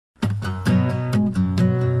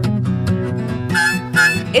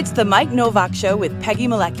It's the Mike Nowak Show with Peggy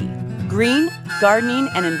Malecki. Green, gardening,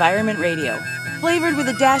 and environment radio, flavored with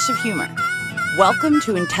a dash of humor. Welcome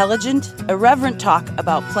to intelligent, irreverent talk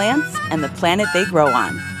about plants and the planet they grow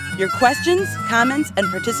on. Your questions, comments, and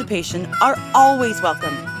participation are always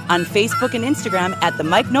welcome on Facebook and Instagram at The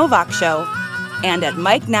Mike Nowak Show and at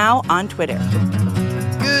Mike Now on Twitter.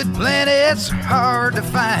 Good planets are hard to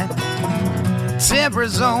find.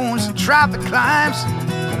 Temperate zones and tropic climes,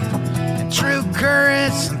 and true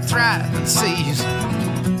currents and thriving seas.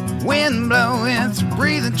 Wind blowing through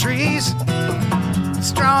breathing trees.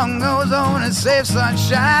 Strong ozone and safe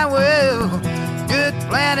sunshine. Well, good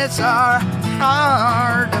planets are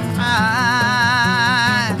hard to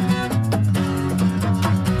find.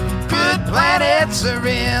 Good planets are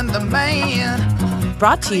in demand.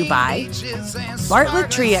 Brought to you by Bartlett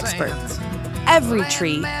Tree Experts. Every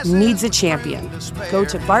tree needs a champion. Go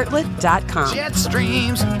to bartlett.com. Jet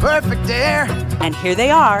streams, perfect air. And here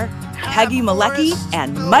they are, Peggy Malecki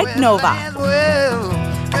and Mike Nowak. Well,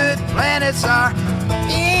 good planets are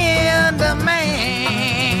in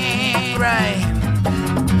demand, right?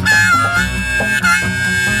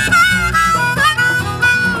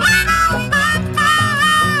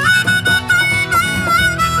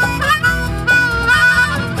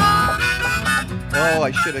 Oh,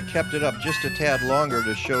 I should have kept it up just a tad longer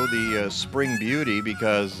to show the spring beauty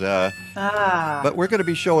because, but we're going to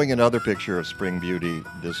be showing another picture of spring beauty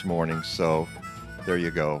this morning, so there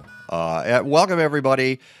you go. Welcome,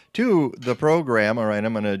 everybody, to the program. All right,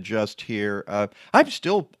 I'm going to adjust here. I'm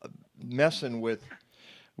still messing with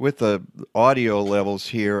the audio levels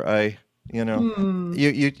here.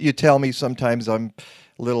 You tell me sometimes I'm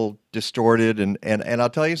a little distorted, and I'll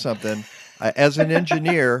tell you something. As an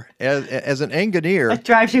engineer, as an engineer, it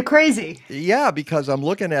drives you crazy. Yeah, because I'm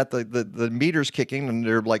looking at the meters kicking and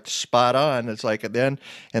they're like spot on. It's like and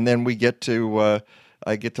then we get to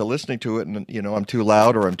I get to listening to it, and I'm too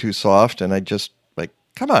loud or I'm too soft, and I just like,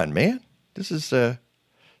 come on, man, this is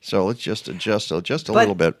so let's just adjust a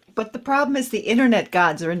little bit. But the problem is the internet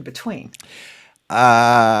gods are in between.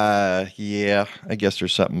 Yeah, I guess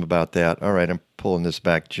there's something about that. All right, I'm pulling this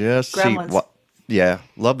back just Gremlins. see what. Yeah,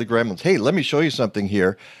 love the gremlins. Hey, let me show you something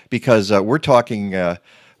here because we're talking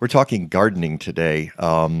gardening today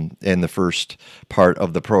in the first part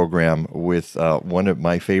of the program with one of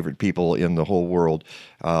my favorite people in the whole world,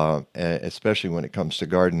 especially when it comes to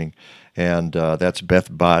gardening, and that's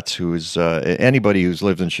Beth Botts, who is anybody who's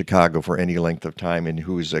lived in Chicago for any length of time and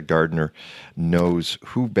who is a gardener knows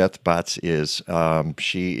who Beth Botts is.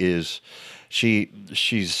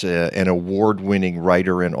 She's an award-winning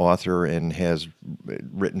writer and author and has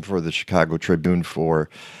written for the Chicago Tribune for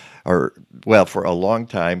a long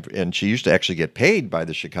time. And she used to actually get paid by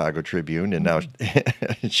the Chicago Tribune, and now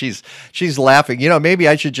she's laughing. Maybe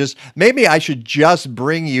I should just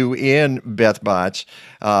bring you in, Beth Botts,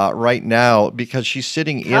 right now because she's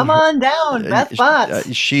sitting Come on down, Beth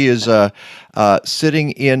Botts. She is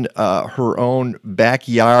sitting in her own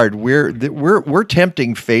backyard. We're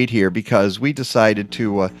tempting fate here because we decided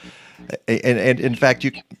to, and in fact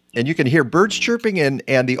you can hear birds chirping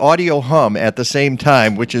and the audio hum at the same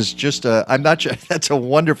time, which is just I'm not sure that's a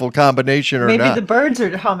wonderful combination or not. Maybe the birds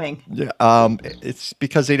are humming. It's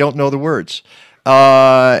because they don't know the words.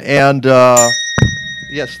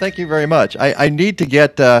 Yes, thank you very much. I need to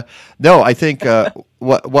get no. I think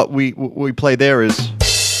what we play there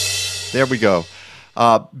is there we go.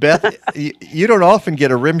 Beth, you don't often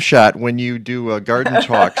get a rim shot when you do garden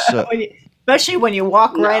talks. Especially when you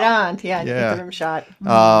walk right on. Yeah, get the rim shot.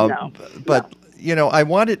 But I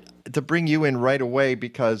wanted to bring you in right away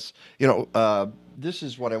because this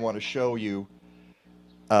is what I want to show you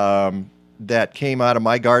that came out of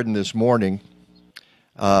my garden this morning.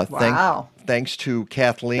 Wow. Thanks to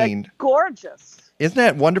Kathleen. That's gorgeous. Isn't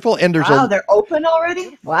that wonderful? And there's they're open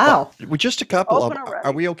already? Wow. Just a couple. Open already.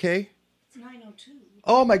 Are we okay? It's 9:02.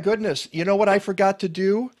 Oh my goodness. You know what I forgot to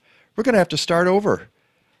do? We're going to have to start over.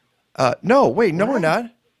 No, wait, no, we're not.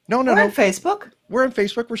 No. We're on Facebook. We're on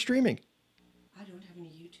Facebook. We're streaming. I don't have any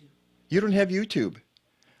YouTube. You don't have YouTube.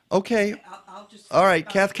 Okay. I'll just. All right.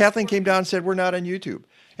 Kathleen came down and said we're not on YouTube,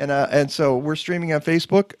 and so we're streaming on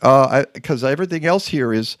Facebook because everything else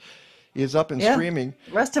here is up and streaming.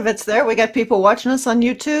 The rest of it's there. We got people watching us on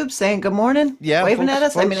YouTube saying good morning. Yeah, waving at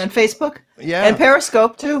us. I mean, on Facebook. Yeah. And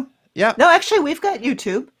Periscope too. Yeah. No, actually, we've got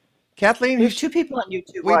YouTube. Kathleen, we have two people on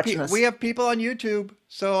YouTube watching us. We have people on YouTube,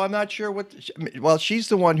 so I'm not sure what. Well, she's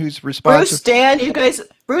the one who's responsible.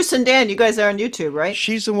 Bruce and Dan, you guys are on YouTube, right?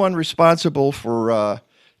 She's the one responsible for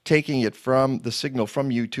taking it from the signal from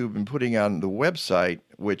YouTube and putting on the website,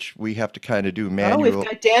 which we have to kind of do Oh, manual. we've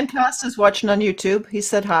got Dan Costa's watching on YouTube. He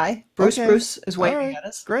said hi. Bruce Okay. Bruce is All waving right. at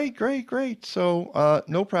us. Great. So,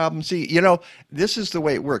 no problem. See, this is the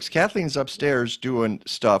way it works. Kathleen's upstairs doing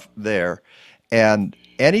stuff there. And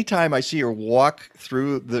anytime I see her walk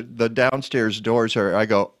through the downstairs doors, I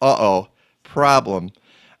go, uh-oh, problem.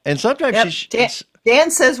 And sometimes Yep. Dan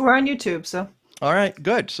says we're on YouTube, so. All right,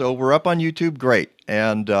 good. So we're up on YouTube. Great.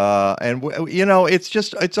 And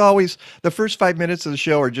it's always the first 5 minutes of the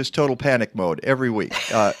show are just total panic mode every week,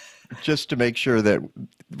 just to make sure that,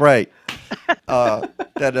 right.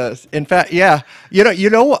 In fact, yeah,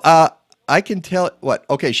 I can tell what,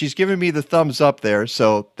 okay, she's giving me the thumbs up there.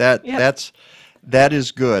 So that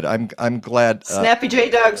is good. I'm glad. Snappy J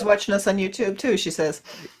Dog's watching us on YouTube too, she says.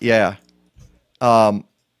 Yeah.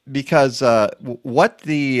 Because what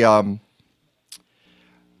the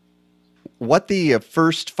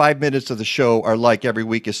first 5 minutes of the show are like every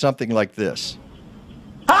week is something like this.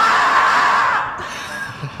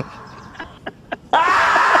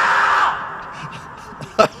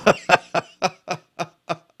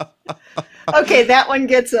 Okay, that one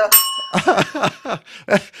gets a.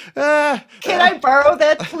 Can I borrow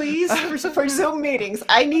that, please, for Zoom meetings?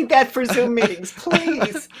 I need that for Zoom meetings,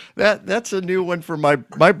 please. That's a new one for my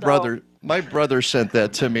brother. My brother sent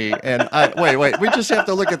that to me, and wait. We just have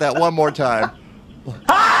to look at that one more time.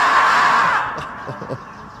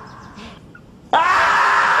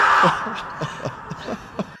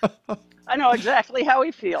 I know exactly how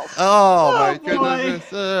he feels. Oh my goodness!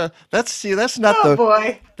 That's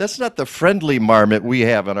not the friendly marmot we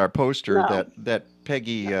have on our poster that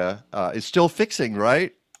Peggy is still fixing,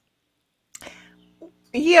 right?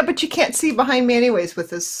 Yeah, but you can't see behind me anyways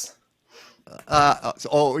with this.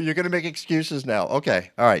 You're going to make excuses now.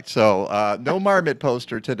 Okay. All right. So, no marmot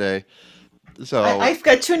poster today. So I've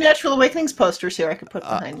got 2 Natural Awakenings posters here I could put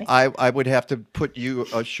behind me. I would have to put you,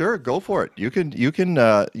 sure, go for it. You can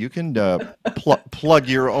plug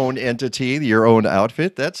your own entity, your own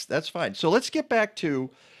outfit. That's fine. So let's get back to,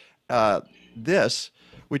 this,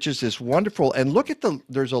 which is this wonderful, and look at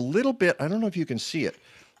there's a little bit, I don't know if you can see it.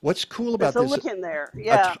 What's cool about There's this? a look in there.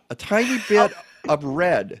 Yeah. A tiny bit of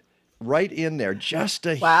red right in there, just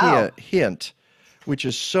a hint, which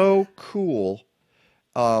is so cool.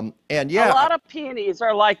 And yeah, a lot of peonies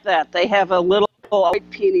are like that. They have a little white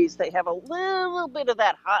peonies. They have a little bit of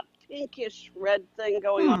that hot pinkish red thing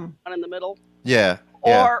going on in the middle. Yeah.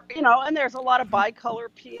 Or, and there's a lot of bicolor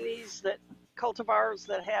peonies, cultivars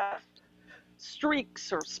that have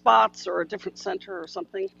streaks or spots or a different center or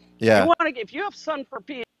something. Yeah. If you have sun for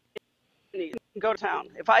peonies, go to town.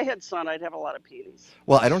 If I had sun, I'd have a lot of peonies.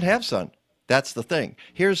 Well, I don't have sun. That's the thing.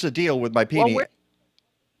 Here's the deal with my peony.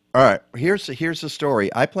 All right, here's the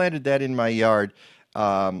story. I planted that in my yard,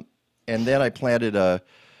 and then I planted a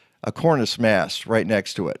cornice mast right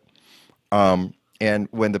next to it. And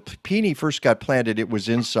when the peony first got planted, it was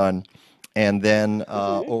in sun, and then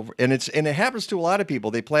and it happens to a lot of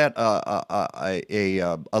people. They plant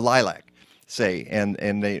a lilac, say, and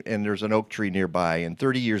there's an oak tree nearby, and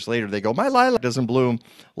 30 years later they go, my lilac doesn't bloom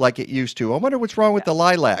like it used to. I wonder what's wrong with the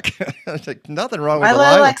lilac. It's like, nothing wrong with the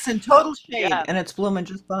lilac. My lilac's in total shade, and it's blooming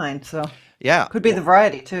just fine. So yeah, could be the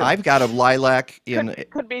variety too. I've got a lilac in.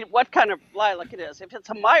 Could be what kind of lilac it is. If it's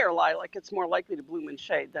a Meyer lilac, it's more likely to bloom in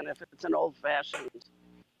shade than if it's an old-fashioned.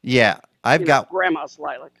 Yeah, I've got grandma's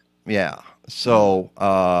lilac. Yeah. So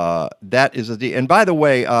that is and by the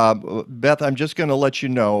way, Beth, I'm just going to let you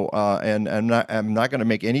know, and I'm not going to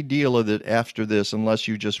make any deal of it after this unless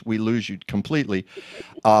we lose you completely.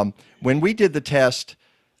 When we did the test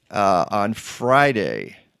on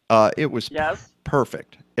Friday, it was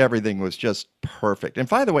perfect. Everything was just perfect. And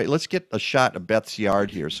by the way, let's get a shot of Beth's yard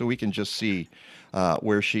here so we can just see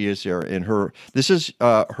where she is here in her. This is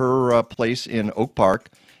her place in Oak Park.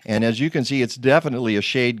 And as you can see, it's definitely a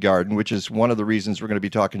shade garden, which is one of the reasons we're going to be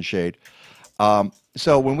talking shade.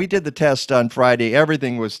 So when we did the test on Friday,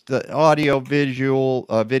 everything was the audio,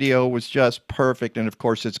 video was just perfect. And of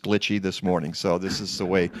course, it's glitchy this morning. So this is the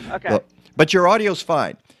way. Okay. But your audio's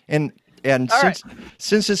fine. And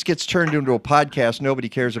since this gets turned into a podcast, nobody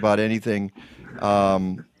cares about anything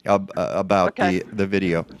about the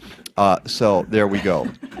video. So there we go.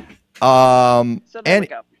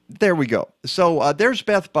 There we go. So there's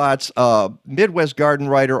Beth Botts, Midwest garden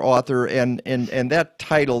writer, author, and that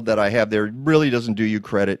title that I have there really doesn't do you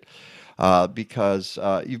credit because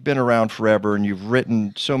you've been around forever and you've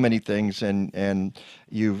written so many things and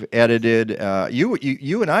you've edited.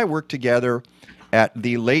 You and I worked together at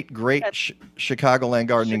the late great Chicagoland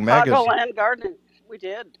Gardening magazine. Chicagoland Gardening, we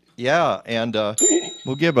did. Yeah, and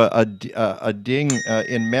we'll give a ding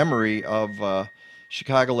in memory of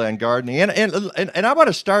Chicagoland gardening, and I want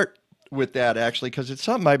to start with that actually because it's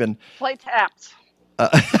something I've been. Play taps.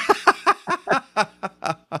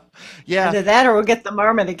 Yeah. Either that or we'll get the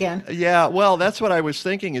marmot again. Yeah, well, that's what I was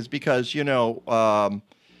thinking is because, when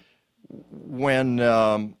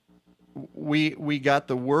we got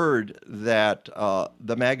the word that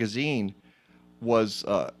the magazine was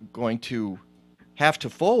going to have to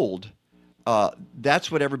fold,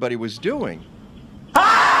 that's what everybody was doing.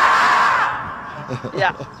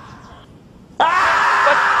 Yeah.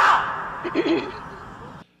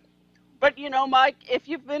 But Mike, if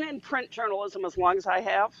you've been in print journalism as long as I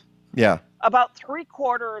have, Yeah. about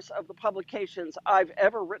 3/4 of the publications I've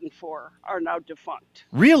ever written for are now defunct.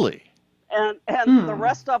 Really? And the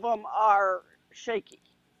rest of them are shaky.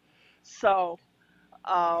 So,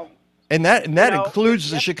 And that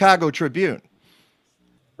includes the Chicago Tribune.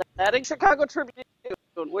 that is Chicago Tribune,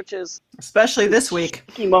 which is Especially this week.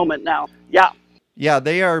 a key moment now. Yeah. Yeah,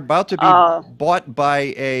 they are about to be bought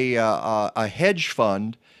by a hedge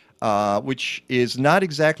fund, which is not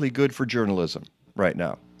exactly good for journalism right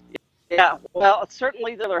now. Yeah. Well,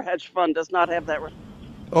 certainly the other hedge fund does not have that.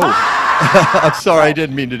 Oh, I'm sorry, I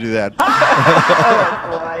didn't mean to do that. Oh,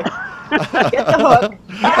 boy. Get the hook.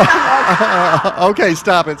 Get the hook. Okay,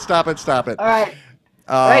 stop it. All right.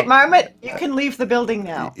 All right, Marmot, you can leave the building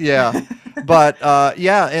now. Yeah, but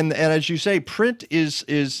and as you say, print is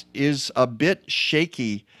a bit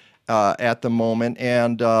shaky at the moment,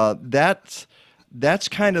 and that's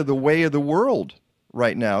kind of the way of the world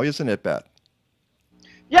right now, isn't it, Beth?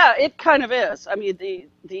 Yeah, it kind of is. I mean, the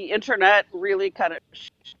internet really kind of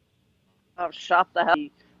shot the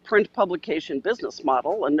print publication business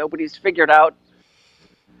model, and nobody's figured out.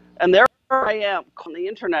 And there I am on the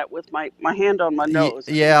internet with my hand on my nose.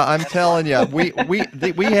 Yeah, I'm telling you, we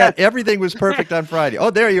had everything was perfect on Friday. Oh,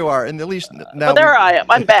 there you are, and at least now. But there I am.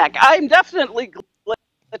 I'm back. I'm definitely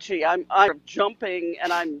glitchy. I'm jumping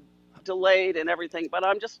and I'm delayed and everything. But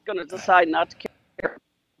I'm just going to decide not to care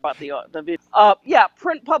about the video. Yeah,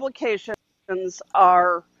 print publications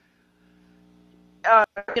are a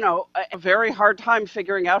very hard time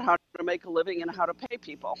figuring out how to make a living and how to pay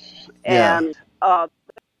people. Yeah. And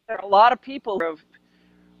there are a lot of people who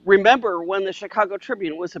remember when the Chicago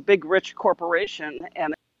Tribune was a big, rich corporation,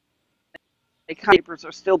 and papers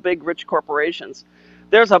are still big, rich corporations.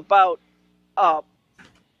 There's about 3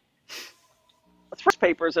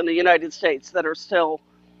 papers in the United States that are still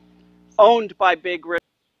owned by big, rich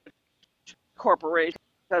corporations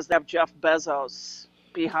because they have Jeff Bezos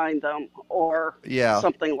behind them or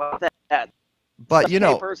something like that. But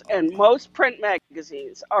papers and most print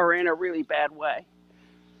magazines are in a really bad way.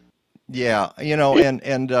 Yeah,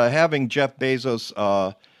 and having Jeff Bezos,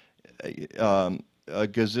 a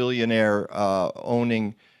gazillionaire,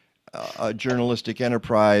 owning a journalistic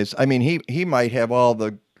enterprise. I mean, he might have all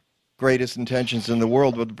the greatest intentions in the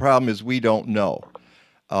world, but the problem is we don't know.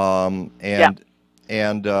 And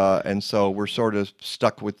so we're sort of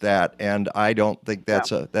stuck with that, and I don't think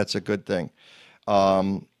that's a good thing.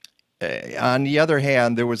 On the other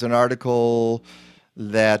hand, there was an article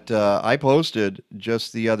that I posted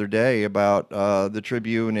just the other day about the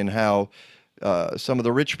Tribune and how some of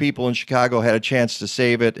the rich people in Chicago had a chance to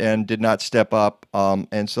save it and did not step up,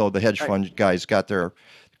 and so the hedge fund guys got their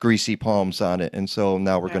greasy palms on it, and so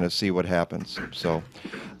now we're going to see what happens. So,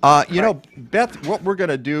 Beth, what we're going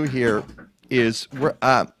to do here is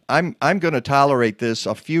I'm going to tolerate this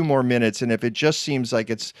a few more minutes, and if it just seems like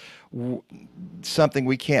it's something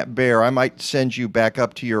we can't bear, I might send you back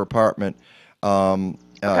up to your apartment.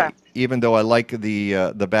 Even though I like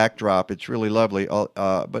the backdrop, it's really lovely.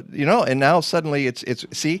 But and now suddenly it's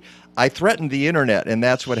see, I threatened the internet, and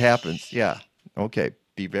that's what happens. Yeah. Okay.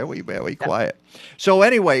 Be very, very quiet. So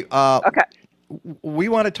anyway, we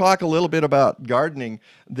want to talk a little bit about gardening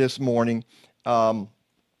this morning, and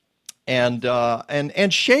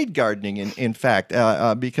shade gardening. In fact,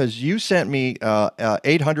 because you sent me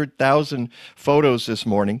 800,000 photos this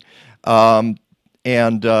morning.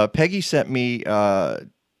 And Peggy sent me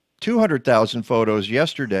 200,000 photos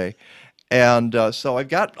yesterday. And so I've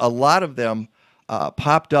got a lot of them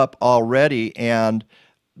popped up already. And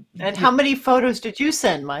how many photos did you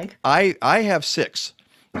send, Mike? I have 6.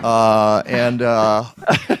 No,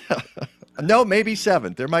 maybe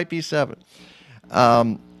 7. There might be 7.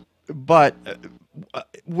 But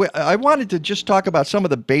I wanted to just talk about some of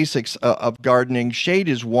the basics of gardening. Shade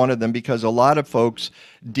is one of them because a lot of folks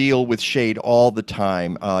deal with shade all the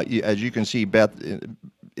time. As you can see, Beth,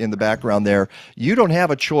 in the background there, you don't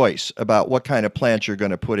have a choice about what kind of plant you're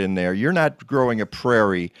going to put in there. You're not growing a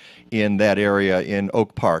prairie in that area in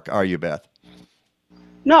Oak Park, are you, Beth?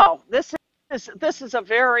 No, this is a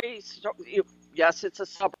very yes, it's a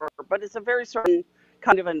suburb, but it's a very certain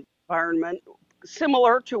kind of environment,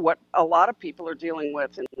 similar to what a lot of people are dealing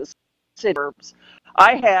with in the suburbs.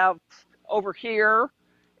 I have over here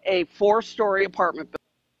a 4-story apartment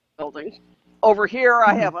building. Over here,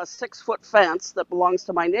 I have a 6-foot fence that belongs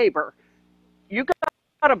to my neighbor. You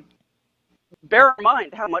got to bear in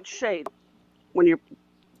mind how much shade when you're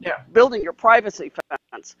building your privacy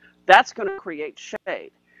fence. That's going to create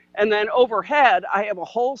shade. And then overhead, I have a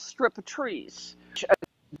whole strip of trees, which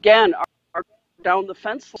again are down the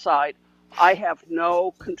fence side. I have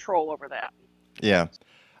no control over that. Yeah.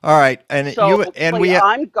 All right. And So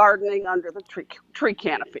I'm gardening under the tree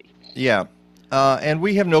canopy. Yeah. And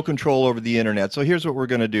we have no control over the internet. So here's what we're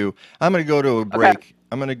going to do. I'm going to go to a break. Okay.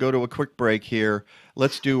 I'm going to go to a quick break here.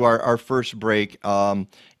 Let's do our first break. And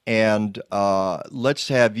let's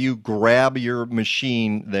have you grab your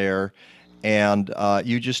machine there, and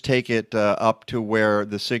you just take it up to where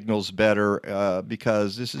the signal's better,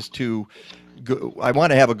 because this is too good. I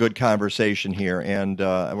want to have a good conversation here, and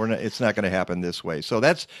it's not going to happen this way. So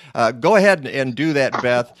that's go ahead and do that,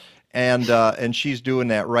 Beth, and she's doing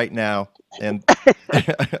that right now. And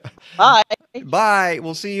Bye. Bye.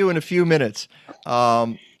 We'll see you in a few minutes.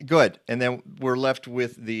 Good. And then we're left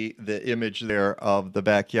with the image there of the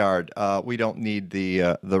backyard. We don't need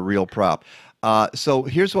the real prop. So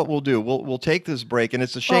here's what we'll do. We'll take this break, and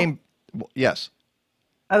it's a shame. Yes.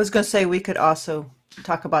 I was going to say we could also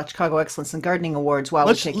talk about Chicago Excellence in Gardening Awards while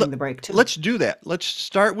we're taking the break too. Let's do that. Let's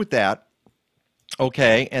start with that.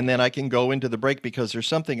 Okay, and then I can go into the break because there's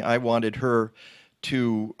something I wanted her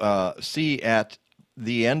to see at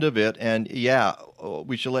the end of it. And yeah,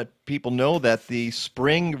 we should let people know that the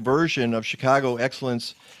spring version of Chicago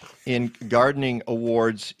Excellence in Gardening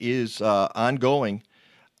Awards is ongoing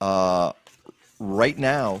right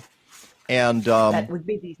now. And that would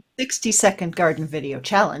be the 60-second garden video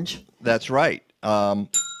challenge. That's right. And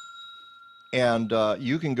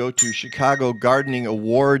you can go to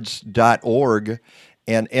chicagogardeningawards.org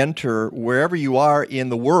and enter wherever you are in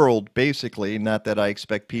the world, basically. Not that I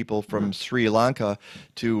expect people from Sri Lanka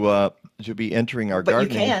to be entering our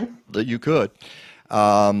gardening. But you can. That you could.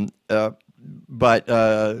 But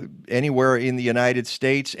anywhere in the United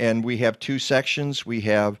States, and we have 2 sections. We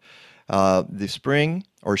have the spring,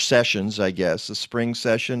 or sessions, I guess, the spring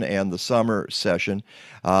session and the summer session.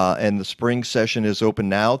 And the spring session is open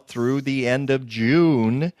now through the end of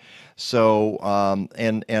June. So,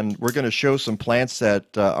 and we're going to show some plants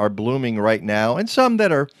that are blooming right now, and some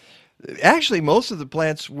that are, actually most of the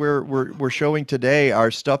plants we're showing today are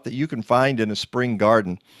stuff that you can find in a spring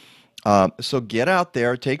garden. So get out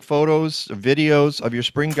there, take photos, videos of your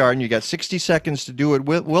spring garden. You got 60 seconds to do it.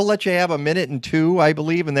 We'll let you have 1 minute and 2, I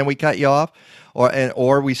believe, and then we cut you off,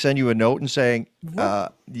 or we send you a note and saying,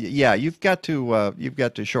 yeah, you've got to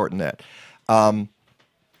shorten that.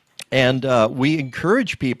 And we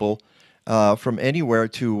encourage people from anywhere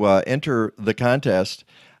to enter the contest.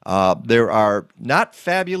 There are not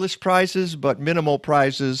fabulous prizes, but minimal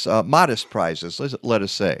prizes, modest prizes, let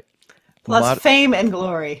us say. Plus fame and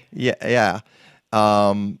glory. Yeah.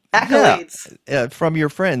 Accolades. Yeah, from your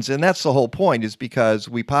friends. And that's the whole point, is because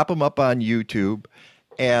we pop them up on YouTube,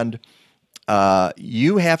 and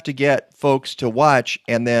you have to get folks to watch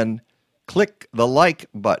and then click the like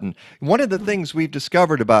button. One of the things we've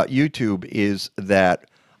discovered about YouTube is that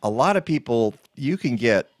a lot of people, you can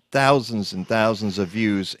get thousands and thousands of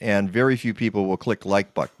views, and very few people will click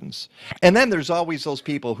like buttons. And then there's always those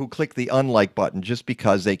people who click the unlike button just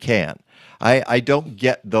because they can. I don't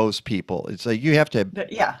get those people. It's like you have to.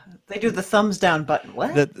 Yeah, they do the thumbs down button.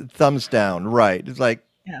 What? The thumbs down, right? It's like,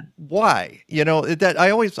 why? You know, that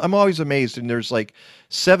I'm always amazed. And there's like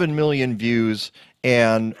 7 million views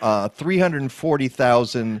and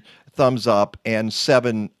 340,000 thumbs up and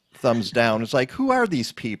 7 thumbs down. It's like, who are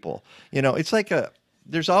these people? You know, it's like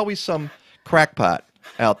there's always some crackpot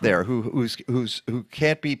out there who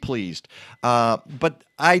can't be pleased. But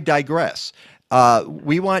I digress.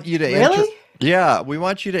 We want you to enter. Yeah, we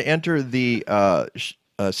want you to enter the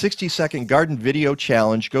 60-second garden video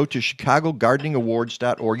challenge. Go to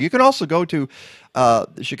chicagogardeningawards.org. You can also go to the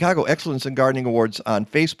Chicago Excellence in Gardening Awards on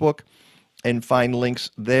Facebook and find links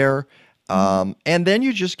there. And then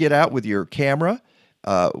you just get out with your camera,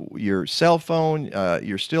 your cell phone,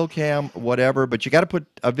 your still cam, whatever, but you got to put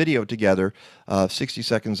a video together, 60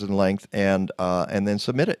 seconds in length, and then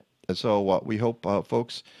submit it. And so we hope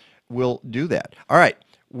folks will do that. All right,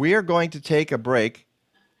 we are going to take a break,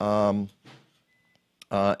 and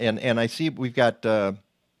I see we've got Sarah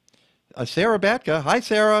Batka. Hi,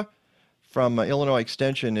 Sarah, from Illinois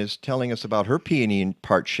Extension, is telling us about her peony in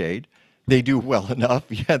part shade. They do well enough.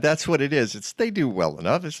 Yeah, that's what it is. They do well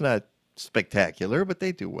enough. It's not spectacular, but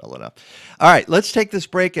they do well enough. All right, let's take this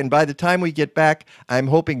break, and by the time we get back, I'm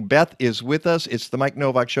hoping Beth is with us. It's the Mike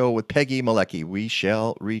Nowak Show with Peggy Malecki. We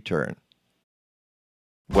shall return.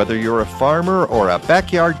 Whether you're a farmer or a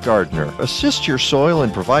backyard gardener, assist your soil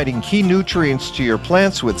in providing key nutrients to your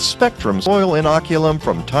plants with Spectrum Soil Inoculum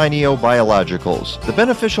from Tineo Biologicals. The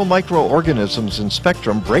beneficial microorganisms in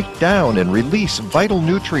Spectrum break down and release vital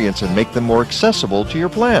nutrients and make them more accessible to your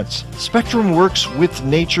plants. Spectrum works with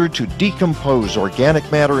nature to decompose organic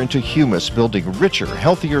matter into humus, building richer,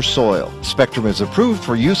 healthier soil. Spectrum is approved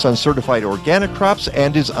for use on certified organic crops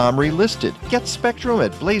and is OMRI listed. Get Spectrum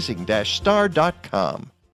at blazing-star.com.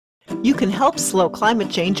 You can help slow climate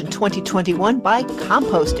change in 2021 by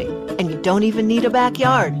composting, and you don't even need a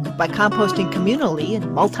backyard. By composting communally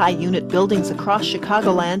in multi-unit buildings across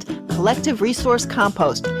Chicagoland, Collective Resource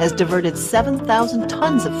Compost has diverted 7,000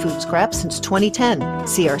 tons of food scrap since 2010.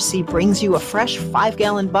 CRC brings you a fresh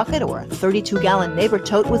 5-gallon bucket or a 32-gallon neighbor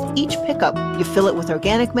tote with each pickup. You fill it with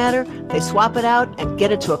organic matter, they swap it out, and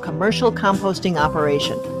get it to a commercial composting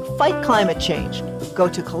operation. Fight climate change. Go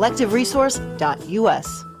to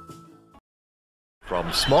collectiveresource.us.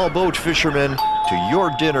 From small boat fishermen to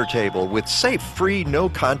your dinner table with safe, free,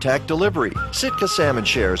 no-contact delivery. Sitka Salmon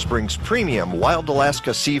Shares brings premium wild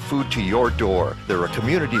Alaska seafood to your door. They're a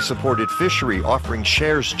community-supported fishery offering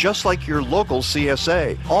shares just like your local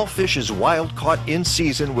CSA. All fish is wild-caught in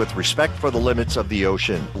season with respect for the limits of the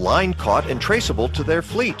ocean. Line-caught and traceable to their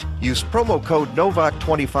fleet. Use promo code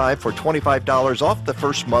NOVAC25 for $25 off the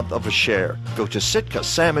first month of a share. Go to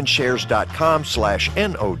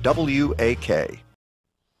sitkasalmonshares.com/NOWAK.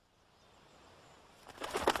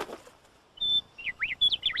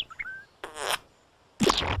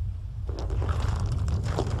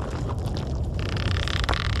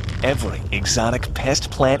 Every exotic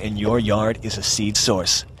pest plant in your yard is a seed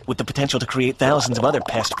source, with the potential to create thousands of other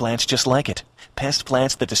pest plants just like it. Pest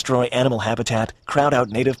plants that destroy animal habitat, crowd out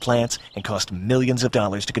native plants, and cost millions of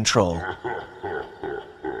dollars to control.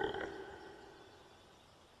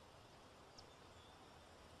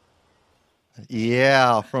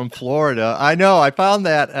 Yeah, from Florida. I know. I found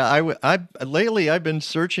that. Lately I've been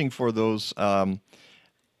searching for those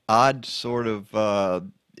odd sort of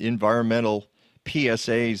environmental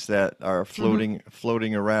PSAs that are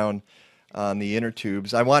floating around on the inner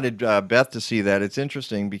tubes. I wanted Beth to see that. It's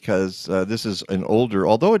interesting because this is an older,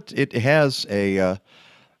 although it has a.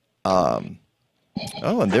 Oh,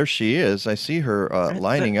 and there she is. I see her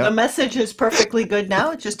lining up. The message is perfectly good now.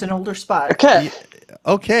 It's just an older spot. Okay.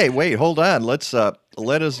 Okay, wait, hold on. Let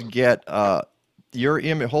us get your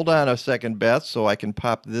image. Hold on a second, Beth, so I can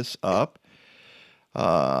pop this up.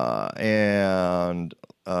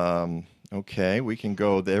 Okay, we can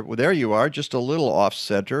go there. Well, there you are, just a little off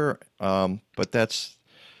center, but that's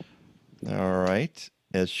all right.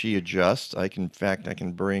 As she adjusts, I can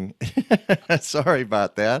bring. Sorry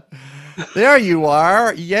about that. There you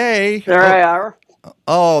are. Yay! There I are.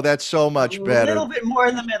 Oh, that's so much better. A little bit more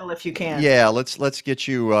in the middle, if you can. Yeah, let's get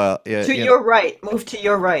you to your right. Move to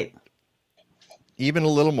your right. Even a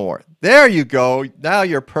little more. There you go. Now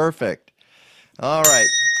you're perfect. All right.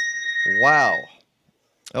 Wow.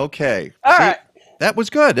 Okay. All right. That was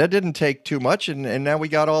good. That didn't take too much, and now we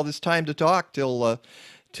got all this time to talk till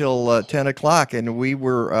 10 o'clock, and we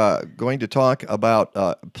were going to talk about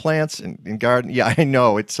plants and garden. Yeah, I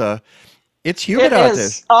know it's humid out there. It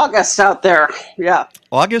is August out there. Yeah.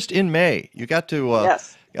 August in May. You got to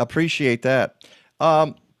yes. appreciate that.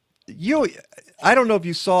 I don't know if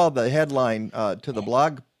you saw the headline to the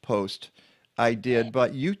blog post I did,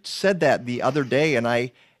 but you said that the other day,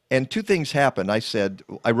 and two things happened. I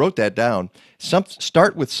wrote that down.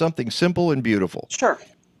 Start with something simple and beautiful. Sure.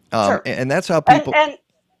 Sure. And that's how people. And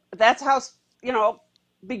that's how,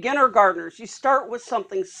 beginner gardeners, you start with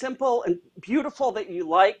something simple and beautiful that you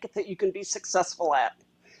like, that you can be successful at.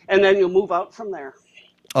 And then you'll move out from there.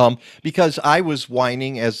 Because I was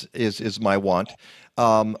whining, as is my want,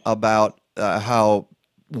 about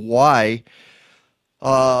why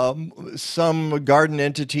some garden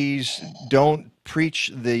entities don't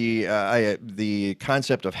preach the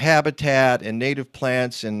concept of habitat and native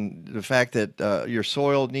plants, and the fact that your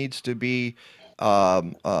soil needs to be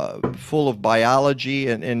full of biology,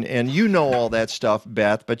 and you know all that stuff,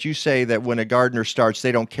 Beth, but you say that when a gardener starts,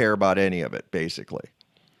 they don't care about any of it, basically.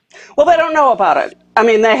 Well, they don't know about it. I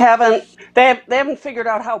mean, they haven't figured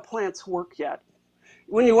out how plants work yet.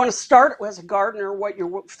 When you want to start as a gardener, what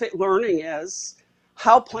you're learning is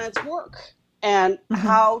how plants work and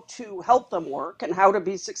how to help them work and how to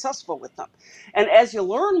be successful with them. And as you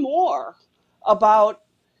learn more about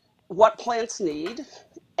what plants need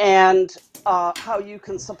and how you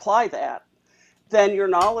can supply that, then your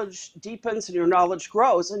knowledge deepens and your knowledge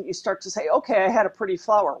grows, and you start to say, okay, I had a pretty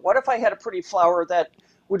flower. What if I had a pretty flower that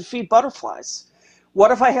would feed butterflies? What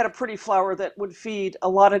if I had a pretty flower that would feed a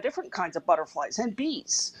lot of different kinds of butterflies and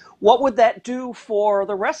bees? What would that do for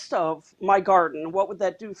the rest of my garden? What would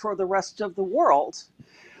that do for the rest of the world?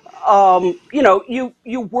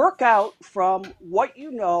 You work out from what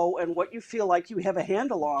you know and what you feel like you have a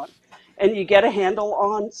handle on, and you get a handle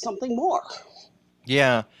on something more.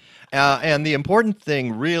 Yeah. And the important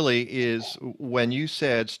thing really is when you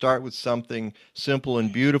said start with something simple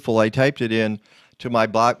and beautiful, I typed it in to my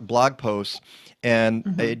blog post, and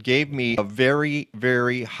it gave me a very,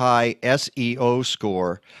 very high SEO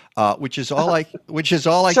score, which is all I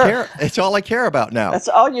Sure. care. It's all I care about now. That's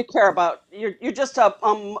all you care about. You're just a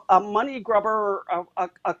money grubber,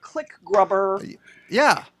 a click grubber.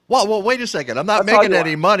 Yeah. Well, wait a second. I'm not That's all making you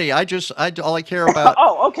any are. money. All I care about.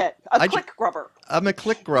 Oh, okay. Click grubber. I'm a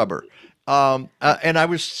click grubber. And I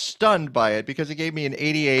was stunned by it because it gave me an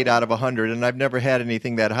 88 out of 100, and I've never had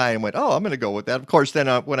anything that high, and went, oh, I'm going to go with that. Of course, then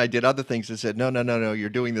when I did other things, it said, no, you're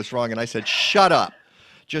doing this wrong. And I said, shut up.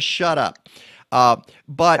 Just shut up.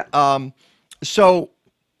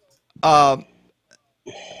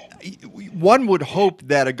 One would hope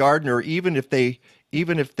that a gardener, even if they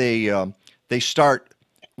start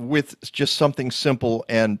with just something simple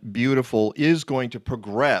and beautiful, is going to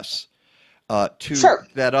progress to Sure.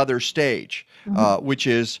 that other stage, which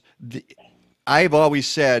is I've always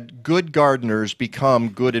said good gardeners become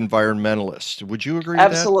good environmentalists. Would you agree with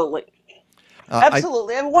that? Absolutely.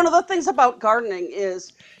 Absolutely. And one of the things about gardening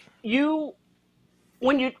is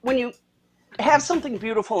when you have something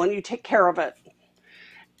beautiful and you take care of it,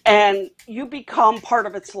 and you become part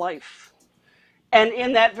of its life. And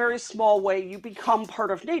in that very small way, you become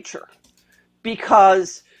part of nature,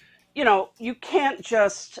 because, you can't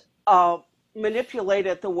just manipulate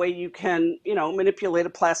it the way you can, manipulate a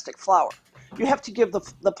plastic flower. You have to give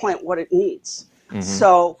the plant what it needs. Mm-hmm.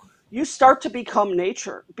 So you start to become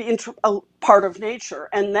nature, a part of nature,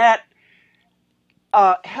 and that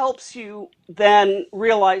helps you then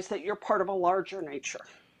realize that you're part of a larger nature.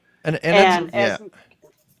 And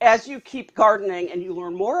as you keep gardening and you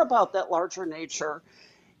learn more about that larger nature,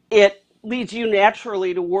 it leads you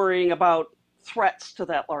naturally to worrying about threats to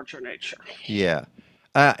that larger nature. Yeah.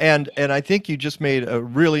 And I think you just made a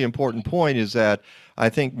really important point, is that I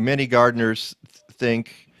think many gardeners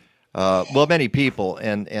think, many people,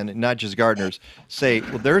 and not just gardeners, say,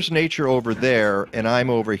 well, there's nature over there and I'm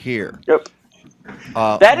over here. Yep.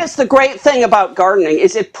 That is the great thing about gardening,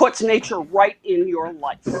 is it puts nature right in your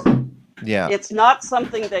life. Yeah. It's not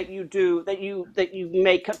something that you do, that you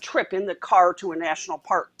make a trip in the car to a national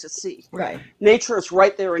park to see. Right. Nature is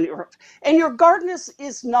right there in your garden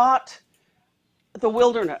is not the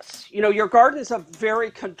wilderness. Your garden is a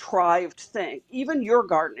very contrived thing. Even your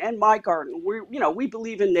garden and my garden, we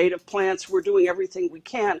believe in native plants. We're doing everything we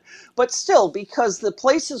can, but still, because the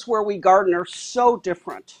places where we garden are so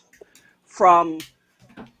different from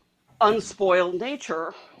unspoiled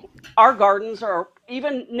nature, our gardens are,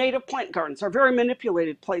 even native plant gardens, are very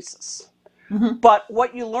manipulated places. Mm-hmm. But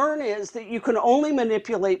what you learn is that you can only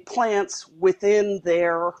manipulate plants within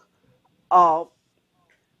their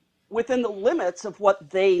within the limits of what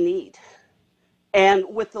they need, and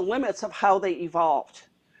with the limits of how they evolved,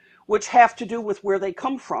 which have to do with where they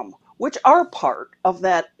come from, which are part of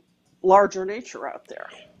that larger nature out there.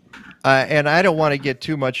 And I don't want to get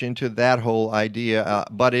too much into that whole idea,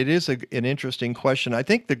 but it is an interesting question. I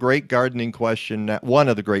think the great gardening question, one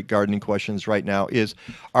of the great gardening questions right now, is,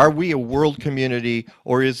 are we a world community,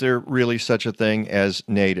 or is there really such a thing as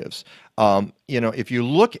natives? If you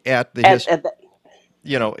look at the history,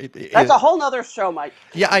 that's a whole nother show, Mike.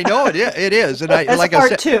 Yeah, I know it is. And that's like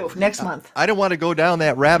part I said, 2 next month. I don't want to go down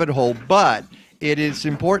that rabbit hole, but it is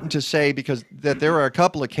important to say, because that there are a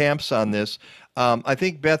couple of camps on this. I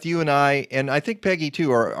think, Beth, you and I think Peggy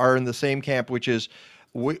too, are in the same camp, which is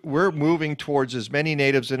we're moving towards as many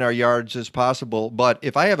natives in our yards as possible. But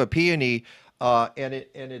if I have a peony and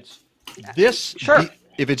it's this, sure.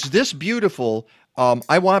 If it's this beautiful,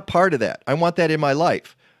 I want part of that. I want that in my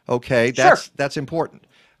life. Okay, that's important.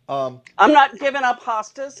 I'm not giving up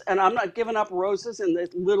hostas, and I'm not giving up roses in this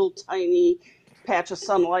little tiny patch of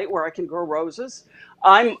sunlight where I can grow roses.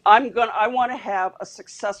 I want to have a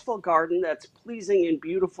successful garden that's pleasing and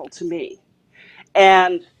beautiful to me,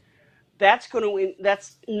 and that's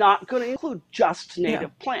not going to include just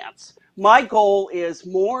native plants. My goal is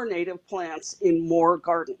more native plants in more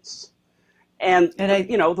gardens, and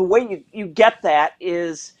the way you get that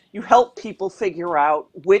is you help people figure out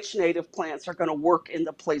which native plants are going to work in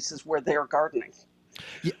the places where they're gardening.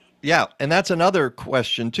 Yeah, and that's another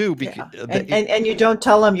question too. Yeah. And you don't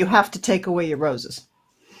tell them you have to take away your roses.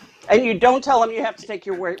 And you don't tell them you have to take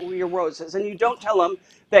your roses, and you don't tell them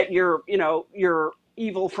that you're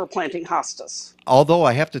evil for planting hostas. Although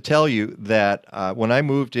I have to tell you that when I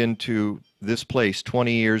moved into this place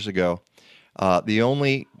 20 years ago, the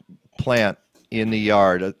only plant in the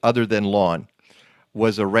yard other than lawn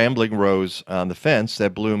was a rambling rose on the fence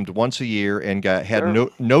that bloomed once a year and had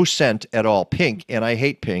no scent at all, pink, and I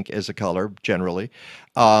hate pink as a color generally.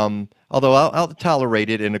 Although I'll tolerate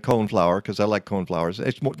it in a coneflower because I like coneflowers.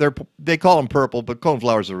 They call them purple, but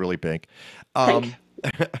coneflowers are really pink. Pink.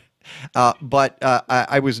 But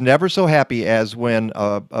I was never so happy as when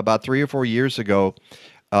about 3 or 4 years ago,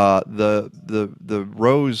 the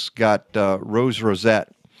rose got rose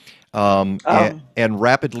rosette. And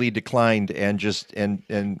rapidly declined and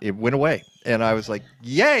it went away. And I was like,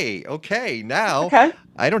 yay, okay, now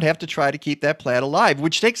I don't have to try to keep that plant alive,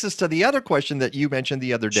 which takes us to the other question that you mentioned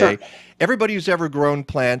the other day. Sure. Everybody who's ever grown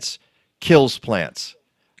plants kills plants.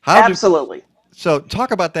 Absolutely. So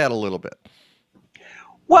talk about that a little bit.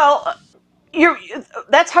 Well,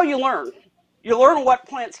 that's how you learn. You learn what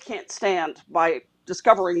plants can't stand by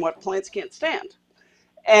discovering what plants can't stand.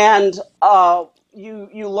 And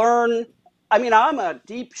you learn. I mean, I'm a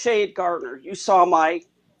deep shade gardener. You saw my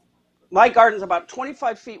garden's about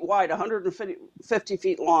 25 feet wide, 150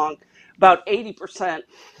 feet long, about 80%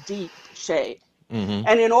 deep shade. Mm-hmm.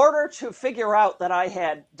 And in order to figure out that I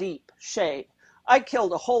had deep shade, I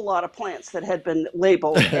killed a whole lot of plants that had been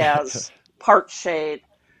labeled as part shade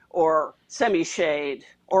or semi-shade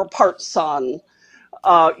or part sun.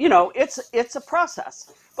 It's a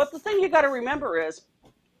process. But the thing you got to remember is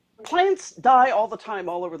plants die all the time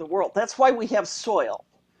all over the world. That's why we have soil,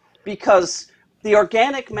 because the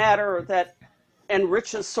organic matter that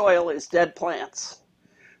enriches soil is dead plants.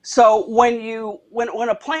 So when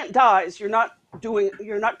a plant dies, you're not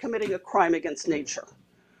committing a crime against nature.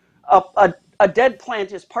 A dead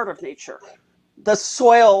plant is part of nature. The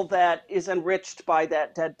soil that is enriched by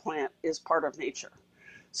that dead plant is part of nature.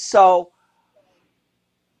 So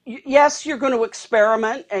yes, you're going to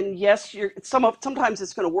experiment, and yes, sometimes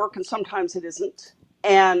it's going to work and sometimes it isn't.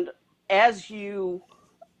 And as you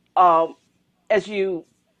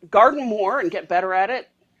garden more and get better at it,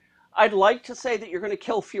 I'd like to say that you're going to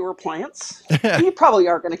kill fewer plants. You probably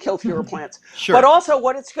are going to kill fewer plants. Sure. But also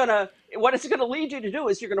what it's going to lead you to do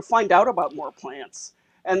is you're going to find out about more plants.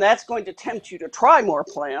 And that's going to tempt you to try more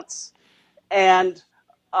plants. And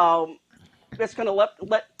it's going to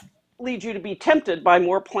lead you to be tempted by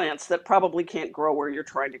more plants that probably can't grow where you're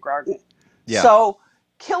trying to garden. Yeah. So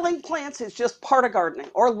killing plants is just part of gardening,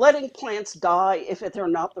 or letting plants die if they're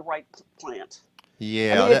not the right plant.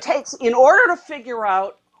 Yeah. I mean, it takes, in order to figure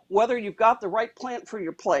out whether you've got the right plant for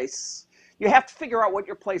your place, you have to figure out what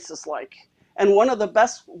your place is like. And one of the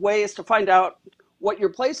best ways to find out what your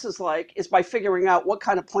place is like is by figuring out what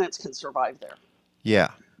kind of plants can survive there. Yeah.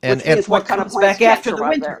 And what kind of plants back after the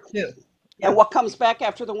winter too. Yeah. And what comes back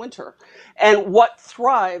after the winter, and what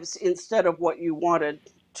thrives instead of what you wanted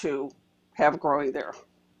to have growing there.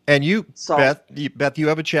 And you, Beth, you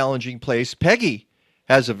have a challenging place. Peggy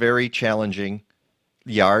has a very challenging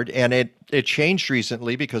yard, and it changed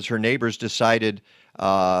recently because her neighbors decided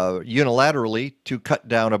unilaterally to cut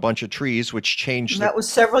down a bunch of trees, which changed. That was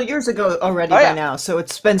several years ago already by now, so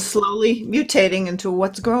it's been slowly mutating into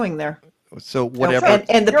what's growing there. So whatever.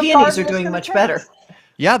 And the peonies are doing much better.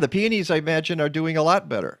 Yeah, the peonies, I imagine, are doing a lot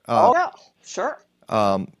better. Yeah, sure.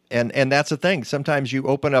 And that's the thing. Sometimes you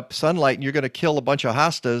open up sunlight and you're going to kill a bunch of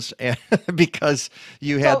hostas because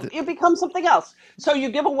you had... So it becomes something else. So you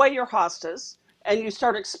give away your hostas and you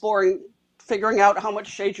start exploring, figuring out how much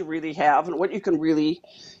shade you really have and what you can really...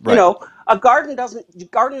 Right.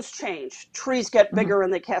 Gardens change. Trees get bigger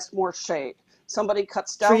and they cast more shade. Somebody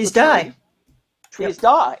cuts down Trees die. Trees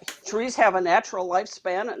die. Trees have a natural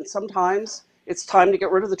lifespan, and sometimes it's time to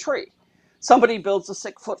get rid of the tree. Somebody builds a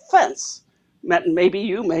 6-foot fence. Maybe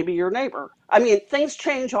you, maybe your neighbor. I mean, things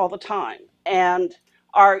change all the time. And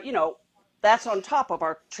that's on top of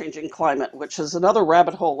our changing climate, which is another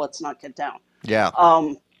rabbit hole let's not get down. Yeah.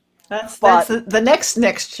 That's the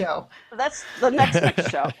next show. That's the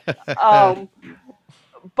next show.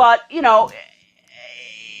 But,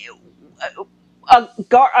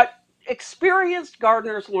 experienced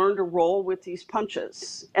gardeners learn to roll with these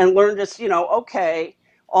punches and learn just, okay,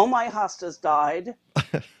 All my hostas died.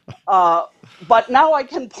 But now I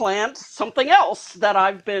can plant something else that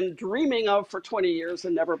I've been dreaming of for 20 years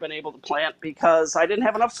and never been able to plant because I didn't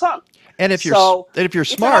have enough sun. And if you're it's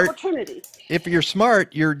smart, an opportunity. If you're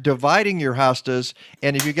smart, you're dividing your hostas,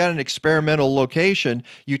 and if you got an experimental location,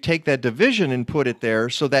 you take that division and put it there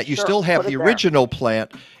so that you still have the original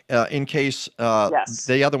plant in case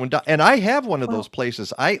the other one dies. And I have one of those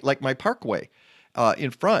places. I like my parkway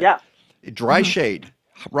in front. Yeah. Dry shade,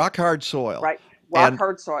 rock hard soil. Right.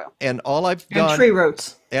 Hard soil. And all I've done. And tree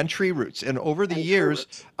roots. And tree roots. And over the years,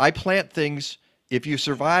 I plant things. If you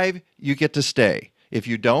survive, you get to stay. If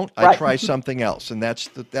you don't, I try something else. And that's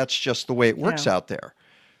just the way it works out there.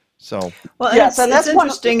 So. Well, yes, and that's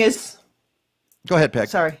interesting is. Go ahead, Peg.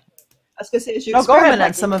 Sorry. I was going to say, as you experiment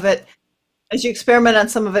on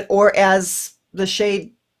some of it, or as the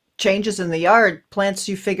shade changes in the yard, plants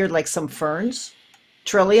you figured like some ferns,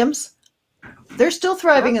 trilliums, they're still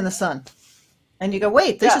thriving in the sun. And you go,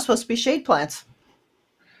 wait, this is supposed to be shade plants.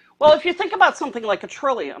 Well, if you think about something like a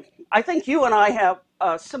trillium, I think you and I have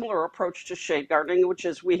a similar approach to shade gardening, which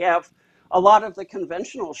is we have a lot of the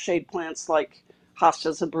conventional shade plants like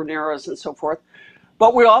hostas and bruneras and so forth,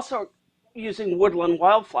 but we're also using woodland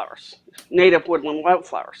wildflowers, native woodland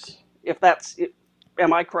wildflowers.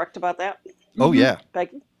 Am I correct about that? Oh, yeah.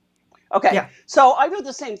 Peggy? Okay. Yeah. So I do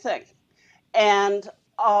the same thing. And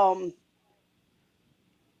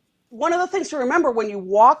one of the things to remember when you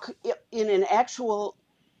walk in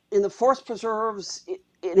the forest preserves,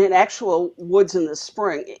 in an actual woods in the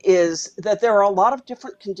spring, is that there are a lot of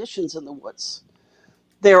different conditions in the woods.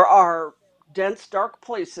 There are dense, dark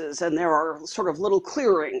places, and there are sort of little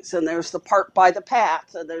clearings, and there's the part by the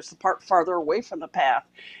path, and there's the part farther away from the path.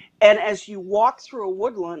 And as you walk through a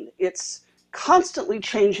woodland, it's constantly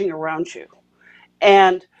changing around you.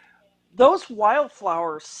 And those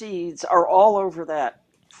wildflower seeds are all over that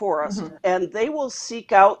forest, and they will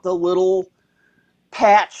seek out the little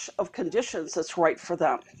patch of conditions that's right for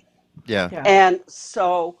them. Yeah. And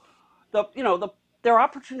so they're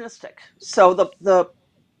opportunistic. So the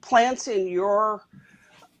plants in your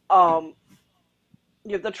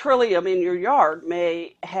the trillium in your yard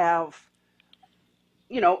may have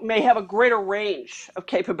a greater range of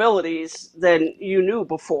capabilities than you knew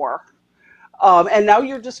before. And now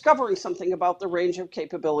you're discovering something about the range of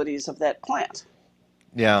capabilities of that plant.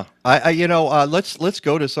 Yeah, let's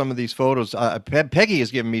go to some of these photos. Peggy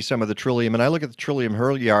has given me some of the trillium, and I look at the trillium in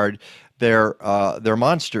her yard. They're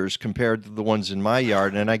monsters compared to the ones in my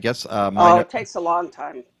yard, and I guess it takes a long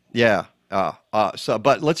time. Yeah.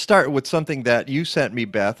 But let's start with something that you sent me,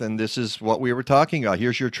 Beth, and this is what we were talking about.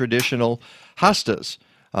 Here's your traditional hostas,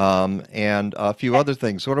 and a few other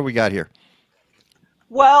things. What do we got here?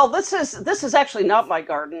 Well, this is actually not my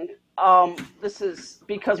garden. This is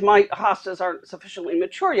because my hostas aren't sufficiently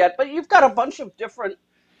mature yet, but you've got a bunch of different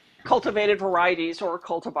cultivated varieties or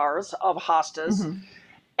cultivars of hostas.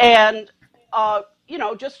 And,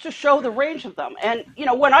 just to show the range of them. And,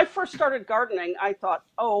 when I first started gardening, I thought,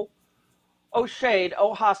 oh, shade,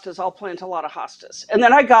 hostas, I'll plant a lot of hostas. And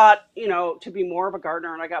then I got, to be more of a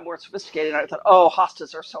gardener, and I got more sophisticated, and I thought,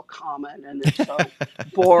 hostas are so common, and it's so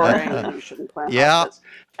boring, and you shouldn't plant hostas.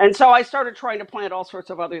 And so I started trying to plant all sorts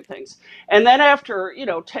of other things. And then after,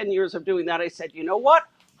 10 years of doing that, I said, you know what?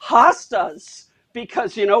 Hostas,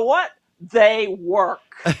 because you know what? They work.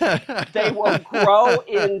 They will grow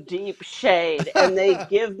in deep shade, and they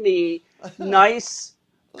give me nice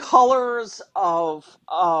colors of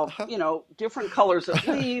different colors of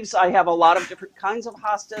leaves. I have a lot of different kinds of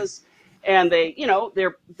hostas, and they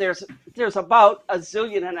there's about 1.5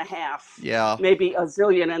 zillion, maybe 1.75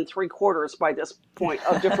 zillion by this point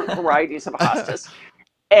of different varieties of hostas.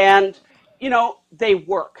 And they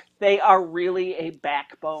work. They are really a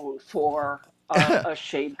backbone for a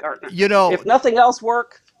shade gardener. If nothing else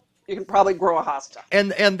works, you can probably grow a hosta.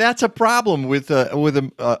 And that's a problem with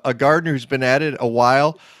a gardener who's been at it a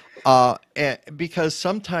while, because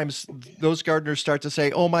sometimes those gardeners start to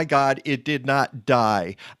say, "Oh my God, it did not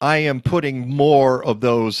die. I am putting more of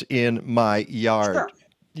those in my yard."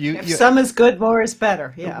 Sure. Some is good, more is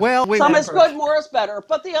better. Yeah. Well, some is good, more is better.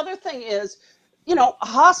 But the other thing is,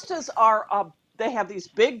 hostas are they have these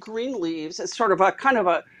big green leaves. It's sort of a kind of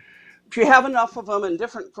a, if you have enough of them in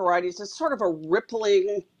different varieties, it's sort of a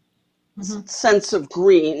rippling sense of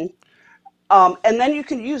green. And then you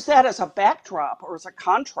can use that as a backdrop or as a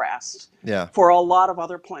contrast for a lot of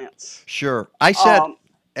other plants. Sure. I said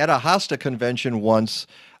at a hosta convention once,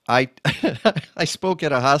 I I spoke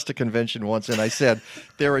at a hosta convention once, and I said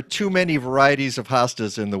there are too many varieties of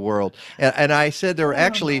hostas in the world, and I said there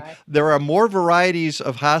are more varieties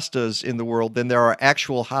of hostas in the world than there are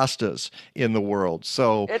actual hostas in the world.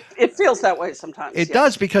 So it feels that way sometimes. it yes.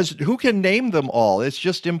 does, because who can name them all? It's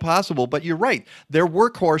just impossible. But you're right; they're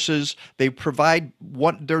workhorses. They provide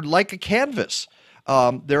one. They're like a canvas.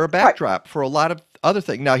 They're a backdrop for a lot of other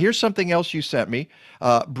things. Now, here's something else you sent me.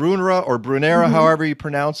 Brunera or Brunera, however you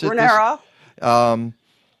pronounce it. Brunera. Siberian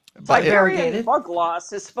variegated. bug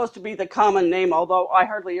loss is supposed to be the common name, although I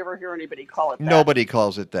hardly ever hear anybody call it that. Nobody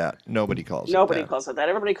calls it that. Nobody calls it that.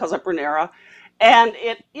 Everybody calls it Brunera. And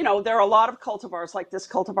there are a lot of cultivars like this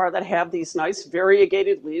cultivar that have these nice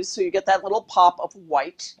variegated leaves, so you get that little pop of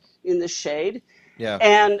white in the shade. Yeah.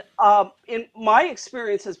 And in my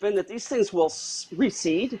experience has been that these things will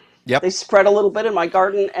reseed. Yep. They spread a little bit in my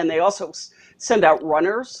garden, and they also send out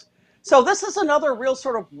runners. So this is another real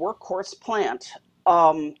sort of workhorse plant.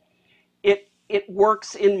 It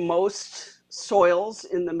works in most soils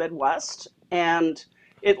in the Midwest, and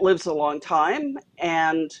it lives a long time,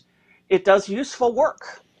 and it does useful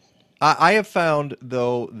work. I have found,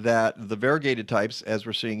 though, that the variegated types, as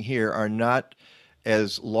we're seeing here, are not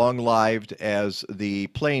as long-lived as the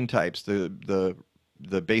plain types, the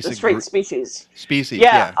basic The straight species. species.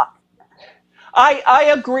 Yeah,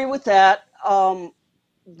 I agree with that.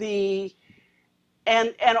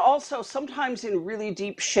 And also sometimes in really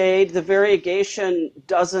deep shade, the variegation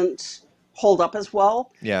doesn't hold up as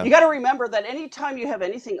well. Yeah. You got to remember that anytime you have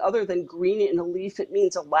anything other than green in a leaf, it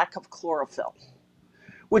means a lack of chlorophyll,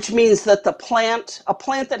 which means that a plant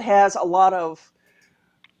that has a lot of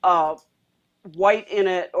white in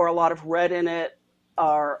it or a lot of red in it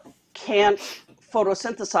can't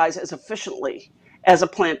photosynthesize as efficiently as a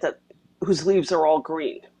plant whose leaves are all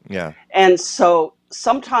green. Yeah. And so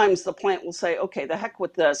sometimes the plant will say, okay, the heck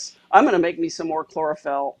with this. I'm going to make me some more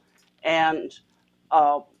chlorophyll and,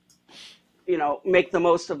 make the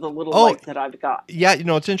most of the little light that I've got. Yeah,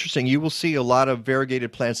 it's interesting. You will see a lot of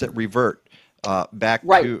variegated plants that revert back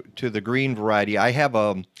to the green variety. I have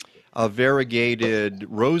a variegated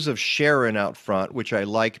Rose of Sharon out front, which I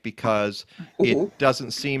like because it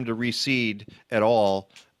doesn't seem to reseed at all.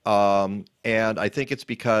 And I think it's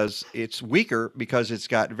because it's weaker because it's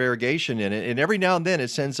got variegation in it. And every now and then it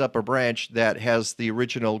sends up a branch that has the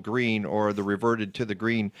original green or the reverted to the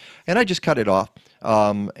green. And I just cut it off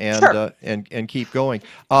and keep going.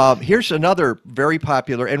 Here's another very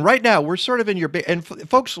popular. And right now we're sort of in your and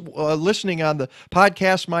folks listening on the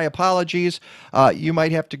podcast, my apologies. You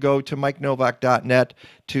might have to go to MikeNowak.net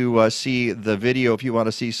to see the video if you want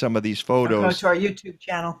to see some of these photos. Or go to our YouTube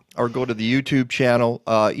channel. Or go to the YouTube channel.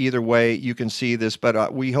 Either way, you can see this,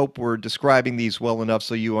 but we hope we're describing these well enough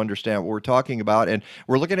so you understand what we're talking about. And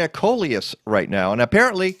we're looking at coleus right now, and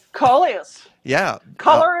apparently coleus. Yeah.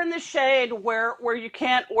 Color in the shade where you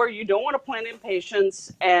don't want to plant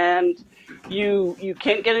impatiens and you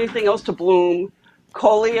can't get anything else to bloom.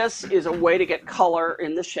 Coleus is a way to get color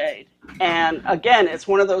in the shade. And again, it's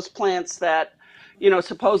one of those plants that,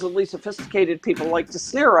 supposedly sophisticated people like to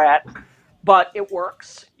sneer at, but it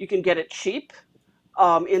works. You can get it cheap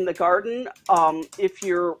in the garden. If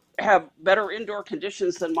you have better indoor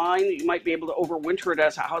conditions than mine, you might be able to overwinter it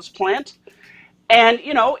as a house plant. And,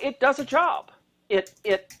 it does a job.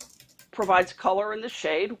 It provides color in the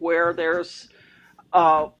shade where there's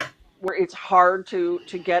where it's hard to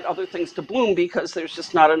get other things to bloom because there's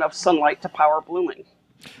just not enough sunlight to power blooming.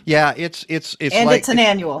 Yeah, it's and like, it's an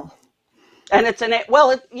annual. And it's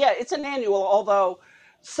it's an annual. Although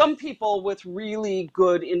some people with really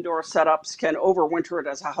good indoor setups can overwinter it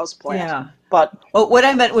as a house plant. Yeah, but what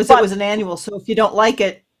I meant was it was an annual. So if you don't like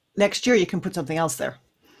it next year, you can put something else there.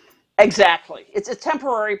 Exactly. It's a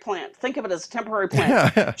temporary plant. Think of it as a temporary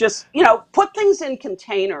plant. Just, put things in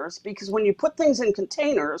containers, because when you put things in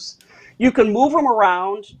containers, you can move them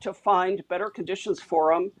around to find better conditions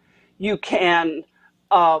for them. You can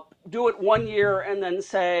do it 1 year and then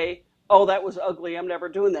say, oh, that was ugly. I'm never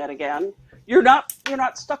doing that again. You're not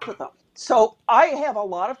stuck with them. So I have a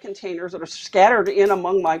lot of containers that are scattered in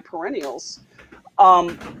among my perennials.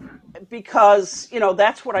 Because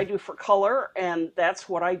that's what I do for color, and that's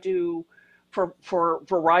what I do for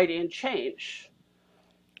variety and change.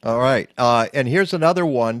 All right, and here's another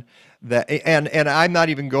one that, and I'm not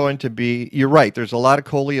even going to be. You're right. There's a lot of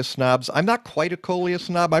coleus snobs. I'm not quite a coleus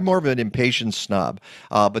snob. I'm more of an impatiens snob.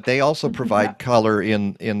 But they also provide color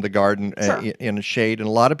in the garden, in a shade, and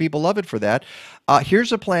a lot of people love it for that.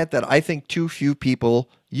 Here's a plant that I think too few people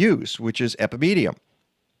use, which is epimedium.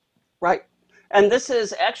 Right. And this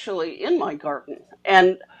is actually in my garden.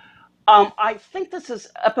 And I think this is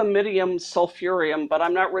Epimedium sulphureum, but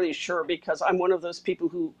I'm not really sure because I'm one of those people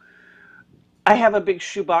who I have a big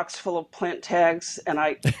shoebox full of plant tags,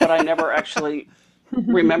 but I never actually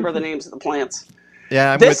remember the names of the plants.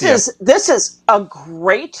 Yeah, I'm with you. This is a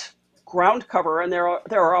great ground cover, and there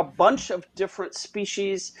are a bunch of different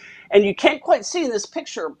species, and you can't quite see in this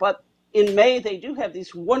picture, but in May they do have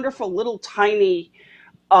these wonderful little tiny.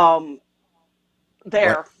 There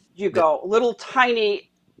What? you go, little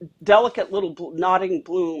tiny, delicate little nodding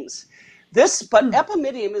blooms. But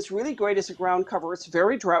Epimedium is really great as a ground cover. It's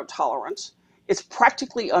very drought tolerant. It's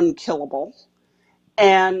practically unkillable,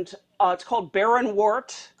 and it's called barren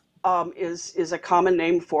wart. Is a common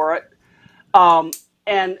name for it.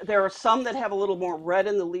 And there are some that have a little more red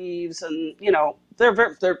in the leaves, and they're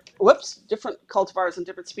different cultivars and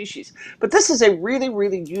different species. But this is a really,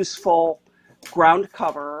 really useful ground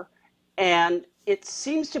cover, and it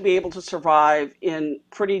seems to be able to survive in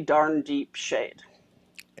pretty darn deep shade.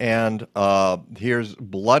 And here's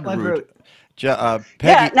bloodroot. Yeah,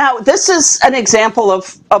 Peggy. now this is an example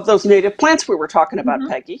of those native plants we were talking about,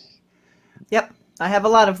 Peggy. Yep, I have a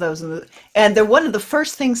lot of those, and they're one of the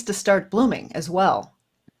first things to start blooming as well.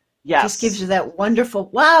 Yes, just gives you that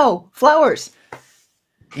wonderful flowers.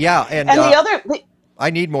 Yeah, and I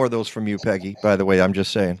need more of those from you, Peggy. By the way, I'm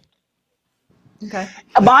just saying. Okay.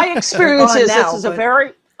 My experience is this is a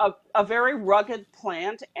very rugged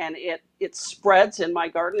plant, and it spreads in my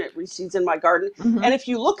garden. It reseeds in my garden. And if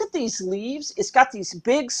you look at these leaves, it's got these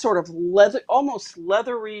big sort of almost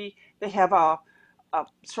leathery. They have a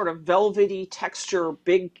sort of velvety texture,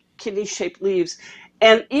 big kidney-shaped leaves.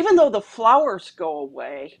 And even though the flowers go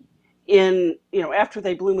away after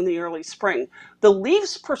they bloom in the early spring, the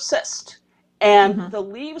leaves persist, and the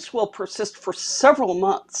leaves will persist for several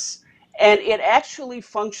months. And it actually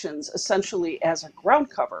functions essentially as a ground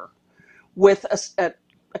cover with a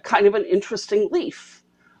kind of an interesting leaf.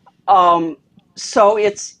 So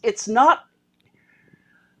it's not.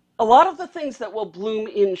 A lot of the things that will bloom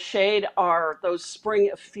in shade are those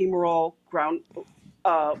spring ephemeral ground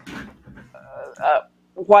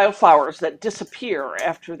wildflowers that disappear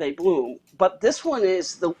after they bloom. But this one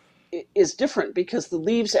is different because the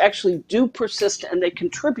leaves actually do persist, and they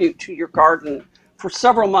contribute to your garden for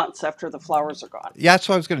several months after the flowers are gone. Yeah, that's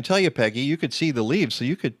what I was going to tell you, Peggy. You could see the leaves, so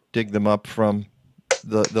you could dig them up from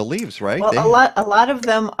the leaves, right? Well, a lot of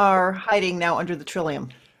them are hiding now under the trillium.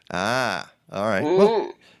 Ah, all right.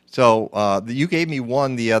 Well, so you gave me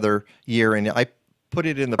one the other year, and I put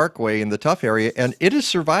it in the Parkway in the Tough area, and it is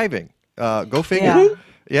surviving. Go figure.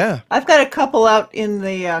 Yeah. I've got a couple out in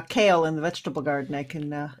the kale in the vegetable garden. I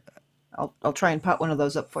can. I'll try and pot one of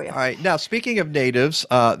those up for you. All right. Now, speaking of natives,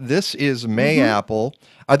 this is Mayapple.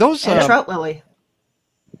 Are those and trout lily?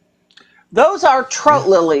 Those are trout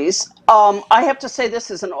lilies. I have to say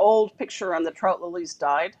this is an old picture, and the trout lilies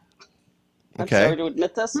died. I'm sorry to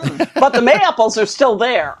admit this, but the Mayapples are still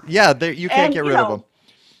there. Yeah, you can't get rid of them.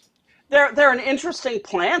 They're an interesting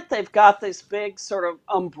plant. They've got this big sort of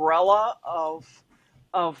umbrella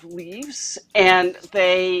of leaves, and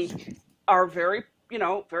they are very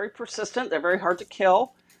persistent. They're very hard to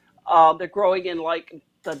kill. They're growing in like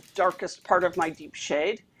the darkest part of my deep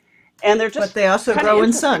shade, and they're just. But they also grow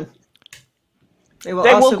in sun. They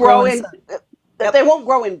will grow in. They won't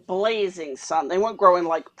grow in blazing sun. They won't grow in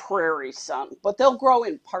like prairie sun, but they'll grow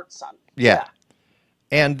in part sun. Yeah.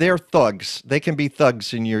 And they're thugs. They can be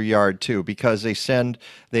thugs in your yard too, because they send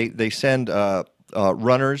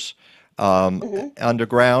runners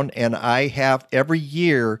underground, and every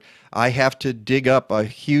year I have to dig up a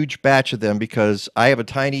huge batch of them because I have a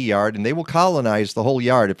tiny yard, and they will colonize the whole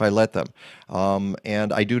yard if I let them.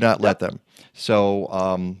 And I do not let them.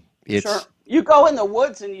 So it's. Sure. You go in the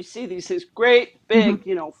woods and you see these great big,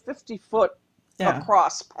 50-foot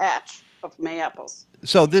across patch of Mayapples.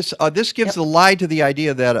 So this gives the lie to the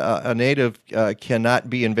idea that a native cannot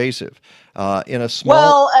be invasive. In a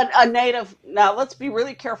small. Well, a native. Now let's be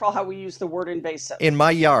really careful how we use the word invasive. In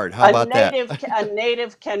my yard, how about that? A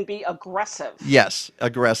native can be aggressive. Yes,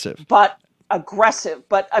 aggressive. But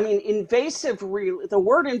I mean, invasive. Really, the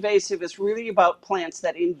word invasive is really about plants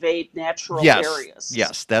that invade natural areas.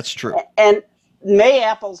 Yes, that's true. And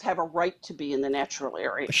Mayapples have a right to be in the natural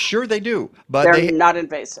area. Sure, they do, but they're not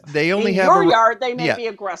invasive. They only have your yard. They may be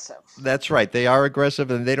aggressive. That's right. They are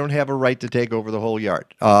aggressive, and they don't have a right to take over the whole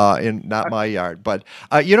yard. Not my yard, but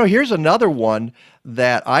here's another one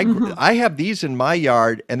that I have these in my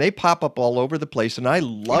yard, and they pop up all over the place, and I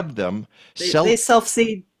love them. They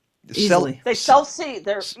self-seed easily. They self-seed.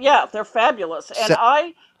 They're fabulous.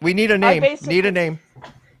 And we need a name. Need a name.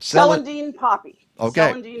 Celandine poppy.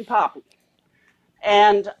 Okay. Celandine poppy.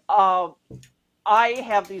 And I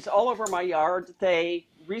have these all over my yard. They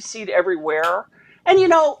reseed everywhere. And you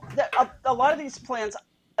know, a lot of these plants,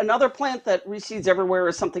 another plant that reseeds everywhere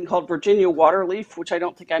is something called Virginia waterleaf, which I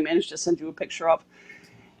don't think I managed to send you a picture of.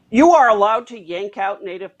 You are allowed to yank out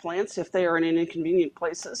native plants if they are in inconvenient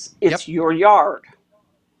places. It's your yard.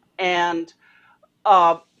 And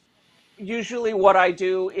usually what I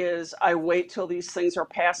do is I wait till these things are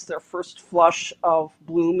past their first flush of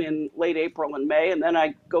bloom in late April and May, and then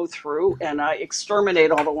I go through and I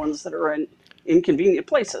exterminate all the ones that are in inconvenient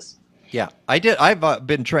places. Yeah, I did. I've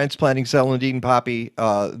been transplanting celandine poppy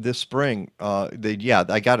this spring.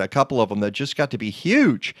 I got a couple of them that just got to be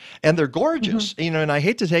huge, and they're gorgeous. You know, and I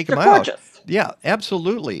hate to take them out. Gorgeous. Yeah,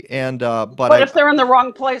 absolutely. And but if they're in the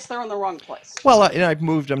wrong place, they're in the wrong place. Well, and I've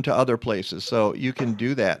moved them to other places, so you can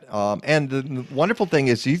do that. And the wonderful thing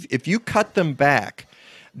is, if you cut them back,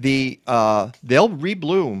 they'll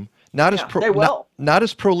rebloom. Not as not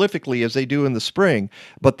as prolifically as they do in the spring,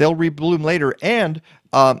 but they'll rebloom later, and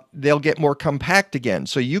they'll get more compact again.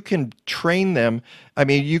 So you can train them. I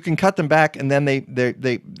mean, you can cut them back, and then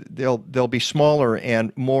they'll be smaller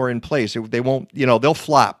and more in place. They won't, they'll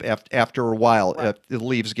flop after a while if the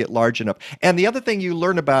leaves get large enough. And the other thing you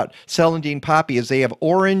learn about celandine poppy is they have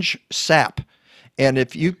orange sap. And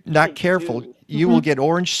if you're not careful, you will get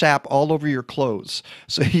orange sap all over your clothes.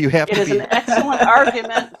 So you have to be... It is an excellent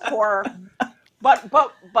argument for...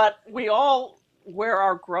 But we all wear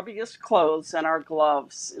our grubbiest clothes and our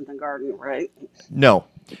gloves in the garden, right? No.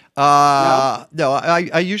 No,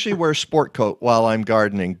 I usually wear a sport coat while I'm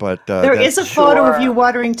gardening, but... there is a photo of you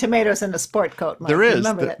watering tomatoes in a sport coat, Mike. There is.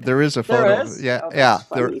 Remember that? There is a photo. There is? Yeah, oh,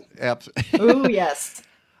 yeah. Ooh, yes.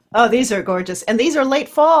 Oh, these are gorgeous. And these are late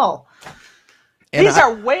fall. And these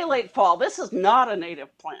are way late fall. This is not a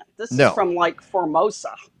native plant. This is from like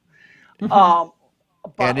Formosa, or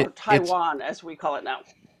Taiwan, as we call it now.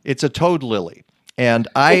 It's a toad lily, and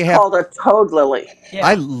it's called a toad lily. Yeah.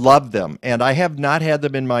 I love them, and I have not had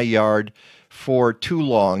them in my yard for too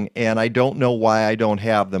long, and I don't know why I don't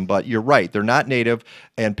have them. But you're right; they're not native,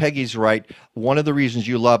 and Peggy's right. One of the reasons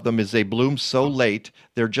you love them is they bloom so late.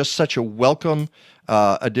 They're just such a welcome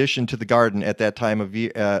addition to the garden at that time of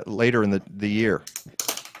year, later in the year.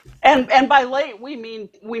 And by late we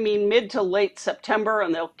mean mid to late September,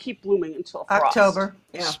 and they'll keep blooming until frost. October.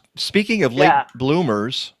 Yeah. Speaking of late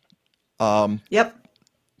bloomers,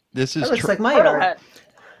 this is that looks like my yard.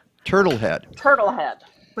 Turtlehead. Turtlehead.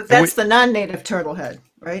 But that's the non-native turtlehead,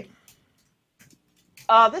 right?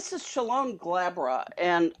 This is Chalone glabra,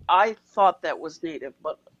 and I thought that was native,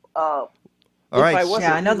 but all right. I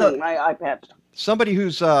wasn't I know my iPad. Somebody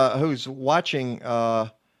who's watching,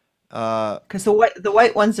 because the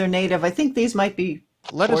white ones are native. I think these might be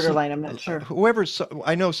borderline. I'm not sure.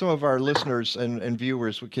 I know some of our listeners and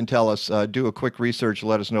viewers can tell us. Do a quick research.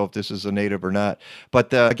 Let us know if this is a native or not.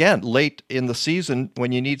 But again, late in the season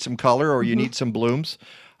when you need some color or you need some blooms,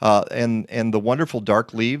 and the wonderful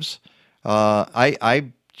dark leaves.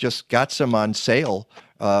 I just got some on sale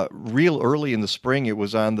real early in the spring. It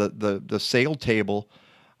was on the sale table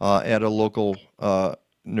at a local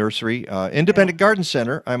nursery, independent garden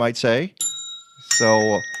center, I might say.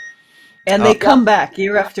 So, and they come back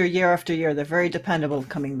year after year after year. They're very dependable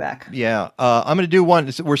coming back. Yeah, I'm going to do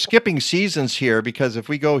one. We're skipping seasons here because if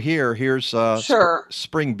we go here's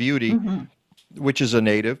Spring Beauty, which is a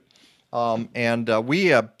native, and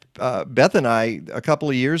we. Beth and I, a couple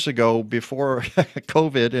of years ago, before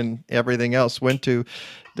COVID and everything else, went to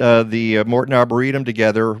the Morton Arboretum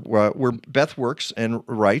together, where Beth works and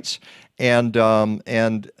writes, and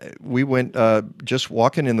we went just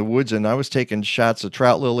walking in the woods, and I was taking shots of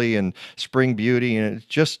trout lily and spring beauty, and it's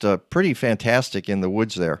just pretty fantastic in the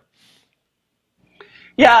woods there.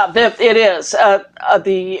 Yeah, it is.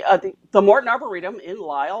 The Morton Arboretum in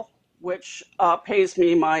Lisle, which pays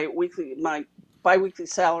me my biweekly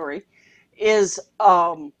salary, is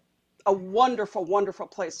a wonderful, wonderful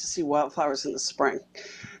place to see wildflowers in the spring.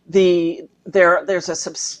 There's a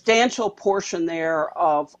substantial portion there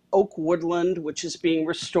of oak woodland, which is being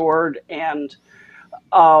restored, and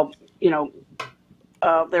they're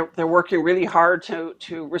working really hard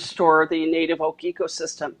to restore the native oak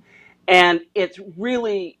ecosystem, and it's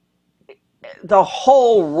really the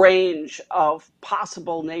whole range of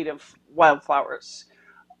possible native wildflowers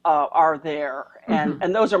are there,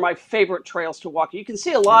 and those are my favorite trails to walk. You can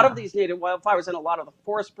see a lot of these native wildflowers in a lot of the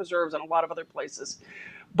forest preserves and a lot of other places,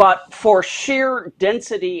 but for sheer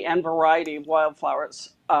density and variety of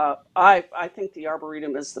wildflowers, I think the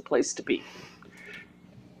Arboretum is the place to be.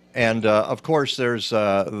 And they come back year after year. They're very dependable coming back. I think the Arboretum is the place to be. And for sheer density and variety of wildflowers, I think the Arboretum is the place to be. I think the Arboretum is the place to be. And for sheer density and variety of wildflowers, I think the Arboretum is the place to be. And of course, there's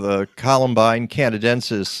the Columbine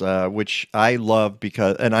canadensis, which I love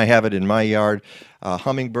because, and I have it in my yard.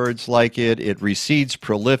 Hummingbirds like it. It reseeds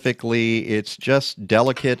prolifically. It's just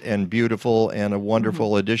delicate and beautiful and a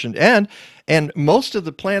wonderful addition. And most of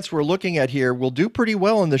the plants we're looking at here will do pretty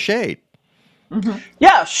well in the shade.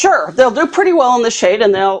 Yeah, sure. They'll do pretty well in the shade,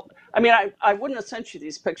 and I mean, I wouldn't have sent you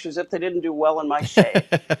these pictures if they didn't do well in my shade.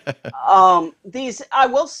 I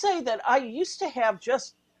will say that I used to have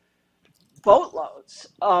just boatloads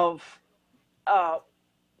of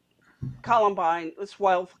columbine, this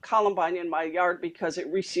wild columbine in my yard because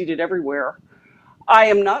it reseeded everywhere. I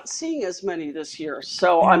am not seeing as many this year,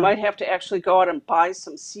 so I might have to actually go out and buy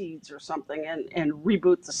some seeds or something and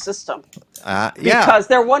reboot the system. Because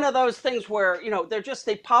they're one of those things where,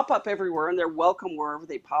 they pop up everywhere and they're welcome wherever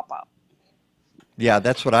they pop up. Yeah,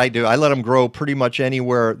 that's what I do. I let them grow pretty much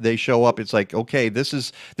anywhere they show up. It's like, okay, this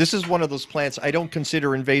is one of those plants I don't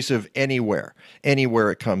consider invasive anywhere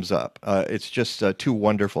it comes up. It's just too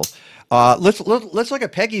wonderful. Let's look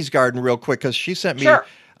at Peggy's garden real quick because she sent me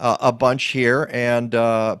a bunch here. And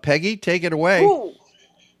Peggy, take it away. Ooh.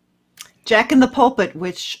 Jack in the Pulpit,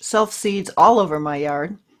 which self-seeds all over my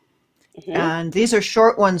yard. And these are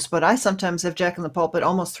short ones, but I sometimes have Jack in the Pulpit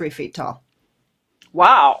almost 3 feet tall.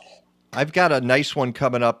 Wow. I've got a nice one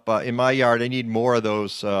coming up in my yard. I need more of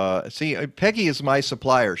those. See, Peggy is my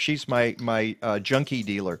supplier. She's my junkie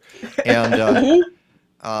dealer. And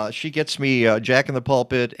she gets me Jack in the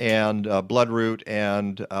Pulpit and Bloodroot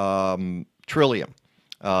and Trillium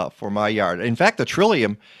for my yard. In fact, the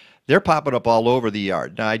Trillium, they're popping up all over the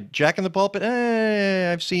yard. Now, Jack in the Pulpit,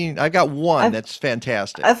 I've got one that's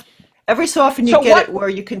fantastic. Every so often you get it where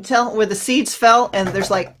you can tell where the seeds fell and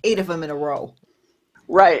there's like 8 of them in a row.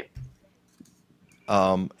 Right.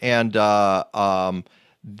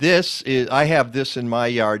 This is, I have this in my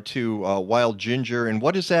yard too, wild ginger. And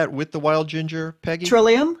what is that with the wild ginger, Peggy?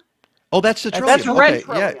 Trillium. Oh, that's the Trillium. That's red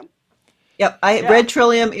Trillium. Yeah. Yep. Red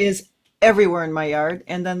Trillium is everywhere in my yard.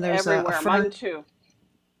 And then there's mine too.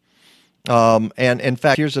 And in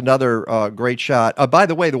fact, here's another great shot. By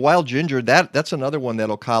the way, the wild ginger, that's another one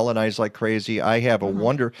that'll colonize like crazy. I have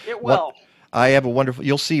I have a wonderful,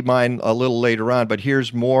 you'll see mine a little later on, but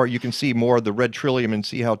here's more. You can see more of the red Trillium and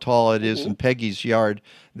see how tall it is in Peggy's yard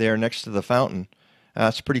there next to the fountain.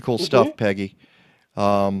 That's pretty cool stuff, Peggy.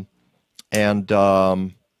 Anything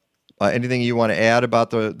you want to add about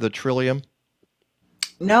the Trillium?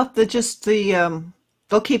 No, they'll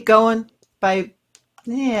keep going. By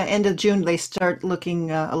end of June, they start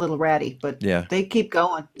looking a little ratty, but they keep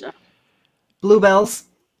going. Yeah. Bluebells.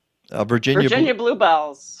 Virginia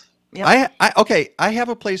bluebells. Yep. I have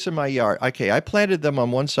a place in my yard. Okay, I planted them on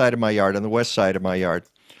one side of my yard, on the west side of my yard,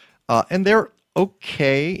 and they're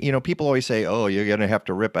okay. People always say, "Oh, you're going to have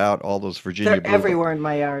to rip out all those Virginia bluebells." They're everywhere in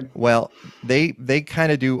my yard. Well, they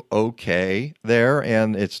kind of do okay there,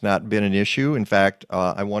 and it's not been an issue. In fact,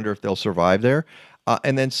 I wonder if they'll survive there.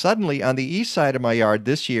 And then suddenly, on the east side of my yard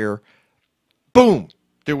this year, boom!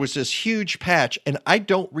 There was this huge patch, and I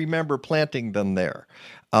don't remember planting them there.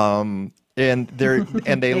 And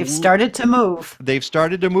they've started to move. They've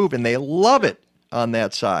started to move, and they love it on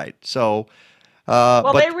that side. So, they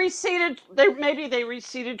reseeded. Maybe they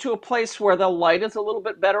reseeded to a place where the light is a little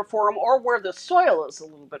bit better for them, or where the soil is a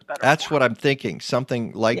little bit better. That's what I'm thinking.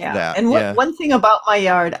 Something like that. And one thing about my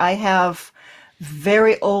yard, I have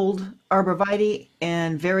very old arborvitae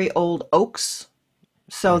and very old oaks.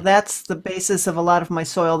 So that's the basis of a lot of my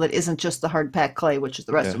soil that isn't just the hard packed clay, which is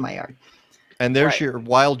the rest of my yard. And there's your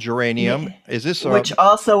wild geranium. Yeah. Is this which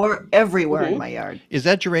also are everywhere in my yard? Is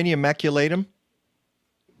that geranium maculatum?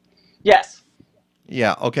 Yes.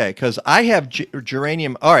 Yeah. Okay. Because I have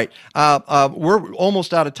geranium. All right. We're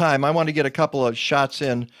almost out of time. I want to get a couple of shots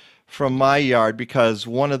in from my yard because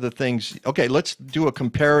one of the things. Okay. Let's do a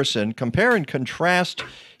comparison. Compare and contrast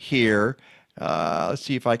here. Let's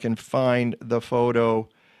see if I can find the photo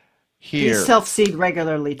here. You self-seed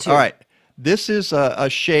regularly too. All right. This is a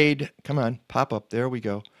shade. Come on, pop up. There we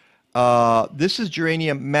go. This is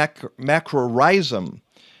geranium macrorhizum,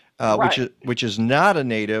 which is not a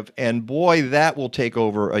native, and boy, that will take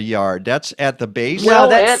over a yard. That's at the base. Well,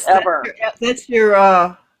 that's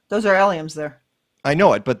your. Those are alliums there. I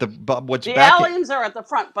know it, but what's the back? The alliums are at the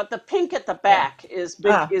front, but the pink at the back is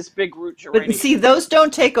big root geranium. But see, those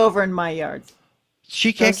don't take over in my yard.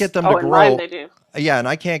 She can't get them to grow. Mine they do. Yeah, and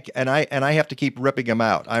I can't, and I have to keep ripping them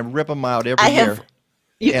out. I rip them out every year.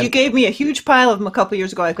 You gave me a huge pile of them a couple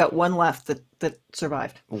years ago. I've got one left that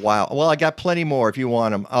survived. Wow. Well, I got plenty more if you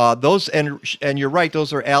want them. Those, and you're right,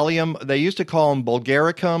 those are allium. They used to call them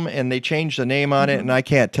bulgaricum, and they changed the name on it, and I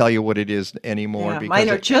can't tell you what it is anymore. Yeah, because mine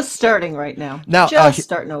are just starting right now. Now, just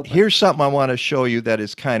starting open. Here's something I want to show you that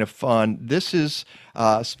is kind of fun. This is,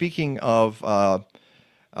 speaking of...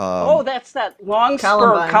 that's that long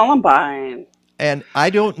spur columbine. And I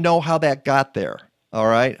don't know how that got there. All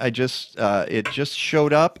right, it just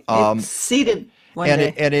showed up. It's seeded one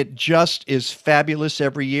day. And it just is fabulous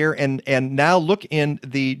every year. And now look in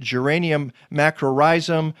the geranium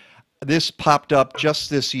macrorhizum. This popped up just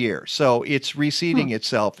this year, so it's reseeding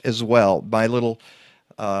itself as well. My little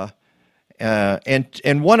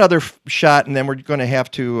and one other shot, and then we're going to have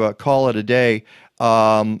to call it a day.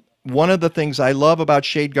 One of the things I love about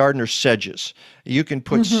shade garden are sedges. You can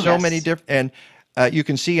put so many different, and you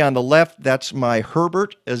can see on the left, that's my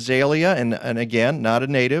Herbert azalea, and again, not a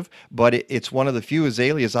native, but it's one of the few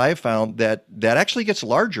azaleas I have found that actually gets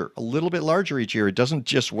larger, a little bit larger each year. It doesn't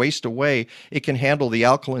just waste away. It can handle the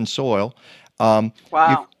alkaline soil.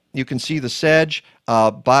 Wow. You can see the sedge.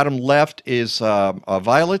 Bottom left is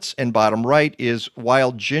violets, and bottom right is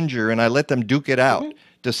wild ginger, and I let them duke it out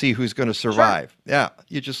to see who's going to survive. Sure. Yeah,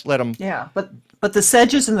 you just let them. Yeah, but the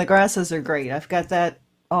sedges and the grasses are great. I've got that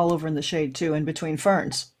all over in the shade too, in between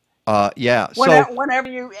ferns. Yeah.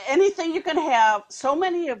 Whenever anything you can have. So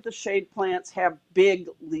many of the shade plants have big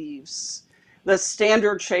leaves. The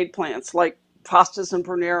standard shade plants like Hostas and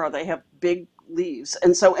Brunera, they have big leaves,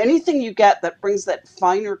 and so anything you get that brings that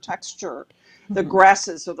finer texture, the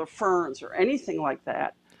grasses or the ferns or anything like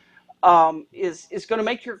that, is going to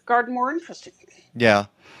make your garden more interesting. Yeah.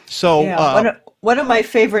 So one of my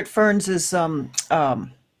favorite ferns is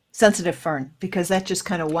sensitive fern, because that just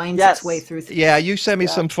kind of winds its way through. Yeah, you sent me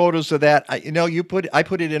some photos of that. I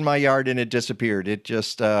put it in my yard and it disappeared. It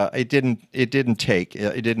just it didn't take.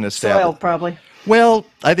 It didn't establish. Soil probably. Well,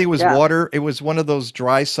 I think it was water. It was one of those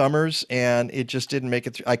dry summers, and it just didn't make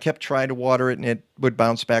it through. I kept trying to water it, and it would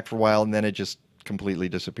bounce back for a while, and then it just completely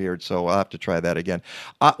disappeared. So I'll have to try that again.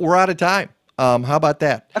 We're out of time. How about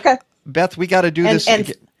that? Okay. Beth, we got to do this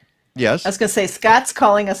again. Yes? I was going to say, Scott's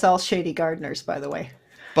calling us all shady gardeners, by the way.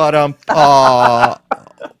 But,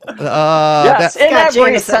 yes, in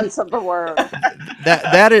every sense of the word.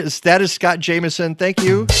 That is Scott Jameson. Thank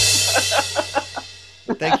you.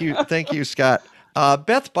 Thank you, Scott.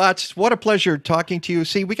 Beth Botts, what a pleasure talking to you.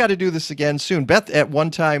 See, we got to do this again soon. Beth, at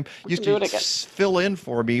one time, used to fill in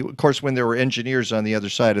for me, of course, when there were engineers on the other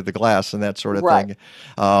side of the glass and that sort of thing.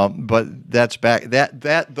 But that's back.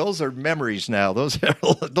 Those are memories now.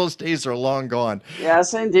 Those days are long gone.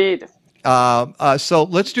 Yes, indeed. So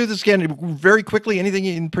let's do this again very quickly. Anything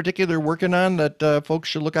in particular working on that folks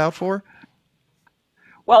should look out for?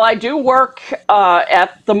 Well, I do work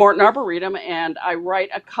at the Morton Arboretum, and I write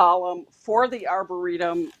a column for the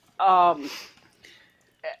Arboretum that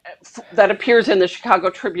appears in the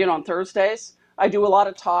Chicago Tribune on Thursdays. I do a lot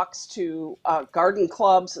of talks to garden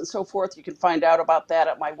clubs and so forth. You can find out about that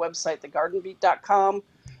at my website, thegardenbeat.com.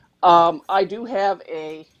 I do have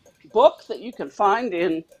a book that you can find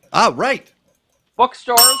in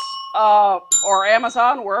bookstores or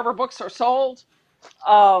Amazon, wherever books are sold.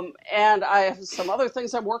 And I have some other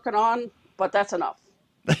things I'm working on, but that's enough.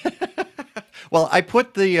 Well, I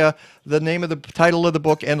put the name of the title of the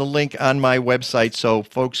book and the link on my website so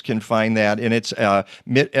folks can find that. And it's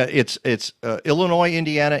Illinois,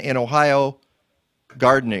 Indiana, and Ohio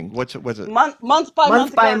gardening. What's it? Month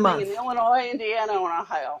by month. In Illinois, Indiana, and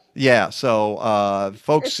Ohio. Yeah. So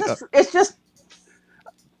folks, it's just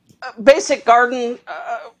basic garden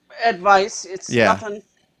advice. It's nothing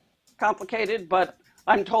complicated, but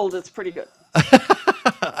I'm told it's pretty good.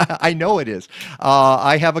 I know it is.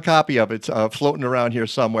 I have a copy of it floating around here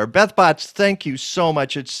somewhere. Beth Botts, thank you so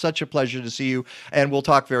much. It's such a pleasure to see you, and we'll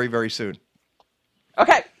talk very, very soon.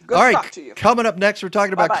 Okay. Good All right. talk to you. Coming up next, we're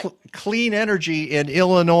talking about clean energy in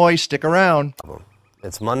Illinois. Stick around.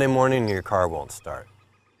 It's Monday morning and your car won't start.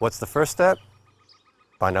 What's the first step?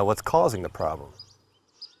 Find out what's causing the problem.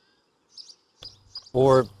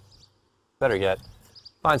 Or, better yet,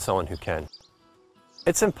 find someone who can.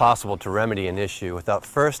 It's impossible to remedy an issue without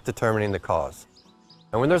first determining the cause.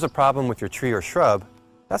 And when there's a problem with your tree or shrub,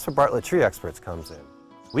 that's where Bartlett Tree Experts comes in.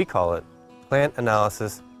 We call it plant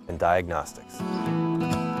analysis and diagnostics.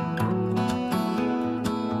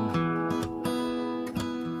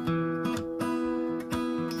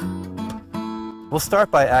 We'll start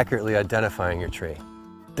by accurately identifying your tree.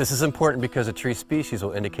 This is important because a tree species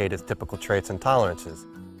will indicate its typical traits and tolerances,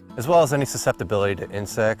 as well as any susceptibility to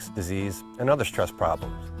insects, disease, and other stress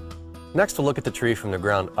problems. Next, we'll look at the tree from the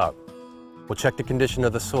ground up. We'll check the condition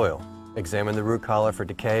of the soil, examine the root collar for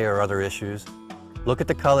decay or other issues, look at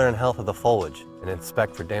the color and health of the foliage, and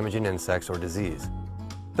inspect for damaging insects or disease.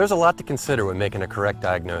 There's a lot to consider when making a correct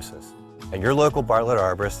diagnosis, and your local Bartlett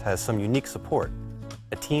arborist has some unique support,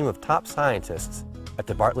 a team of top scientists at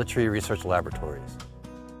the Bartlett Tree Research Laboratories.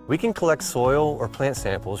 We can collect soil or plant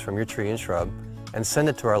samples from your tree and shrub and send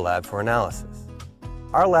it to our lab for analysis.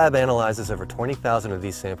 Our lab analyzes over 20,000 of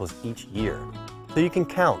these samples each year, so you can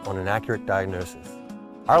count on an accurate diagnosis.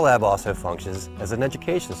 Our lab also functions as an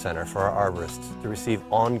education center for our arborists to receive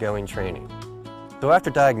ongoing training. So after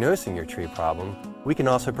diagnosing your tree problem, we can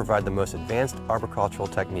also provide the most advanced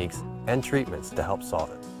arboricultural techniques and treatments to help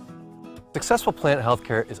solve it. Successful plant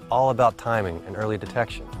healthcare is all about timing and early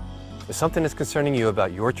detection. If something is concerning you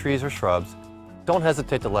about your trees or shrubs, don't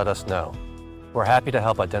hesitate to let us know. We're happy to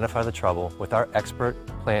help identify the trouble with our expert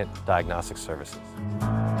plant diagnostic services.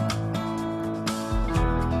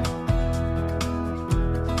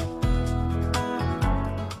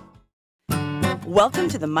 Welcome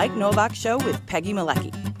to the Mike Nowak Show with Peggy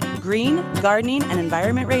Malecki. Green, gardening, and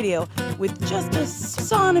environment radio with just a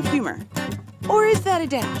son of humor. Or is that a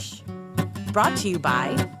dash? Brought to you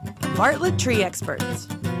by Bartlett Tree Experts.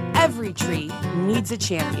 Every tree needs a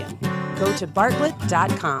champion. Go to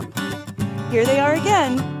bartlett.com. Here they are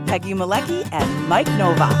again, Peggy Malecki and Mike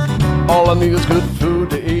Nowak. All I need is good food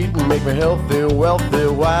to eat and make me healthy, wealthy,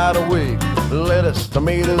 wide awake. Lettuce,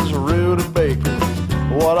 tomatoes, rutabaga.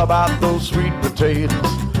 What about those sweet potatoes?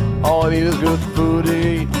 All I need is good food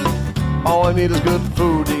to eat. All I need is good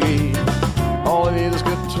food to eat. All I need is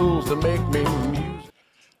good tools to make me music.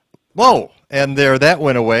 Whoa, and there, that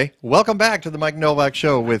went away. Welcome back to the Mike Nowak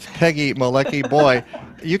Show with Peggy Malecki. Boy,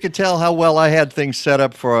 you could tell how well I had things set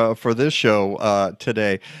up for this show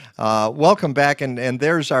today. Welcome back, and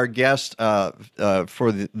there's our guest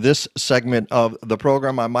for this segment of the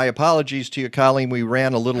program. My apologies to you, Colleen. We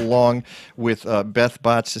ran a little long with Beth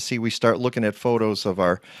Botts to see we start looking at photos of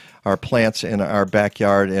our plants in our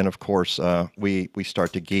backyard, and of course, we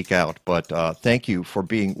start to geek out. But thank you for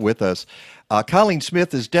being with us. Colleen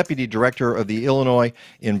Smith is Deputy Director of the Illinois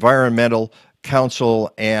Environmental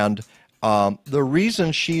Council, and the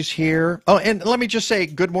reason she's here... Oh, and let me just say,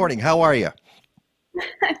 good morning. How are you?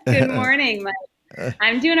 Good morning, Mike.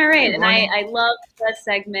 I'm doing all right, and I loved the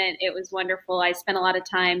segment. It was wonderful. I spent a lot of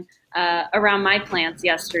time around my plants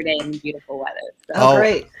yesterday in beautiful weather. So. Oh,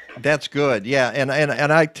 great. That's good. Yeah, and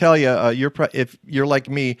I tell you, if you're like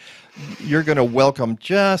me, you're going to welcome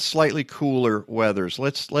just slightly cooler weathers.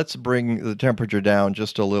 Let's bring the temperature down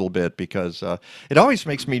just a little bit, because it always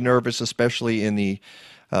makes me nervous, especially in the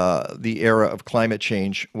era of climate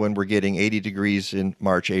change, when we're getting 80 degrees in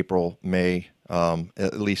March, April, May,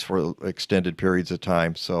 at least for extended periods of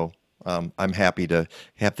time. So I'm happy to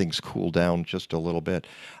have things cool down just a little bit.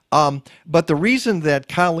 But the reason that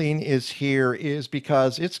Colleen is here is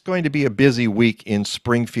because it's going to be a busy week in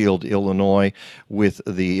Springfield, Illinois, with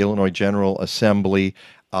the Illinois General Assembly,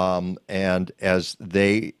 and as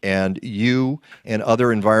they and you and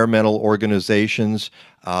other environmental organizations,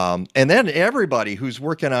 and then everybody who's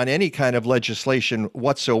working on any kind of legislation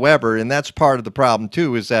whatsoever. And that's part of the problem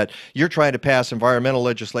too, is that you're trying to pass environmental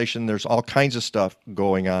legislation. There's all kinds of stuff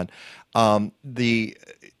going on.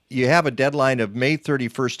 You have a deadline of May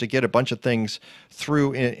 31st to get a bunch of things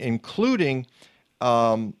through, including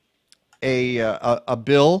a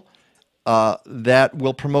bill that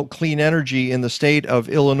will promote clean energy in the state of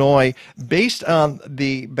Illinois, based on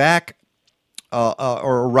the back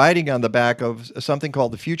or riding on the back of something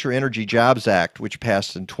called the Future Energy Jobs Act, which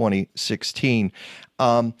passed in 2016.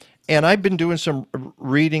 And I've been doing some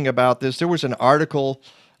reading about this. There was an article.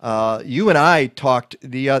 You and I talked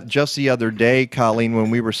just the other day, Colleen, when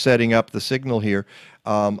we were setting up the signal here,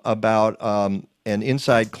 about an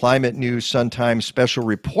Inside Climate News Sun-Times special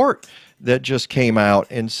report that just came out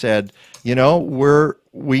and said, you know,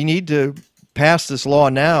 we need to pass this law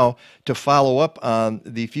now to follow up on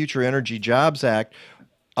the Future Energy Jobs Act.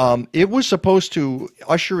 It was supposed to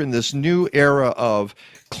usher in this new era of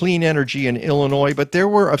clean energy in Illinois, but there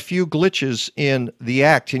were a few glitches in the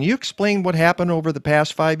act. Can you explain what happened over the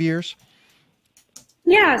past 5 years?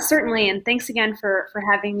 Yeah, certainly. And thanks again for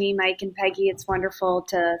having me, Mike and Peggy. It's wonderful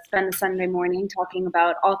to spend the Sunday morning talking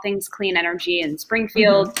about all things clean energy in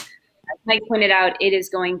Springfield. As Mike pointed out, it is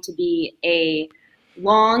going to be a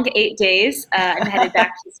long 8 days. I'm headed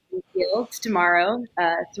back to Springfield tomorrow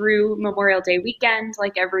through Memorial Day weekend,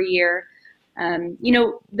 like every year. You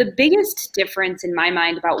know, the biggest difference in my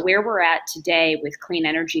mind about where we're at today with clean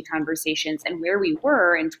energy conversations and where we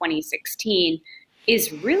were in 2016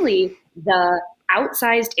 is really the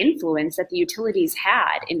outsized influence that the utilities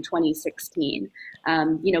had in 2016.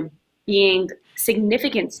 You know, being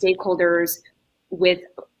significant stakeholders with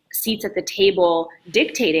seats at the table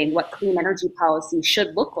dictating what clean energy policy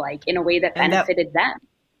should look like in a way that benefited them.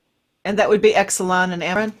 And that would be Exelon and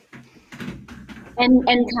Ameren? And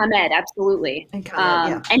ComEd, absolutely. And ComEd,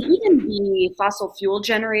 yeah. And even the fossil fuel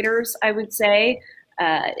generators, I would say,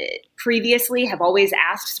 previously have always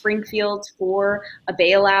asked Springfield for a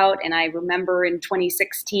bailout. And I remember in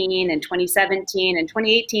 2016 and 2017 and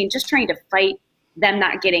 2018, just trying to fight them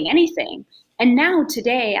not getting anything. And now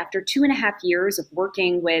today, after 2.5 years of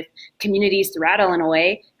working with communities throughout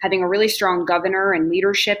Illinois, having a really strong governor and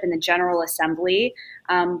leadership in the General Assembly,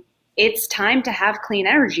 it's time to have clean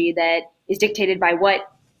energy that is dictated by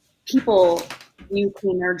what people view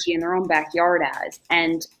clean energy in their own backyard as,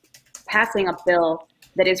 and passing a bill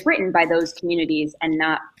that is written by those communities and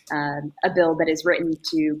not a bill that is written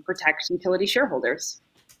to protect utility shareholders.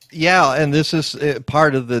 Yeah, and this is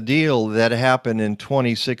part of the deal that happened in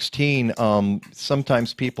 2016.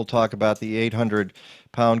 Sometimes people talk about the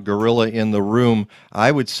 800-pound gorilla in the room.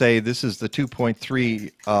 I would say this is the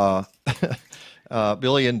 $2.3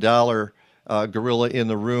 billion gorilla in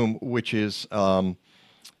the room, which is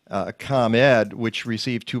ComEd, which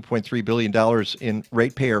received $2.3 billion in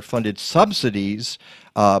ratepayer-funded subsidies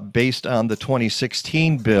based on the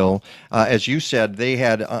 2016 bill. As you said, they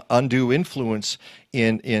had undue influence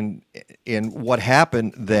in what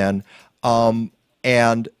happened then,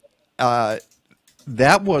 and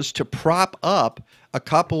that was to prop up a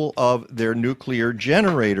couple of their nuclear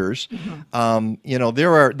generators. Mm-hmm. You know,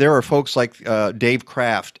 there are folks like Dave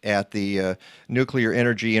Kraft at the Nuclear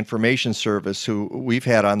Energy Information Service who we've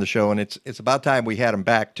had on the show, and it's about time we had him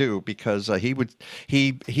back too, because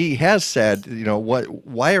he has said, you know,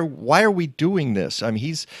 why are we doing this? I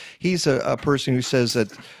mean, he's a person who says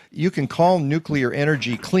that you can call nuclear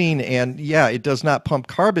energy clean, and yeah, it does not pump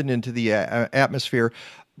carbon into the atmosphere,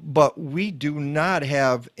 but we do not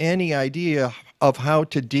have any idea of how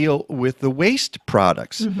to deal with the waste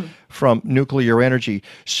products mm-hmm. from nuclear energy.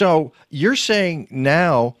 So you're saying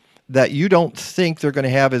now that you don't think they're going to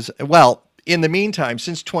have as well. In the meantime,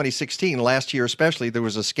 since 2016, last year especially, there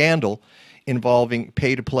was a scandal involving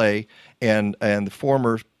pay-to-play and the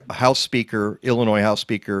former House Speaker, Illinois House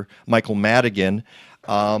Speaker Michael Madigan.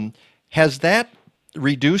 Has that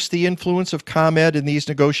reduced the influence of ComEd in these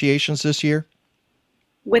negotiations this year?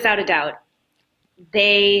 Without a doubt.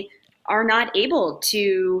 They are not able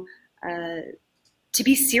to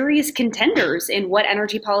be serious contenders in what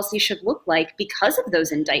energy policy should look like because of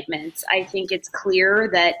those indictments. I think it's clear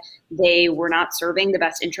that they were not serving the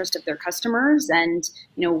best interest of their customers. And,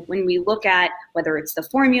 you know, when we look at whether it's the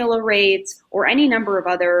formula rates or any number of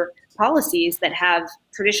other policies that have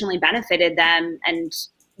traditionally benefited them and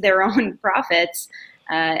their own profits,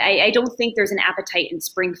 I don't think there's an appetite in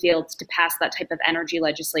Springfield to pass that type of energy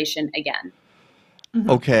legislation again. Mm-hmm.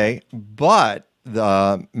 Okay, but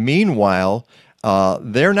meanwhile,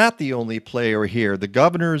 they're not the only player here. The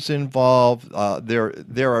governor's involved.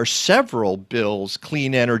 There are several bills,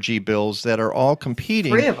 clean energy bills, that are all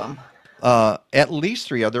competing. 3 of them. At least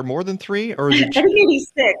 3. Are there more than 3? Or is it I think maybe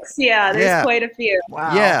 6. Yeah, there's quite a few.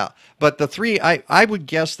 Wow. Yeah, but the 3, I would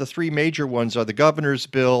guess the 3 major ones are the governor's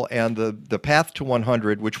bill and the Path to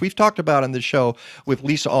 100, which we've talked about on the show with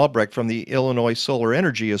Lisa Albrecht from the Illinois Solar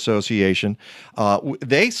Energy Association.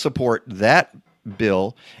 They support that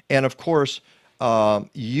bill, and of course,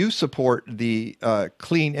 you support the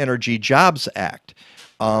Clean Energy Jobs Act.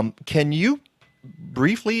 Can you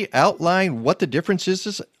briefly outline what the difference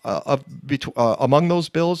is among those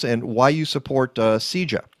bills and why you support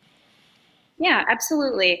CEJA? Yeah,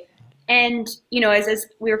 absolutely. And, you know, as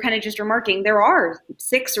we were kind of just remarking, there are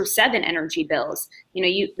 6 or 7 energy bills. You know,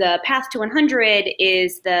 the Path to 100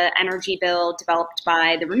 is the energy bill developed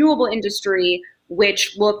by the renewable industry,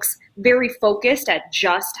 which looks very focused at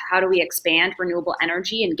just how do we expand renewable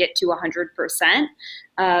energy and get to 100%.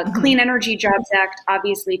 Clean Energy Jobs Act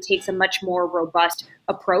obviously takes a much more robust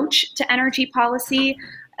approach to energy policy.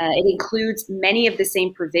 It includes many of the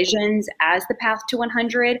same provisions as the Path to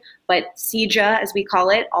 100, but CEJA, as we call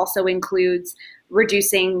it, also includes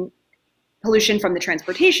reducing pollution from the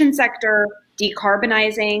transportation sector,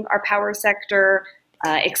 decarbonizing our power sector,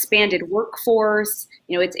 expanded workforce.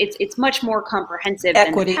 You know, it's much more comprehensive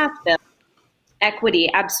than the Path bill. Equity,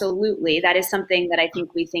 absolutely. That is something that I think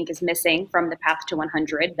is missing from the Path to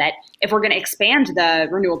 100, that if we're going to expand the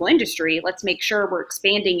renewable industry, let's make sure we're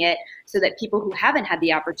expanding it so that people who haven't had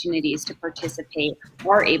the opportunities to participate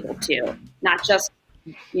are able to, not just,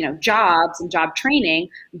 you know, jobs and job training,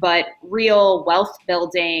 but real wealth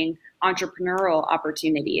building, entrepreneurial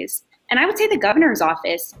opportunities. And I would say the governor's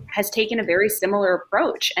office has taken a very similar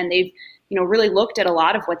approach, and they've really looked at a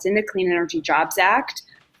lot of what's in the Clean Energy Jobs Act.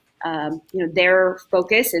 Their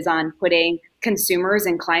focus is on putting consumers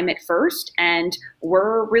and climate first, and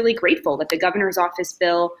we're really grateful that the governor's office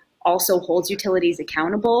bill also holds utilities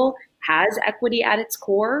accountable, has equity at its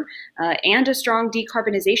core, and a strong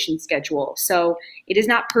decarbonization schedule. So it is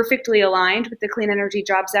not perfectly aligned with the Clean Energy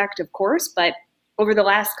Jobs Act, of course, but over the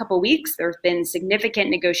last couple of weeks, there have been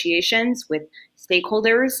significant negotiations with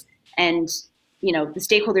stakeholders, and the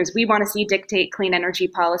stakeholders we want to see dictate clean energy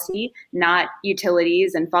policy, not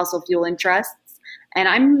utilities and fossil fuel interests. And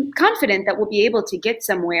I'm confident that we'll be able to get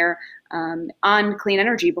somewhere on clean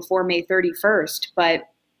energy before May 31st. But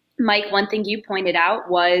Mike, one thing you pointed out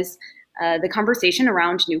was the conversation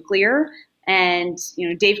around nuclear. And,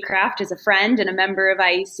 Dave Kraft is a friend and a member of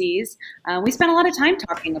IEC's. We spent a lot of time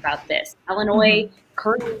talking about this. Illinois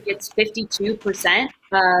currently gets 52%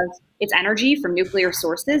 of its energy from nuclear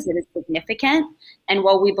sources. It is significant. And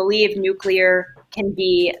while we believe nuclear can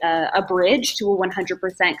be a bridge to a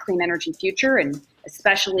 100% clean energy future, and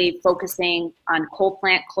especially focusing on coal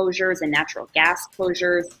plant closures and natural gas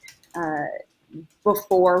closures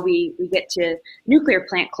before we get to nuclear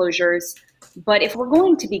plant closures. But if we're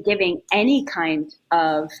going to be giving any kind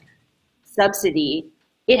of subsidy,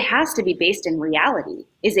 it has to be based in reality.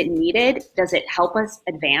 Is it needed? Does it help us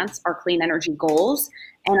advance our clean energy goals?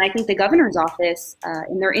 And I think the governor's office,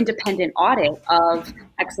 in their independent audit of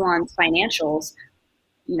Exelon's financials,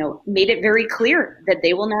 made it very clear that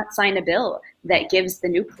they will not sign a bill that gives the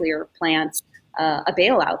nuclear plants a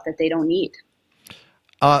bailout that they don't need.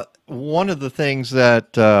 One of the things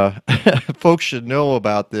that folks should know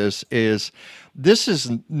about this is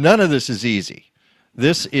none of this is easy.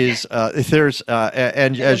 This is there's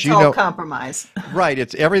and it's as you all know, compromise. Right?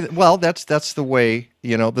 It's everything. Well, that's the way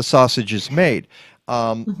the sausage is made.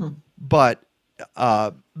 But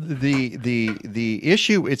the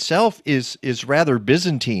issue itself is rather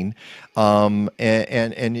Byzantine, and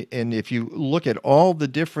if you look at all the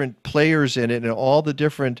different players in it and all the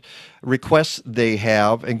different requests they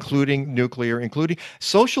have, including nuclear, including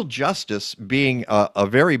social justice being a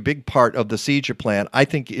very big part of the CEJA plan, I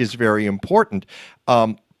think is very important.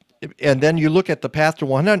 And then you look at the path to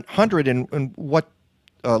 100 and what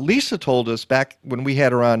Lisa told us back when we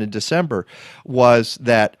had her on in December was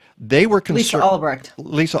that they were concerned.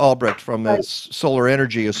 Lisa Albrecht from the Solar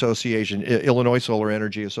Energy Association, Illinois Solar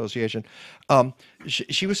Energy Association.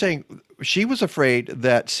 She was saying she was afraid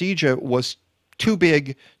that CEJA was too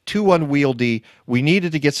big, too unwieldy. We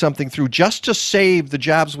needed to get something through just to save the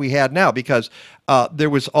jobs we had now, because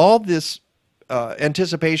there was all this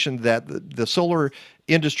anticipation that the solar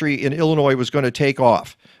industry in Illinois was going to take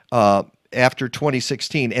off after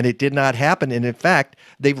 2016, and it did not happen. And in fact,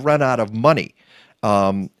 they've run out of money.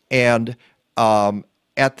 At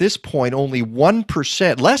this point, only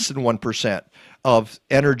 1%, less than 1% of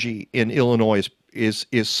energy in Illinois is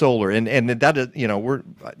solar. And that is,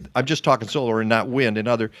 I'm just talking solar and not wind and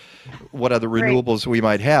what other renewables we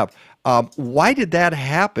might have. Why did that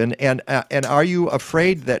happen? And are you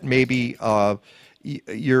afraid that maybe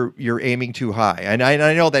you're aiming too high? And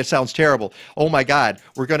I know that sounds terrible. Oh my God,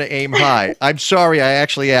 we're going to aim high. I'm sorry I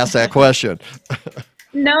actually asked that question.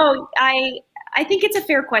 No, I think it's a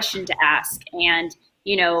fair question to ask. And,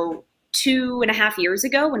 2.5 years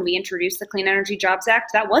ago when we introduced the Clean Energy Jobs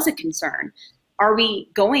Act, that was a concern. Are we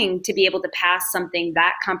going to be able to pass something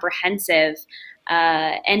that comprehensive?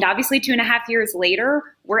 And obviously 2.5 years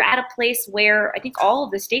later, we're at a place where I think all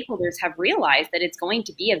of the stakeholders have realized that it's going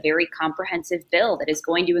to be a very comprehensive bill that is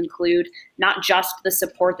going to include not just the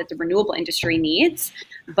support that the renewable industry needs,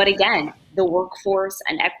 but again, the workforce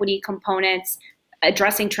and equity components,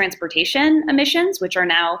 addressing transportation emissions, which are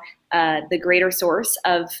now the greater source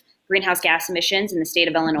of greenhouse gas emissions in the state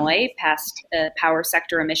of Illinois, past power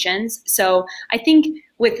sector emissions. So I think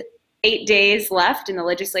with 8 days left in the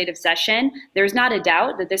legislative session, there's not a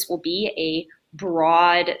doubt that this will be a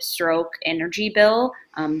broad stroke energy bill,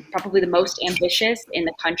 probably the most ambitious in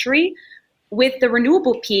the country. With the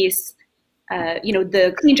renewable piece,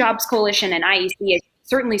 the Clean Jobs Coalition and IEC has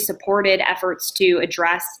certainly supported efforts to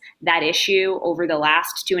address that issue over the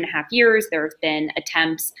last 2.5 years. There have been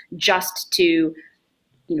attempts just to,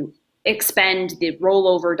 expend the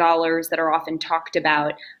rollover dollars that are often talked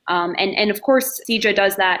about. And of course, CEJA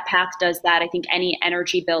does that, PATH does that. I think any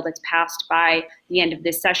energy bill that's passed by the end of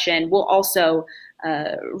this session will also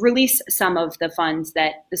release some of the funds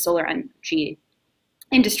that the solar energy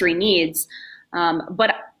industry needs.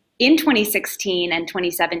 But in 2016 and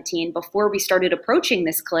 2017, before we started approaching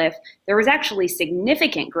this cliff, there was actually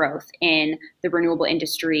significant growth in the renewable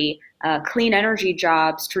industry. Clean energy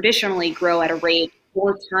jobs traditionally grow at a rate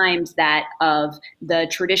 4 times that of the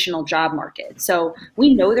traditional job market. So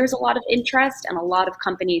we know there's a lot of interest, and a lot of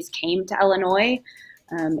companies came to Illinois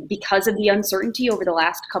because of the uncertainty over the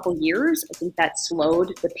last couple years. I think that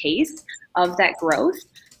slowed the pace of that growth.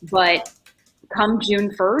 But come June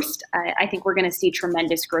 1st, I think we're going to see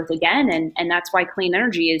tremendous growth again. And that's why clean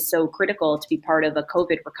energy is so critical to be part of a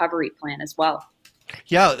COVID recovery plan as well.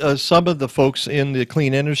 Yeah, some of the folks in the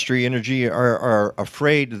clean energy are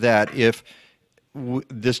afraid that if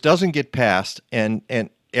this doesn't get passed and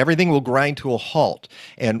everything will grind to a halt,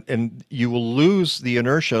 and you will lose the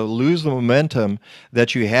inertia, lose the momentum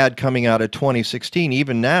that you had coming out of 2016.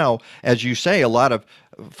 Even now, as you say, a lot of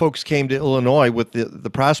folks came to Illinois with the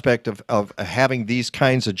prospect of having these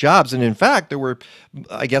kinds of jobs. And in fact, there were,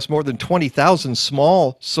 I guess, more than 20,000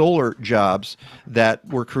 small solar jobs that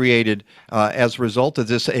were created as a result of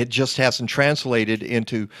this. It just hasn't translated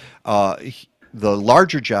into the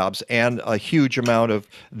larger jobs and a huge amount of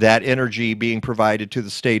that energy being provided to the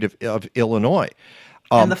state of Illinois.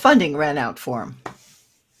 And the funding ran out for them.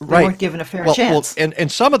 They weren't given a fair chance.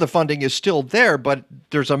 And some of the funding is still there, but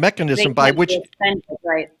there's a mechanism by which...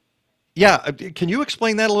 Right. Yeah, can you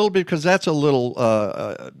explain that a little bit? Because that's a little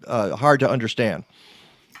hard to understand.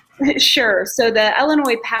 Sure. So the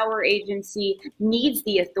Illinois Power Agency needs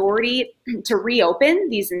the authority to reopen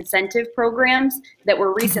these incentive programs that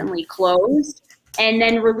were recently closed, and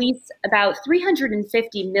then release about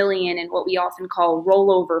 $350 million in what we often call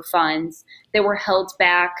rollover funds that were held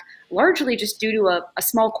back largely just due to a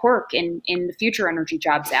small quirk in the Future Energy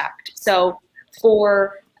Jobs Act. So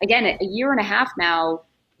for, again, a year and a half now,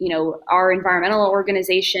 our environmental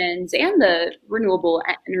organizations and the renewable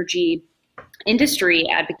energy industry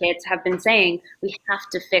advocates have been saying we have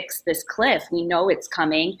to fix this cliff. We know it's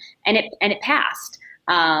coming, and it passed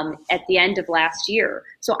at the end of last year.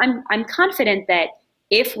 So I'm confident that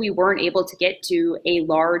if we weren't able to get to a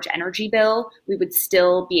large energy bill, we would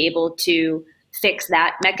still be able to fix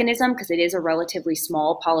that mechanism because it is a relatively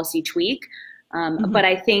small policy tweak. But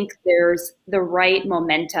I think there's the right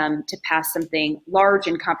momentum to pass something large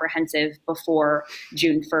and comprehensive before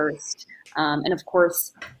June 1st. And of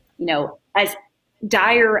course, as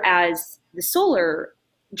dire as the solar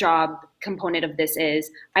job component of this is,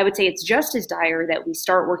 I would say it's just as dire that we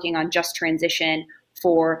start working on just transition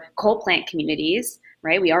for coal plant communities,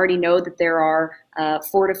 right? We already know that there are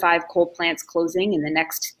 4 to 5 coal plants closing in the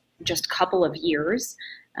next just couple of years.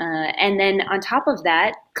 And then on top of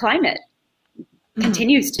that, climate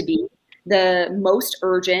continues to be the most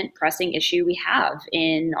urgent pressing issue we have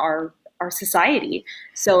in our society.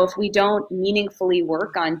 So if we don't meaningfully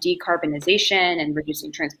work on decarbonization and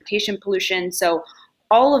reducing transportation pollution, so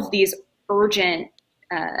all of these urgent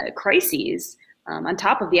crises on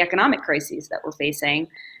top of the economic crises that we're facing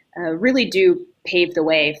really do pave the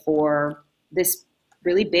way for this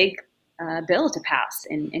really big bill to pass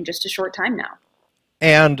in just a short time now.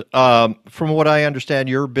 And from what I understand,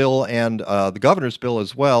 your bill and the governor's bill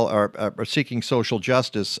as well are seeking social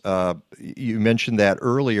justice. You mentioned that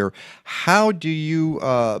earlier. How does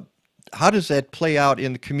that play out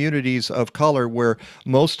in the communities of color where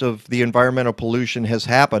most of the environmental pollution has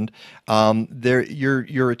happened?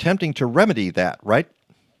 You're attempting to remedy that, right?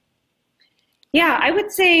 Yeah, I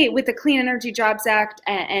would say with the Clean Energy Jobs Act,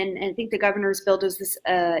 and I think the governor's bill does this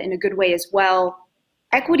in a good way as well,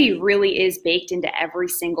 equity really is baked into every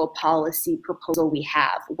single policy proposal we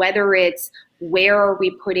have, whether it's where are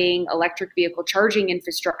we putting electric vehicle charging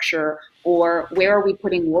infrastructure, or where are we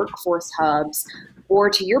putting workforce hubs, or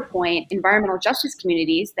to your point, environmental justice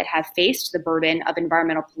communities that have faced the burden of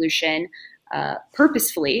environmental pollution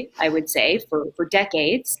purposefully, I would say, for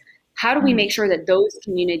decades. How do we make sure that those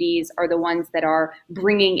communities are the ones that are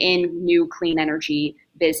bringing in new clean energy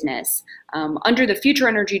business? Under the Future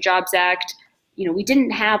Energy Jobs Act, we didn't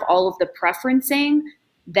have all of the preferencing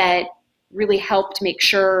that really helped make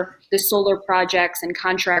sure the solar projects and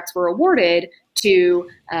contracts were awarded to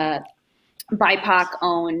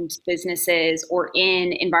BIPOC-owned businesses or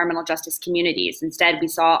in environmental justice communities. Instead, we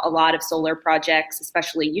saw a lot of solar projects,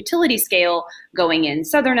 especially utility scale, going in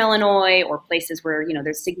Southern Illinois or places where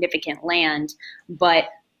there's significant land. But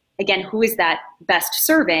again, who is that best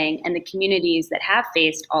serving? And the communities that have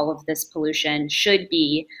faced all of this pollution should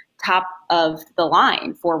be top of the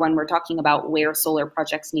line for when we're talking about where solar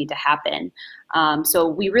projects need to happen. So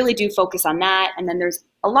we really do focus on that. And then there's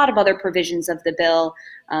a lot of other provisions of the bill,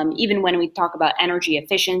 even when we talk about energy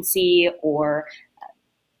efficiency or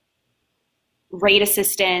rate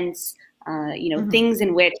assistance, things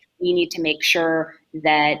in which we need to make sure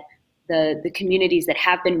that the communities that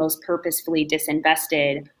have been most purposefully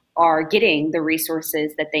disinvested are getting the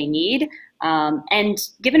resources that they need and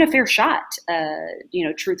given a fair shot,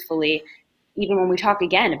 truthfully, even when we talk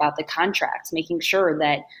again about the contracts, making sure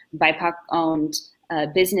that BIPOC-owned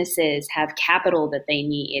businesses have capital that they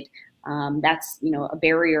need. That's, a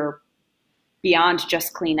barrier beyond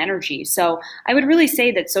just clean energy. So I would really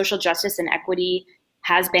say that social justice and equity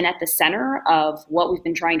has been at the center of what we've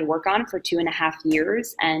been trying to work on for 2.5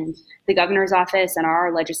 years. And the governor's office and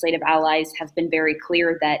our legislative allies have been very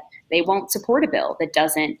clear that they won't support a bill that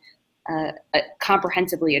doesn't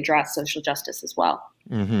comprehensively address social justice as well.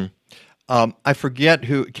 Mm-hmm. I forget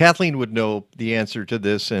who, Kathleen would know the answer to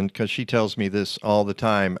this, and because she tells me this all the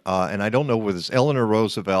time, and I don't know whether it's Eleanor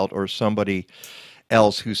Roosevelt or somebody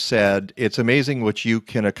else who said, it's amazing what you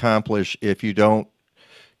can accomplish if you don't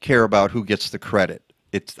care about who gets the credit.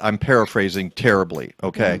 I'm paraphrasing terribly,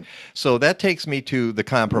 okay? Mm. So that takes me to the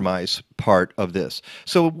compromise part of this.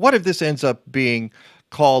 So what if this ends up being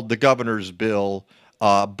called the governor's bill,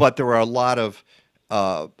 but there are a lot of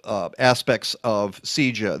aspects of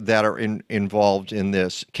CEJA that are involved in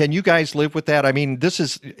this? Can you guys live with that? I mean, this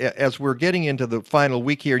is, as we're getting into the final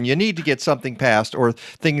week here, and you need to get something passed, or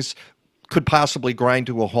things could possibly grind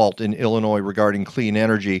to a halt in Illinois regarding clean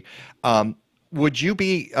energy. Would you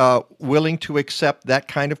be willing to accept that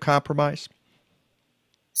kind of compromise?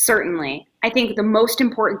 Certainly. I think the most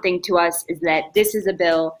important thing to us is that this is a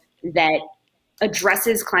bill that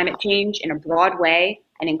addresses climate change in a broad way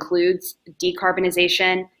and includes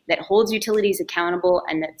decarbonization, that holds utilities accountable,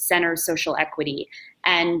 and that centers social equity.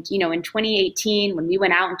 And, in 2018, when we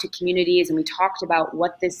went out into communities and we talked about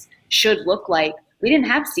what this should look like, we didn't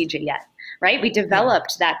have CEJA yet, right? We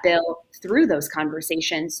developed that bill through those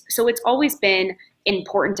conversations. So it's always been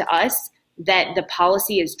important to us that the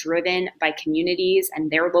policy is driven by communities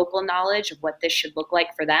and their local knowledge of what this should look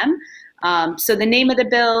like for them. So the name of the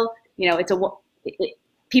bill,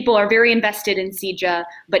 people are very invested in CEJA,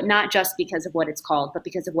 but not just because of what it's called, but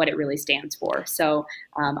because of what it really stands for. So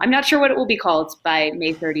I'm not sure what it will be called by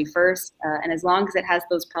May 31st. And as long as it has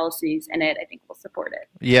those policies in it, I think we'll support it.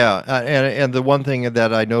 Yeah. And the one thing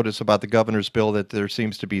that I notice about the governor's bill that there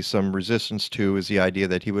seems to be some resistance to is the idea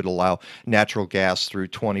that he would allow natural gas through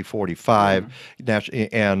 2045. Mm.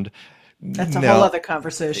 And that's a whole other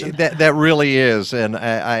conversation. That really is. And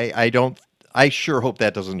I sure hope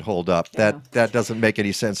that doesn't hold up. Yeah. That doesn't make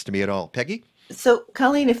any sense to me at all. Peggy? So,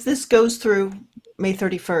 Colleen, if this goes through May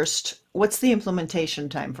 31st, what's the implementation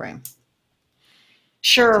time frame?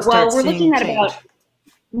 Sure. Well, we're looking at about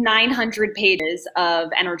 900 pages of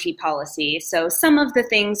energy policy. So some of the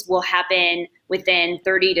things will happen within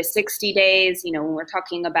 30 to 60 days. When we're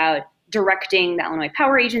talking about directing the Illinois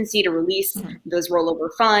Power Agency to release those rollover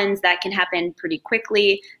funds, that can happen pretty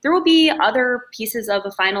quickly. There will be other pieces of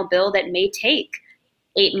a final bill that may take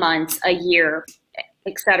 8 months, a year,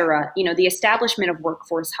 et cetera. The establishment of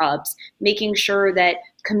workforce hubs, making sure that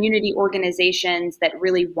community organizations that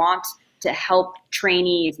really want to help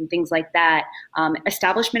trainees and things like that,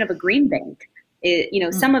 establishment of a green bank.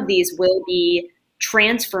 Some of these will be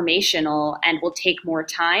transformational and will take more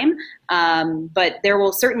time, but there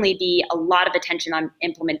will certainly be a lot of attention on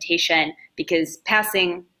implementation, because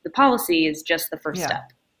passing the policy is just the first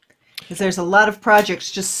step. Because there's a lot of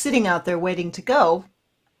projects just sitting out there waiting to go,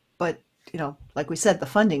 but like we said, the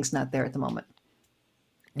funding's not there at the moment.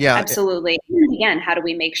 Yeah, absolutely. And again, how do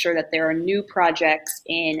we make sure that there are new projects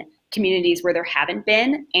in communities where there haven't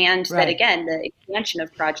been, and that again, the expansion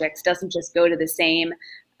of projects doesn't just go to the same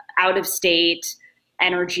out-of-state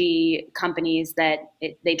energy companies that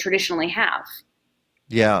they traditionally have.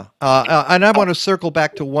 Yeah, and I want to circle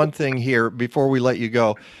back to one thing here before we let you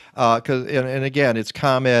go, because and again, it's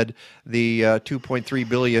ComEd, the $2.3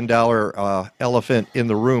 billion elephant in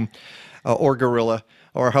the room, or gorilla,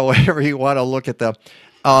 or however you want to look at them.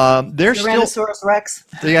 They're Tyrannosaurus Rex.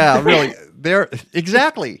 Yeah, really,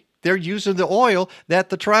 exactly. They're using the oil that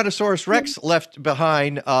the Tyrannosaurus Rex left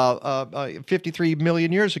behind 53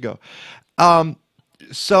 million years ago.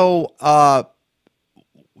 So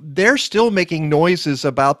they're still making noises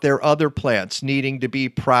about their other plants needing to be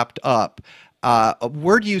propped up.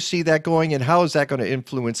 Where do you see that going, and how is that going to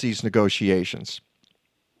influence these negotiations?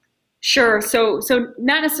 Sure. So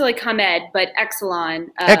not necessarily ComEd, but Exelon.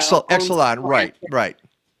 Exelon, right.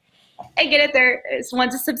 I get it.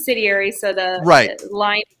 One's a subsidiary, so the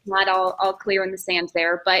line is not all clear in the sand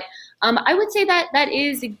there. But I would say that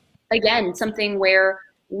is, again, something where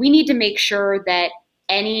we need to make sure that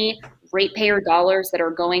any ratepayer dollars that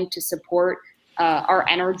are going to support our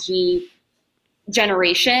energy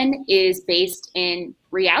generation is based in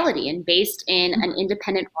reality and based in an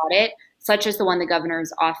independent audit, such as the one the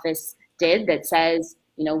governor's office did, that says,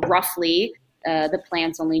 roughly the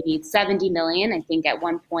plants only need 70 million. I think at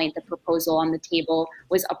one point the proposal on the table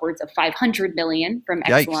was upwards of 500 million from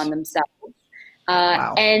Yikes. Exelon themselves.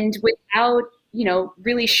 Wow. And without,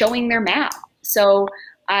 really showing their map. So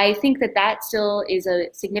I think that still is a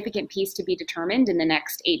significant piece to be determined in the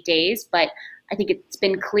next 8 days. But I think it's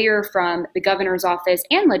been clear from the governor's office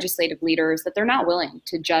and legislative leaders that they're not willing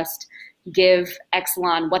to just give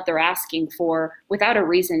Exelon what they're asking for without a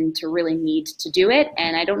reason to really need to do it.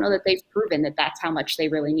 And I don't know that they've proven that that's how much they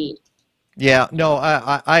really need. Yeah, no,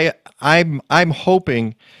 I'm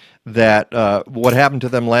hoping that what happened to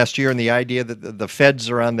them last year and the idea that the feds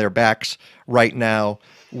are on their backs right now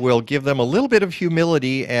will give them a little bit of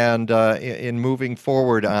humility and in moving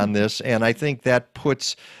forward on this. And I think that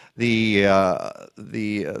puts the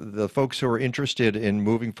folks who are interested in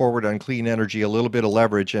moving forward on clean energy a little bit of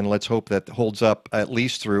leverage, and let's hope that holds up at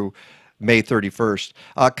least through May 31st.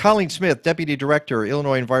 Colleen Smith, Deputy Director,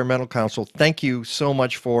 Illinois Environmental Council, thank you so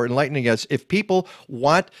much for enlightening us. If people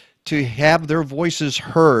want to have their voices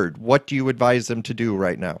heard, what do you advise them to do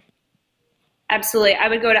right now? Absolutely. I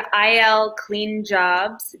would go to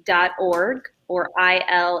ilcleanjobs.org or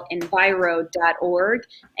ilenviro.org,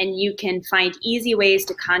 and you can find easy ways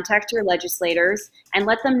to contact your legislators and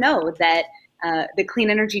let them know that the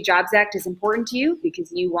Clean Energy Jobs Act is important to you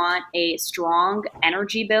because you want a strong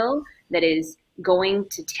energy bill that is going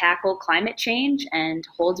to tackle climate change and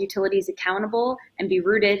hold utilities accountable and be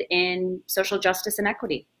rooted in social justice and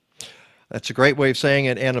equity. That's a great way of saying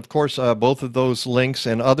it. And of course, both of those links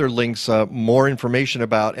and other links, more information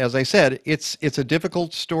about, as I said, it's a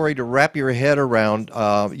difficult story to wrap your head around.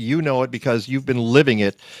 You know it because you've been living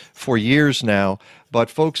it for years now. But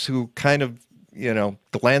folks who kind of,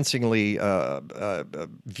 glancingly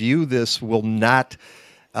view this will not.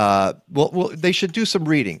 They should do some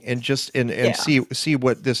reading and see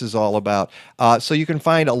what this is all about. So you can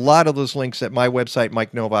find a lot of those links at my website,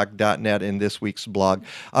 MikeNowak.net, in this week's blog.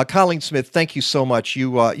 Colleen Smith, thank you so much.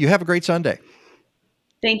 You have a great Sunday.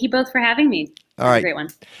 Thank you both for having me. All right. A great one.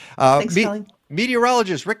 Thanks, Colleen.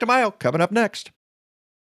 Meteorologist Rick DiMaio coming up next.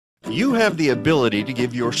 You have the ability to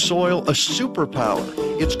give your soil a superpower.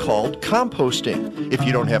 It's called composting. If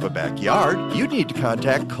you don't have a backyard, you need to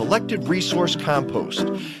contact Collected Resource Compost.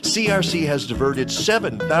 CRC has diverted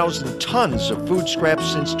 7,000 tons of food scraps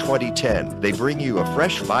since 2010. They bring you a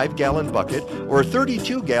fresh 5-gallon bucket or a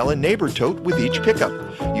 32-gallon neighbor tote with each pickup.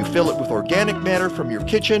 You fill it with organic matter from your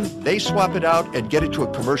kitchen, they swap it out and get it to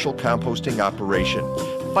a commercial composting operation.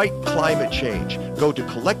 Fight climate change. Go to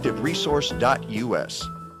collectiveresource.us.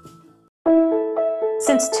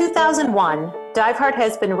 Since 2001, DiveHeart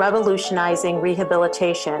has been revolutionizing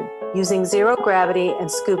rehabilitation using zero gravity and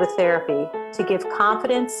scuba therapy to give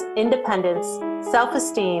confidence, independence,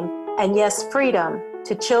 self-esteem, and yes, freedom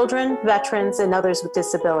to children, veterans, and others with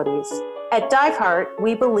disabilities. At DiveHeart,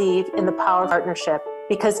 we believe in the power of partnership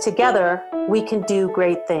because together we can do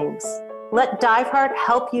great things. Let DiveHeart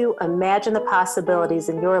help you imagine the possibilities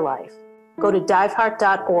in your life. Go to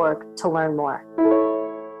diveheart.org to learn more.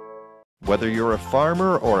 Whether you're a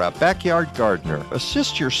farmer or a backyard gardener,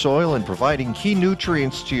 assist your soil in providing key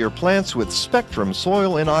nutrients to your plants with Spectrum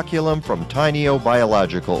Soil Inoculum from Tineo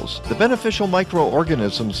Biologicals. The beneficial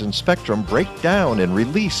microorganisms in Spectrum break down and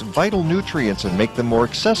release vital nutrients and make them more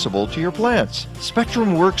accessible to your plants.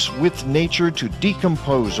 Spectrum works with nature to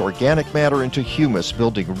decompose organic matter into humus,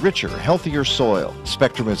 building richer, healthier soil.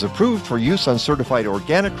 Spectrum is approved for use on certified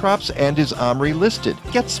organic crops and is OMRI listed.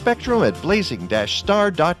 Get Spectrum at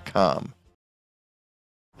blazing-star.com.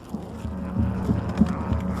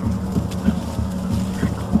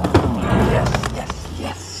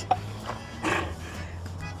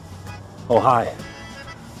 Oh, hi.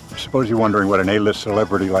 I suppose you're wondering what an A-list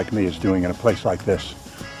celebrity like me is doing in a place like this.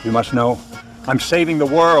 You must know, I'm saving the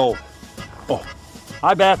world. Oh,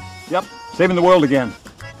 hi, Beth. Yep, saving the world again.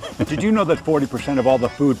 Did you know that 40% of all the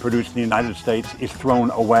food produced in the United States is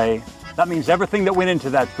thrown away? That means everything that went into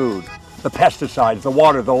that food, the pesticides, the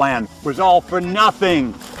water, the land, was all for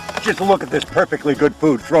nothing. Just look at this perfectly good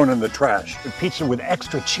food thrown in the trash. The pizza with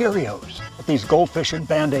extra Cheerios, these goldfish and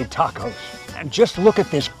Band-Aid tacos. And just look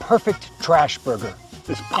at this perfect trash burger.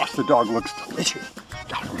 This pasta dog looks delicious.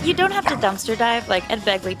 You don't have to dumpster dive like Ed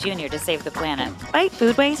Begley Jr. to save the planet. Fight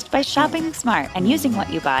food waste by shopping smart and using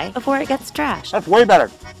what you buy before it gets trashed. That's way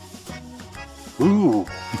better. Ooh,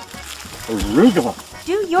 arugula.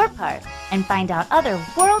 Do your part and find out other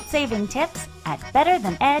world-saving tips at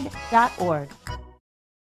betterthaned.org.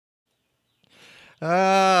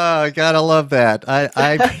 I gotta love that.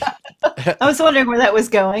 I was wondering where that was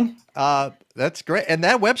going. That's great, and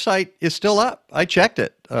that website is still up. I checked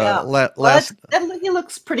it. Yeah. He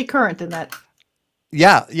looks pretty current in that.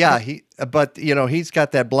 Yeah, but he's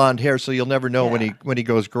got that blonde hair, so you'll never know when he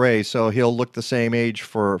goes gray. So he'll look the same age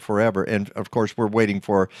for forever. And of course, we're waiting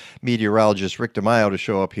for meteorologist Rick DiMaio to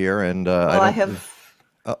show up here. And I have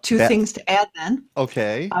two things to add then.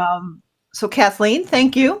 Okay. So Kathleen,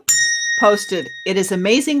 thank you. Posted. It is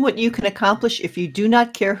amazing what you can accomplish if you do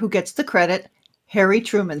not care who gets the credit. Harry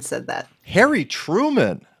Truman said that. Harry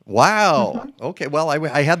Truman. Wow. Okay. Well,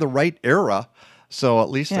 I had the right era. So at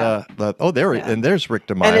least, and there's Rick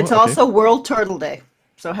DiMaio. And it's also World Turtle Day.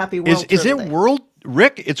 So happy World Turtle Day. Is it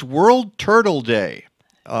Rick? It's World Turtle Day.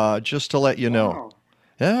 Just to let you know. Wow.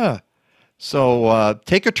 Yeah. So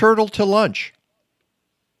take a turtle to lunch.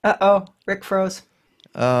 Rick froze.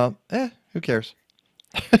 Who cares?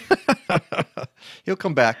 He'll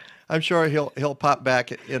come back. I'm sure he'll pop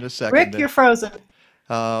back in a second. Rick, you're frozen.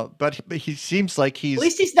 But he seems like he's... At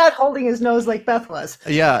least he's not holding his nose like Beth was.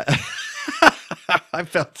 Yeah. I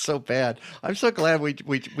felt so bad. I'm so glad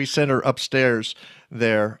we sent her upstairs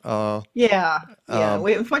there.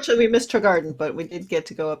 Unfortunately, we missed her garden, but we did get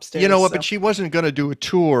to go upstairs. You know what? But she wasn't going to do a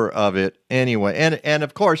tour of it anyway. And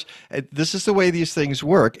of course, this is the way these things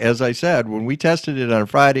work. As I said, when we tested it on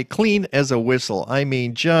Friday, clean as a whistle. I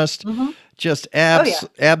mean,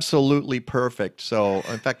 absolutely perfect. So,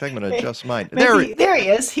 in fact, I'm going to adjust mine. There he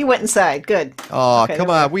is. He went inside. Good. Oh, okay, come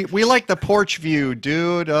on. We like the porch view,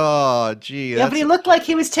 dude. Oh, gee. Yeah, but he looked like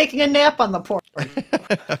he was taking a nap on the porch.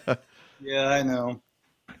 Yeah, I know.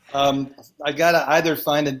 I got to either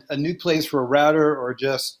find a new place for a router or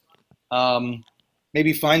just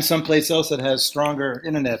maybe find someplace else that has stronger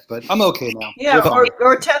internet, but I'm okay now. Yeah,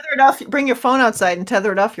 or tether it off. Bring your phone outside and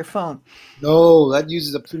tether it off your phone. No, that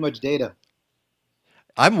uses up too much data.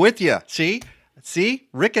 I'm with you. See,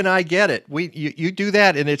 Rick and I get it. You do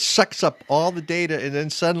that, and it sucks up all the data, and then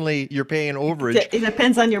suddenly you're paying overage. It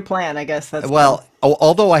depends on your plan, I guess.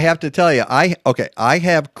 Although I have to tell you, I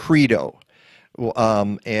have Credo,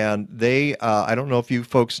 and they I don't know if you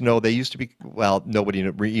folks know, they used to be, well, nobody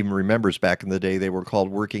even remembers back in the day they were called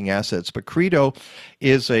Working Assets, but Credo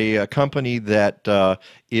is a company that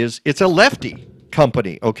it's a lefty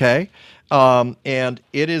company, okay? And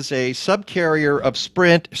it is a subcarrier of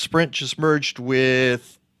Sprint. Sprint just merged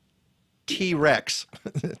with T-Rex,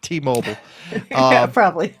 T-Mobile. Yeah,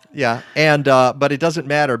 probably. Yeah, and but it doesn't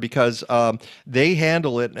matter because they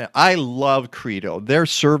handle it. I love Credo. Their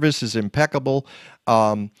service is impeccable.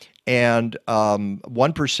 And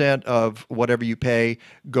 1% of whatever you pay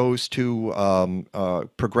goes to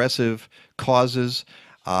progressive causes.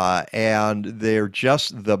 And they're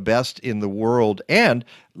just the best in the world. And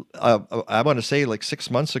I want to say, like 6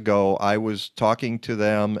 months ago, I was talking to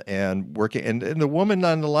them and working, and the woman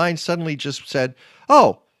on the line suddenly just said,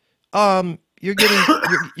 "Oh, you're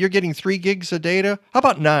getting 3 gigs of data. How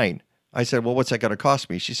about 9?" I said, "Well, what's that going to cost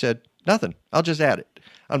me?" She said, "Nothing. I'll just add it."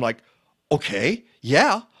 I'm like, "Okay,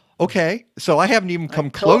 yeah, okay." So I haven't even come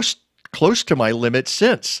close to my limit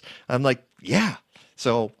since. I'm like, "Yeah."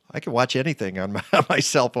 So I can watch anything on my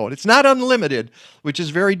cell phone. It's not unlimited, which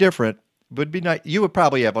is very different. Would be nice. You would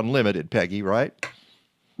probably have unlimited, Peggy, right?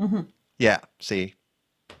 Mm-hmm. Yeah. See,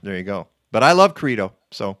 there you go. But I love Credo.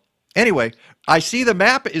 So anyway, I see the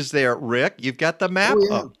map is there, Rick. You've got the map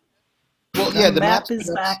up. Well, yeah, the map is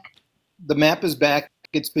back. The map is back.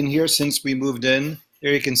 It's been here since we moved in.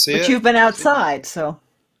 There you can see it. But you've been outside, so.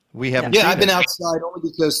 We haven't. Yeah, I've been outside only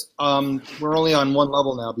because we're only on 1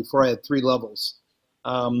 level now. Before I had 3 levels.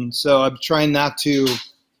 So I'm trying not to,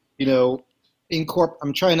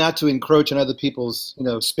 I'm trying not to encroach on other people's,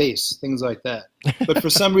 space, things like that. But for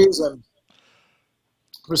some reason,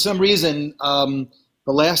 the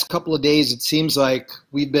last couple of days, it seems like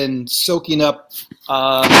we've been soaking up too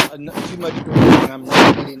much data, and I'm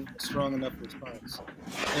not getting a strong enough response.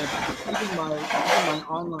 And even my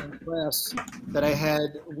online class that I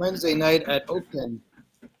had Wednesday night at Oakland,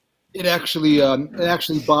 it actually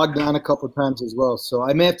bogged down a couple of times as well. So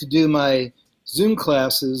I may have to do my Zoom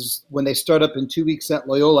classes when they start up in 2 weeks at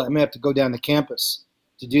Loyola. I may have to go down to campus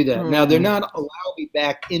to do that. Now, they're not allowing me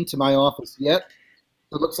back into my office yet.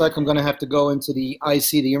 It looks like I'm going to have to go into the IC,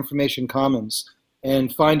 the Information Commons,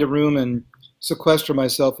 and find a room and sequester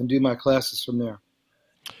myself and do my classes from there.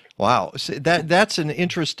 Wow. So that's an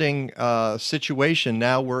interesting situation.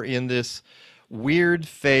 Now we're in this weird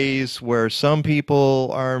phase where some people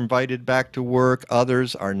are invited back to work,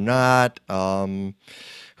 others are not.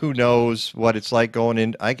 Who knows what it's like going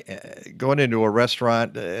into a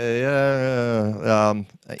restaurant? I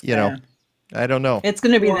don't know. It's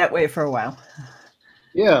going to be that way for a while.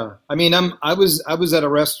 Yeah, I mean, I was at a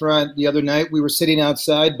restaurant the other night. We were sitting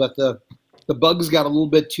outside, but the bugs got a little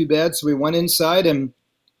bit too bad, so we went inside, and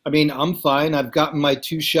I mean, I'm fine. I've gotten my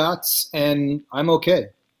 2 shots, and I'm okay.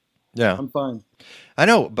 Yeah, I'm fine. I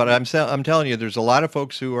know, but I'm telling you, there's a lot of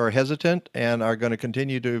folks who are hesitant and are going to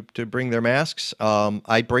continue to bring their masks.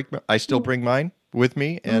 I still bring mine with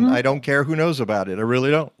me, and I don't care who knows about it. I really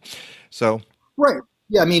don't. So. Right.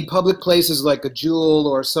 Yeah, I mean, public places like a Jewel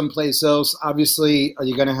or someplace else, obviously,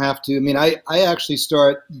 you're going to have to. I mean, I actually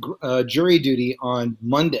start jury duty on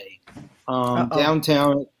Monday,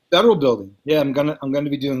 downtown Federal Building. Yeah, I'm gonna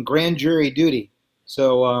be doing grand jury duty.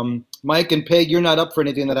 So, Mike and Peg, you're not up for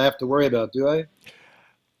anything that I have to worry about, do I?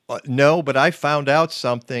 No, but I found out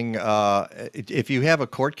something. If you have a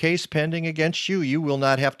court case pending against you, you will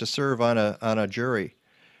not have to serve on a jury.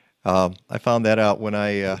 I found that out when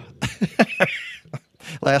I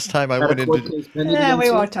last time I went into. Yeah,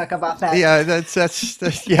 we won't talk about that. Yeah,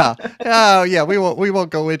 that's yeah. Oh, yeah. We won't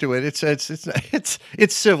go into it.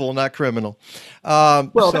 It's civil, not criminal.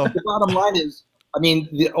 Well, the bottom line is, I mean,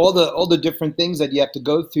 all the different things that you have to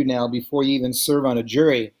go through now before you even serve on a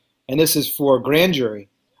jury, and this is for grand jury.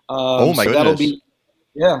 Oh my goodness! That'll be,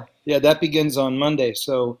 yeah, that begins on Monday.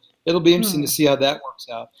 So it'll be interesting to see how that works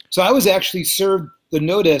out. So I was actually served the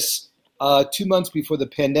notice 2 months before the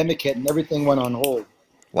pandemic hit, and everything went on hold.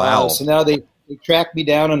 Wow! So now they tracked me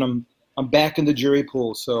down, and I'm back in the jury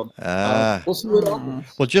pool. So we'll see what happens.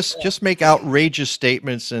 Well, just make outrageous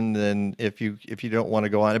statements, and then if you don't want to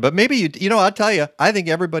go on it, but maybe I'll tell you, I think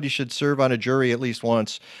everybody should serve on a jury at least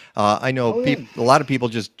once. I know a lot of people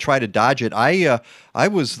just try to dodge it. I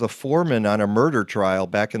was the foreman on a murder trial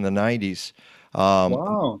back in the 90s.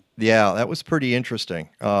 Wow. Yeah, that was pretty interesting.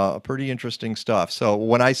 Pretty interesting stuff. So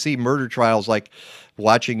when I see murder trials, like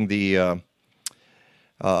watching the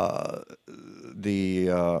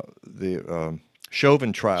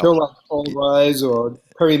Chauvin trial. Show like Paul Rise or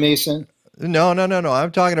Perry Mason. No.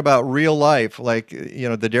 I'm talking about real life, like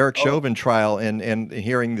the Derek Chauvin trial, and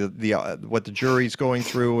hearing the what the jury's going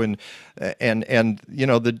through, and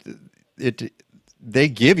they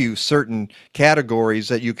give you certain categories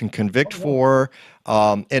that you can convict for,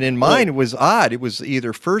 and in mine it was odd. It was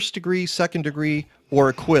either first degree, second degree, or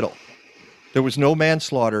acquittal. There was no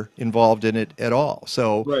manslaughter involved in it at all.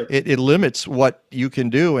 So it limits what you can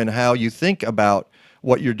do and how you think about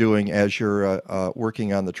what you're doing as you're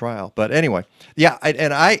working on the trial. But anyway, yeah,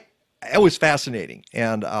 it was fascinating.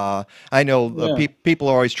 And I know people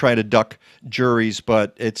are always trying to duck juries,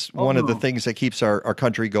 but it's one of the things that keeps our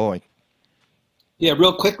country going. Yeah,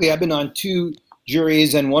 real quickly, I've been on 2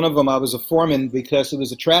 juries, and one of them I was a foreman because it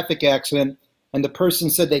was a traffic accident, and the person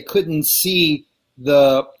said they couldn't see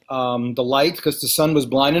the light because the sun was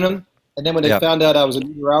blinding them. And then when they found out I was a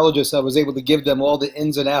meteorologist, I was able to give them all the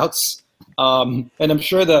ins and outs. And I'm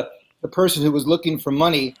sure the person who was looking for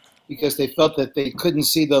money, because they felt that they couldn't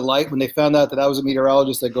see the light, when they found out that I was a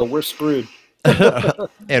meteorologist, they go, "We're screwed."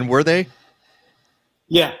 And were they?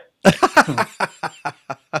 Yeah.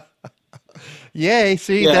 Yay!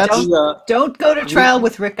 See, don't go to trial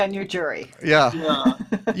with Rick on your jury. Yeah.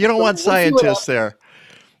 You don't want scientists there.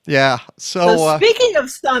 Yeah. So speaking of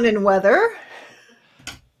sun and weather.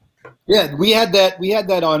 Yeah, we had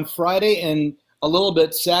that on Friday and a little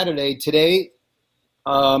bit Saturday. Today,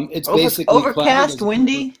 it's basically overcast,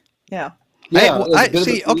 windy. Yeah. Yeah,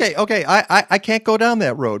 I can't go down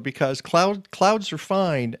that road because clouds are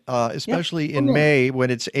fine, especially in May when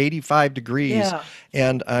it's 85 degrees,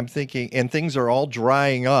 and I'm thinking, and things are all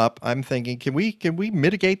drying up. I'm thinking, can we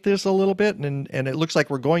mitigate this a little bit? And it looks like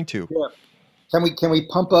we're going to. Yeah. Can we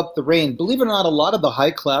pump up the rain? Believe it or not, a lot of the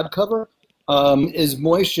high cloud cover is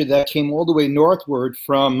moisture that came all the way northward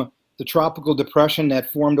from the tropical depression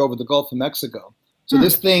that formed over the Gulf of Mexico. So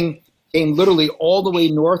this thing came literally all the way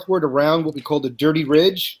northward around what we call the Dirty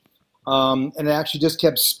Ridge, and it actually just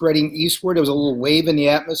kept spreading eastward. There was a little wave in the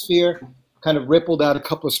atmosphere, kind of rippled out a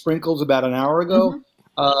couple of sprinkles about an hour ago,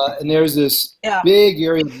 and there's this big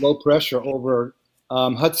area of low pressure over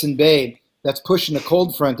Hudson Bay that's pushing the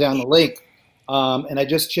cold front down the lake. And I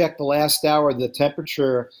just checked the last hour, the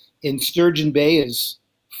temperature in Sturgeon Bay is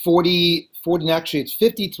 40, actually it's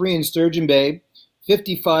 53 in Sturgeon Bay,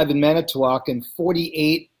 55 in Manitowoc, and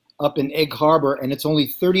 48 up in Egg Harbor, and it's only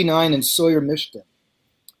 39 in Sawyer, Michigan.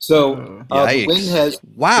 So the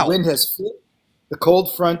wind has flipped. The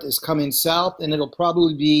cold front is coming south, and it'll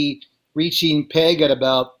probably be reaching Peg at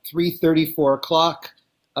about 3:30, 4 o'clock.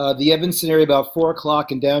 The Evanston area about 4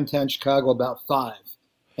 o'clock, and downtown Chicago about 5.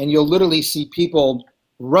 And you'll literally see people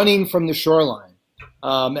running from the shoreline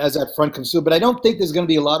as that front comes through. But I don't think there's going to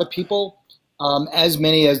be a lot of people, as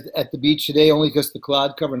many as at the beach today, only because the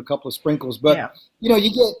cloud cover and a couple of sprinkles. But you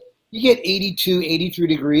get 82, 83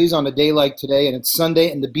 degrees on a day like today, and it's Sunday,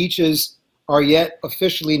 and the beaches are yet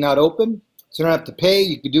officially not open. So you don't have to pay.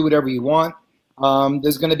 You can do whatever you want.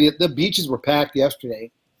 There's going to be, the beaches were packed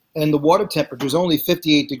yesterday, and the water temperature is only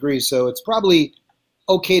 58 degrees. So it's probably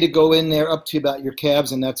okay to go in there up to about your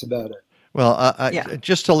calves, and that's about it. Well,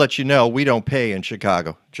 just to let you know, we don't pay in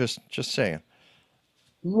Chicago. Just saying.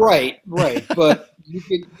 Right. But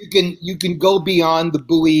you can go beyond the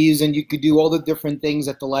buoys, and you could do all the different things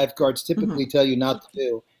that the lifeguards typically tell you not to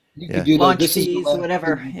do. You could do launch fees,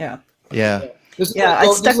 whatever. Yeah.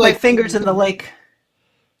 I stuck my fingers in the lake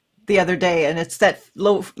the other day, and it's that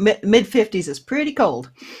low mid 50s. Is pretty cold.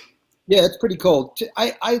 Yeah, it's pretty cold.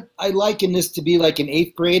 I liken this to be like in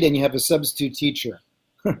 8th grade, and you have a substitute teacher.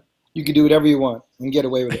 You can do whatever you want and get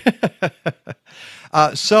away with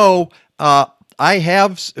it. So I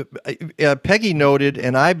have, Peggy noted,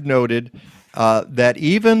 and I've noted that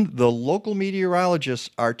even the local meteorologists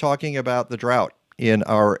are talking about the drought in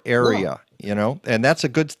our area. You know, and that's a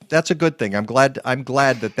good thing. I'm glad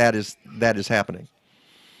that is happening.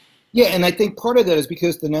 Yeah, and I think part of that is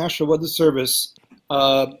because the National Weather Service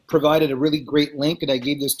provided a really great link, and I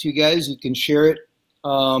gave this to you guys. You can share it,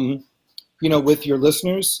 with your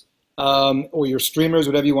listeners or your streamers,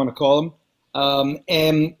 whatever you want to call them.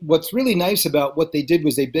 And what's really nice about what they did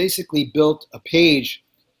was they basically built a page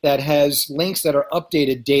that has links that are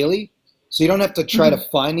updated daily, so you don't have to try to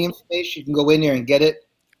find the information. You can go in there and get it.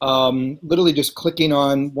 Literally just clicking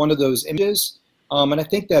on one of those images. And I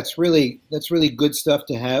think that's really good stuff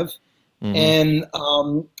to have. And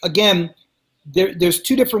again, there's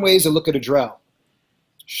two different ways to look at a drought,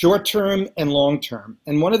 short-term and long-term.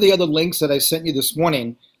 And one of the other links that I sent you this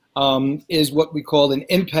morning is what we call an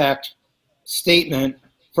impact statement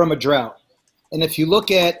from a drought. And if you look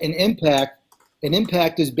at an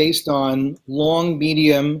impact is based on long,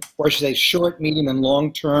 medium, or I should say short, medium, and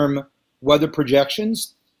long-term weather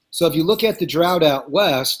projections. So if you look at the drought out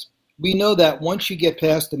west, we know that once you get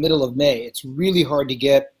past the middle of May, it's really hard to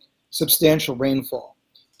get substantial rainfall.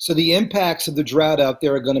 So the impacts of the drought out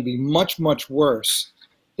there are going to be much, much worse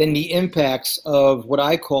than the impacts of what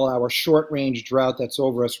I call our short-range drought that's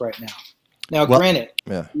over us right now. Now, granted,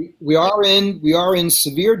 we are in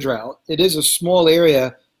severe drought. It is a small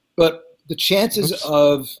area, but the chances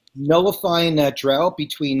of nullifying that drought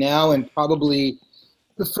between now and probably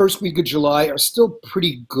the first week of July are still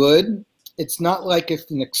pretty good. It's not like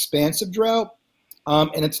it's an expansive drought,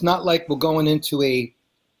 and it's not like we're going into a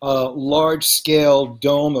large-scale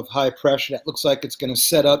dome of high pressure that looks like it's going to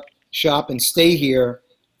set up shop and stay here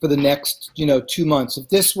for the next 2 months. If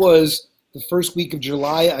this was the first week of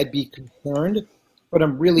July, I'd be concerned, but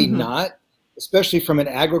I'm really not, especially from an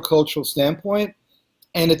agricultural standpoint.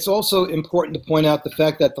 And it's also important to point out the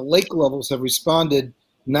fact that the lake levels have responded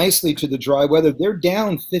nicely to the dry weather. They're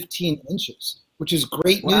down 15 inches, which is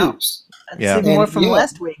great news. That's more from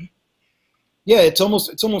last week. Yeah, it's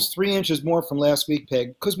almost 3 inches more from last week,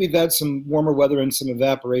 Peg, because we've had some warmer weather and some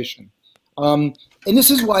evaporation. And this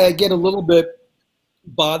is why I get a little bit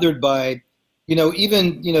bothered by,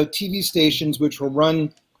 even TV stations which will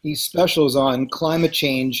run these specials on climate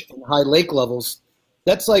change and high lake levels.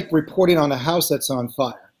 That's like reporting on a house that's on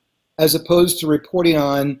fire, as opposed to reporting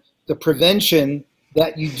on the prevention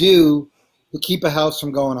that you do to keep a house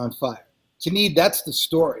from going on fire. To me, that's the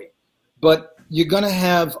story. But you're going to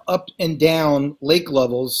have up and down lake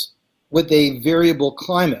levels with a variable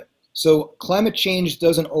climate. So climate change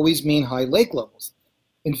doesn't always mean high lake levels.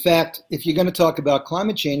 In fact, if you're going to talk about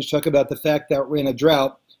climate change, talk about the fact that we're in a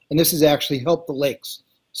drought, and this has actually helped the lakes.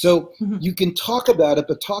 So you can talk about it,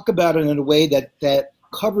 but talk about it in a way that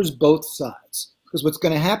covers both sides. Because what's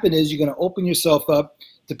going to happen is you're going to open yourself up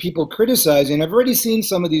to people criticizing. I've already seen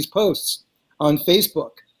some of these posts on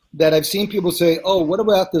Facebook that I've seen people say, oh, what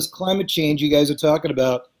about this climate change you guys are talking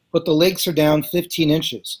about, but the lakes are down 15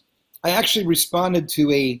 inches. I actually responded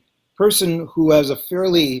to a person who has a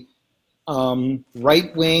fairly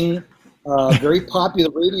right-wing, very popular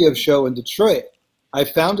radio show in Detroit. I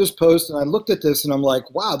found his post and I looked at this and I'm like,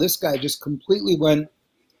 wow, this guy just completely went,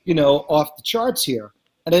 off the charts here.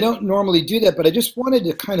 And I don't normally do that, but I just wanted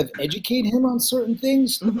to kind of educate him on certain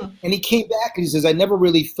things. And he came back and he says, I never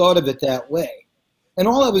really thought of it that way. And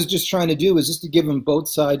all I was just trying to do was just to give him both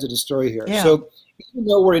sides of the story here. Yeah. So even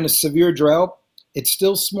though we're in a severe drought, it's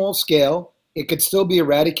still small scale. It could still be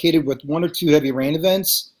eradicated with 1 or 2 heavy rain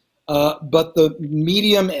events. But the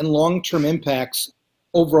medium and long-term impacts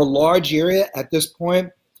over a large area at this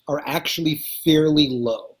point are actually fairly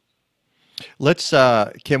low. Let's,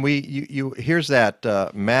 can we, here's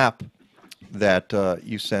that map that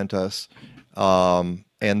you sent us. And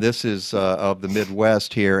this is of the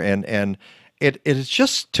Midwest here. And it is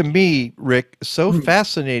just, to me, Rick, so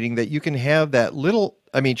fascinating that you can have that little,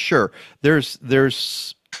 I mean, sure,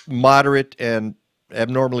 there's moderate and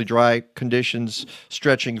abnormally dry conditions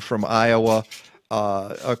stretching from Iowa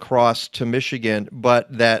across to Michigan,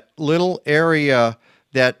 but that little area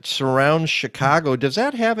that surrounds Chicago, does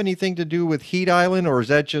that have anything to do with Heat Island, or is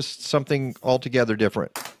that just something altogether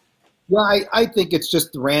different? Yeah, I think it's just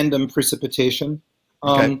random precipitation.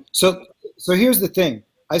 Okay. So here's the thing.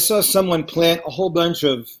 I saw someone plant a whole bunch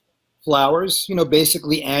of flowers,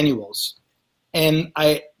 basically annuals, and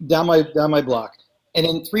down my block. And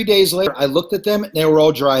then 3 days later, I looked at them and they were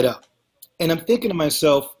all dried up. And I'm thinking to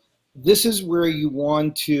myself, this is where you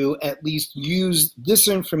want to at least use this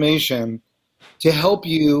information to help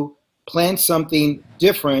you plant something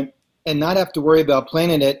different and not have to worry about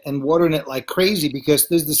planting it and watering it like crazy, because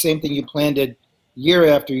this is the same thing you planted year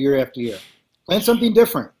after year after year. Plant something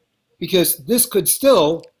different, because this could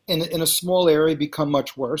still, in a small area, become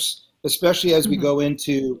much worse, especially as we go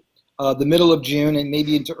into the middle of June and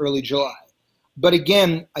maybe into early July. But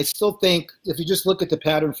again, I still think if you just look at the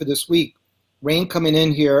pattern for this week, rain coming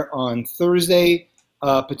in here on Thursday,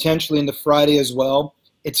 potentially into Friday as well,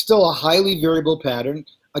 it's still a highly variable pattern.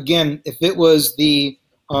 Again, if it was the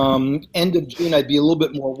end of June, I'd be a little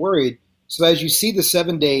bit more worried. So as you see the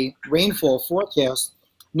 7-day rainfall forecast,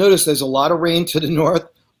 notice there's a lot of rain to the north,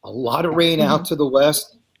 a lot of rain out to the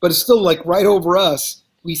west, but it's still like right over us.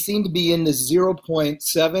 We seem to be in the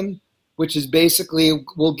 0.7, which is basically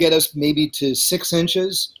will get us maybe to 6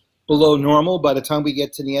 inches below normal by the time we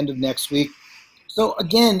get to the end of next week. So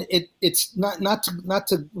again, it's not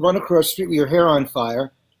to run across the street with your hair on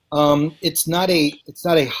fire. It's not a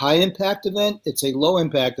high impact event. It's a low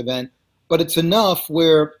impact event, but it's enough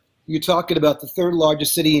where you're talking about the 3rd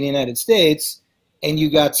largest city in the United States, and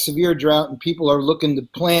you got severe drought, and people are looking to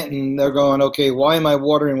plant, and they're going, okay, why am I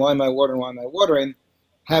watering? Why am I watering? Why am I watering?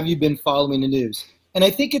 Have you been following the news? And I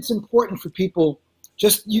think it's important for people,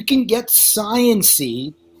 you can get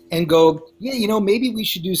science-y and go, yeah, maybe we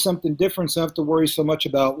should do something different so I don't have to worry so much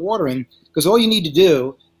about watering, because all you need to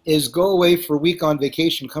do is go away for a week on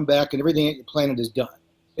vacation, come back, and everything that you planted is done.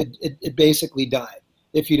 It basically died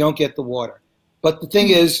if you don't get the water. But the thing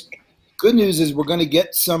is, good news is we're going to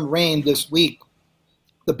get some rain this week.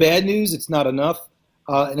 The bad news, it's not enough,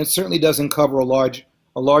 and it certainly doesn't cover a large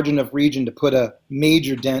enough region to put a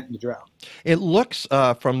major dent in the drought. It looks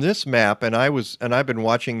from this map, and I've been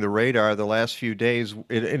watching the radar the last few days,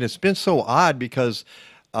 and it's been so odd because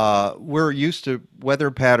we're used to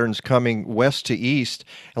weather patterns coming west to east.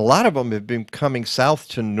 A lot of them have been coming south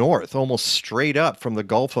to north, almost straight up from the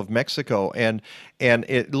Gulf of Mexico, and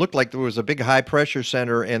it looked like there was a big high pressure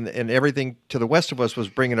center, and everything to the west of us was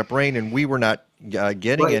bringing up rain, and we were not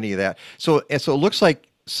getting any of that. So it looks like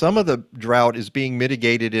some of the drought is being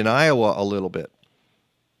mitigated in Iowa a little bit.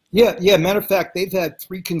 Yeah. Matter of fact, they've had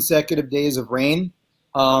 3 consecutive days of rain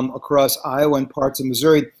across Iowa and parts of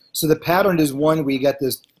Missouri. So the pattern is one where you got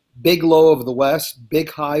this big low over the west,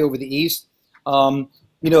 big high over the east.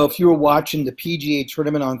 If you were watching the PGA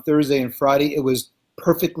tournament on Thursday and Friday, it was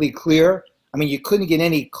perfectly clear. I mean, you couldn't get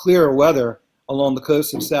any clearer weather along the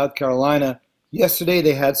coast of South Carolina. Yesterday,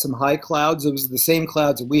 they had some high clouds. It was the same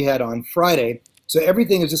clouds that we had on Friday. So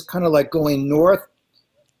everything is just kind of like going north,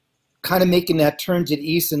 kind of making that turn to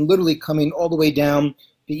the east and literally coming all the way down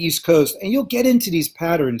the East Coast. And you'll get into these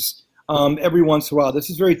patterns every once in a while. This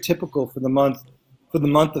is very typical for the month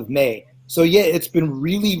of May. So yeah, it's been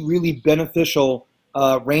really, really beneficial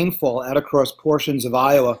rainfall out across portions of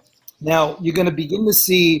Iowa. Now you're going to begin to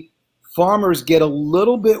see farmers get a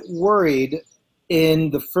little bit worried in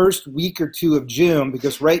the first week or 2 of June,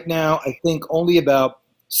 because right now I think only about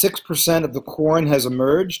 6% of the corn has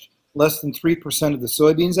emerged, less than 3% of the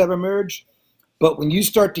soybeans have emerged. But when you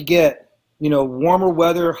start to get warmer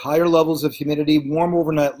weather, higher levels of humidity, warm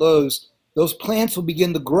overnight lows, those plants will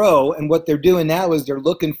begin to grow. And what they're doing now is they're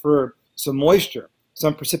looking for some moisture,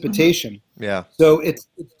 some precipitation. Yeah. So it's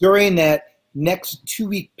during that next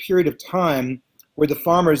 2-week period of time where the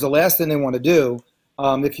farmers, the last thing they want to do,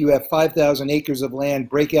 if you have 5,000 acres of land,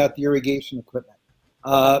 break out the irrigation equipment.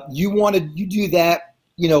 You do that,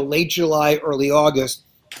 late July, early August,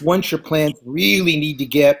 once your plants really need to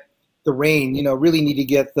get the rain, really need to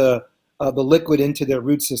get the liquid into their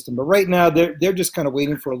root system. But right now, they're just kind of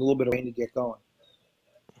waiting for a little bit of rain to get going.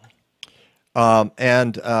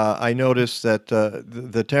 I noticed that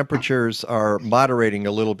the temperatures are moderating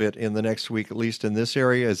a little bit in the next week, at least in this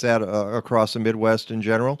area. Is that across the Midwest in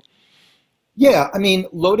general? Yeah, I mean,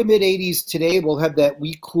 low to mid 80s today. We'll have that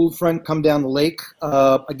weak cool front come down the lake,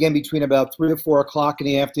 again, between about 3 or 4 o'clock in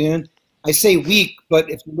the afternoon. I say weak, but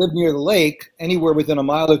if you live near the lake, anywhere within a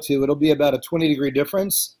mile or two, it'll be about a 20-degree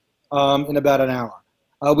difference in about an hour.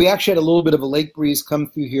 We actually had a little bit of a lake breeze come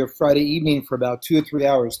through here Friday evening for about 2 or 3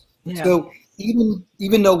 hours. Yeah. So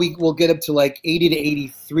even though we will get up to like 80 to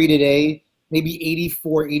 83 today, maybe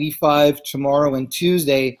 84, 85 tomorrow and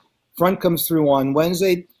Tuesday, front comes through on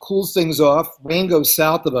Wednesday, cools things off, rain goes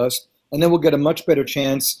south of us, and then we'll get a much better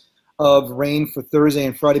chance of rain for Thursday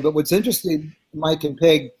and Friday. But what's interesting, Mike and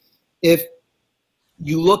Peg, if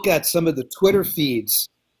you look at some of the Twitter feeds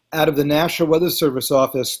out of the National Weather Service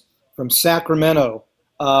office from Sacramento,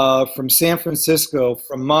 from San Francisco,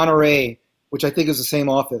 from Monterey, which I think is the same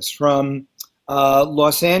office, from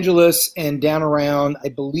Los Angeles and down around, I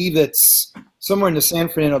believe it's somewhere in the San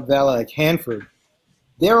Fernando Valley, like Hanford.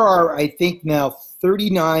 There are, I think now,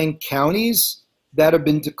 39 counties that have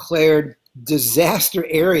been declared disaster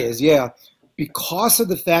areas, because of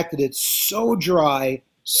the fact that it's so dry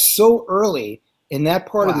so early in that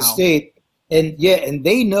part of the state. And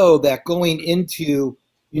they know that going into,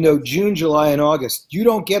 June, July, and August, you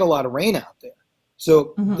don't get a lot of rain out there.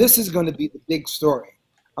 So this is going to be the big story.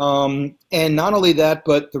 And not only that,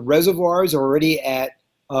 but the reservoirs are already at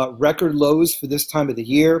record lows for this time of the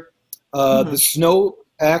year. The snow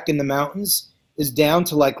pack in the mountains is down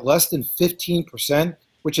to like less than 15%,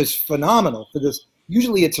 which is phenomenal for this.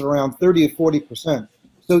 Usually it's around 30 or 40%.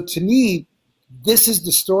 So to me, this is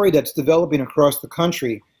the story that's developing across the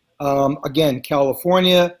country. Again,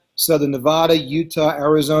 California, Southern Nevada, Utah,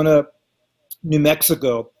 Arizona, New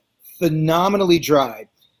Mexico, phenomenally dry.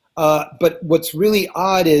 But what's really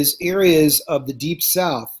odd is areas of the Deep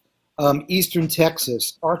South, Eastern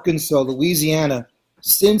Texas, Arkansas, Louisiana,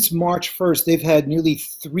 since March 1st, they've had nearly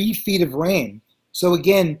 3 feet of rain. So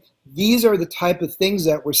again, these are the type of things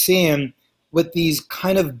that we're seeing with these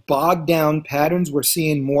kind of bogged down patterns we're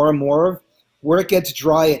seeing more and more of. Where it gets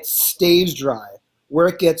dry, it stays dry. Where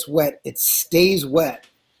it gets wet, it stays wet.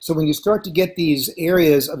 So when you start to get these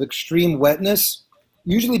areas of extreme wetness,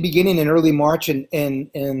 usually beginning in early March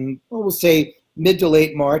and we'll say mid to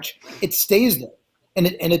late March, it stays there and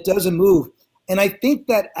it doesn't move. And I think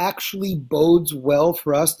that actually bodes well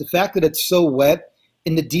for us. The fact that it's so wet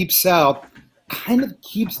in the Deep South kind of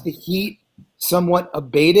keeps the heat somewhat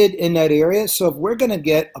abated in that area. So if we're going to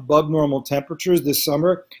get above normal temperatures this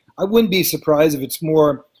summer, I wouldn't be surprised if it's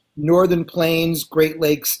more northern plains, Great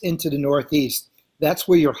Lakes into the Northeast. That's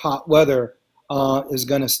where your hot weather is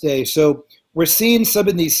going to stay. So we're seeing some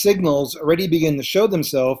of these signals already begin to show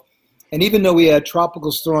themselves. And even though we had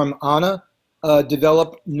Tropical Storm Ana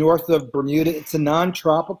develop north of Bermuda, it's a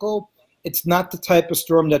non-tropical. It's not the type of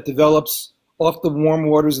storm that develops off the warm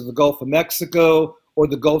waters of the Gulf of Mexico or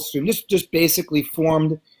the Gulf Stream. Just basically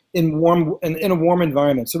formed in a warm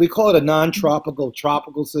environment. So we call it a non-tropical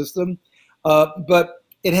tropical system. But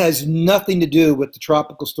it has nothing to do with the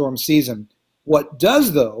tropical storm season. What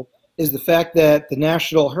does, though, is the fact that the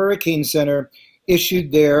National Hurricane Center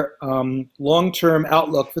issued their long-term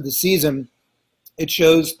outlook for the season. It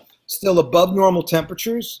shows still above normal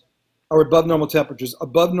temperatures, above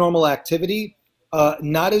normal activity,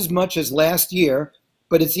 not as much as last year,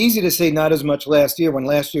 but it's easy to say not as much last year when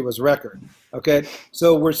last year was record, okay?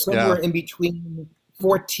 So we're somewhere in between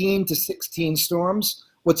 14 to 16 storms.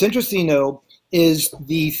 What's interesting, though, is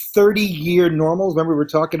the 30-year normals. Remember, we were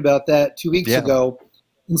talking about that 2 weeks ago.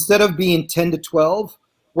 Instead of being 10 to 12,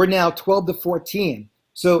 we're now 12 to 14.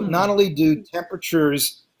 So not only do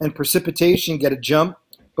temperatures and precipitation get a jump,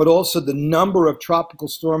 but also the number of tropical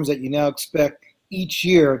storms that you now expect each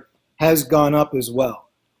year has gone up as well.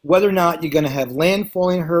 Whether or not you're going to have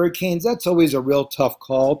landfalling hurricanes, that's always a real tough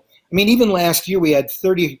call. I mean, even last year we had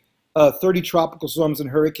 30 tropical storms and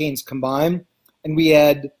hurricanes combined, and we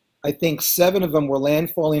had, I think, 7 of them were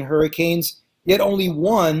landfalling hurricanes, yet only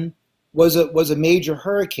one was a major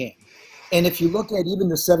hurricane. And if you look at even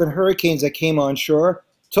the 7 hurricanes that came on shore,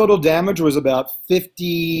 total damage was about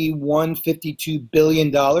 $52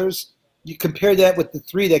 billion. You compare that with the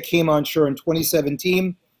 3 that came on shore in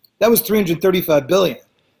 2017, that was $335 billion.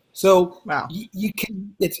 So you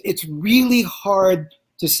can. It's really hard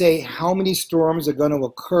to say how many storms are going to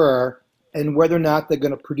occur and whether or not they're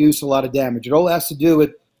going to produce a lot of damage. It all has to do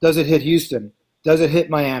with, does it hit Houston? Does it hit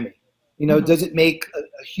Miami? Does it make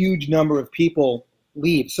a huge number of people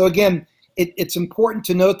leave? So again, it's important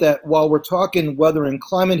to note that while we're talking weather and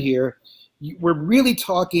climate here, we're really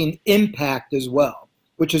talking impact as well,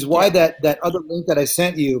 which is why that other link that I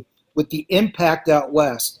sent you with the impact out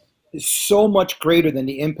west is so much greater than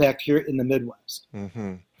the impact here in the Midwest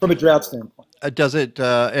from a drought standpoint. Does it,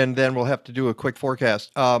 and then we'll have to do a quick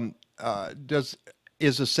forecast. Is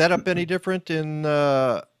the setup any different in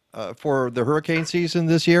for the hurricane season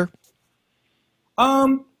this year?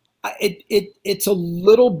 It's a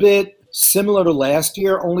little bit similar to last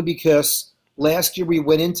year, only because Last year, we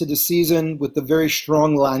went into the season with a very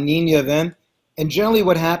strong La Nina event. And generally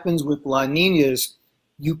what happens with La Nina is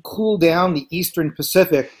you cool down the Eastern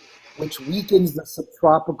Pacific, which weakens the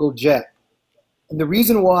subtropical jet. And the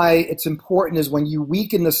reason why it's important is when you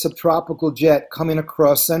weaken the subtropical jet coming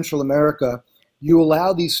across Central America, you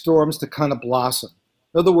allow these storms to kind of blossom.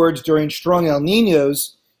 In other words, during strong El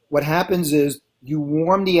Ninos, what happens is you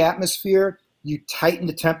warm the atmosphere, you tighten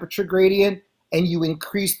the temperature gradient, and you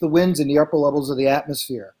increase the winds in the upper levels of the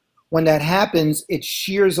atmosphere. When that happens, it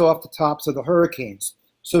shears off the tops of the hurricanes.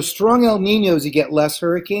 So strong El Ninos, you get less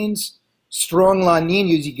hurricanes. Strong La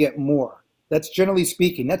Ninas, you get more. That's generally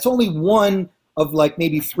speaking. That's only one of like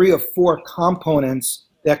maybe 3 or 4 components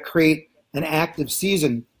that create an active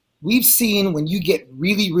season. We've seen when you get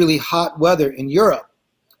really, really hot weather in Europe,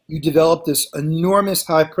 you develop this enormous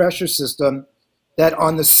high pressure system that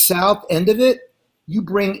on the south end of it, you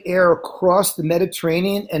bring air across the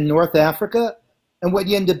Mediterranean and North Africa. And what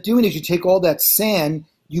you end up doing is you take all that sand,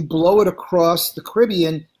 you blow it across the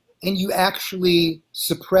Caribbean, and you actually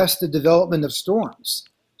suppress the development of storms.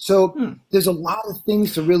 So there's a lot of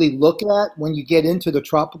things to really look at when you get into the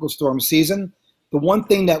tropical storm season. The one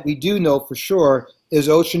thing that we do know for sure is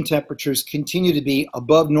ocean temperatures continue to be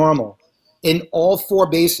above normal in all 4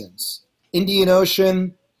 basins: Indian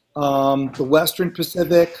Ocean, the Western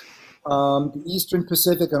Pacific, the Eastern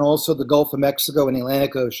Pacific, and also the Gulf of Mexico and the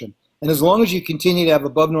Atlantic Ocean. And as long as you continue to have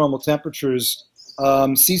above normal temperatures,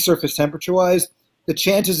 sea surface temperature-wise, the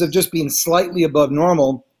chances of just being slightly above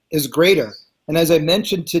normal is greater. And as I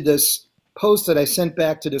mentioned to this post that I sent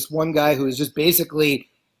back to this one guy who is just basically,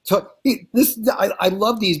 I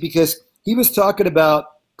love these because he was talking about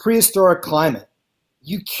prehistoric climate.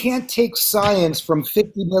 You can't take science from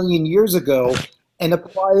 50 million years ago and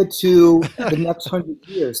apply it to the next 100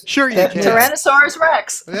 years. Sure you can. Tyrannosaurus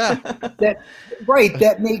Rex. Yeah.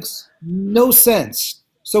 That makes no sense.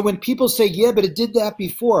 So when people say, yeah, but it did that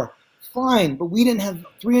before, fine, but we didn't have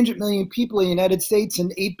 300 million people in the United States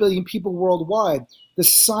and 8 billion people worldwide. The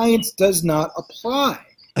science does not apply.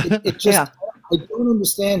 It just, yeah. I don't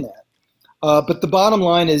understand that. But the bottom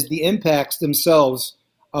line is the impacts themselves.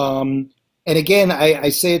 And again, I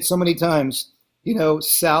say it so many times, you know,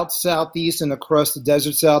 south, southeast, and across the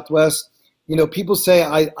desert southwest. You know, people say,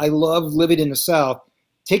 I love living in the South.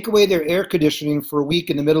 Take away their air conditioning for a week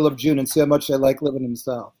in the middle of June and see how much they like living in the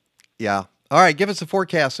South. Yeah. All right, give us a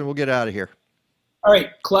forecast and we'll get out of here. All right,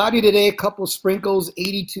 cloudy today, a couple of sprinkles,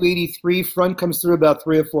 82, 83. Front comes through about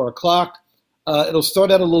 3 or 4 o'clock. It'll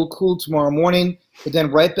start out a little cool tomorrow morning, but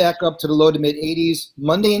then right back up to the low to mid-80s.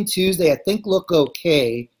 Monday and Tuesday, I think, look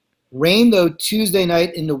okay. Rain, though, Tuesday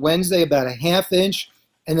night into Wednesday, about a ½ inch,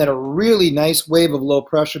 and then a really nice wave of low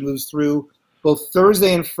pressure moves through. Both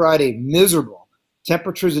Thursday and Friday, miserable.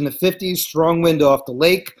 Temperatures in the 50s, strong wind off the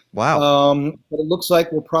lake. Wow. But it looks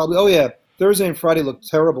like we'll probably, Thursday and Friday look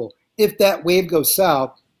terrible. If that wave goes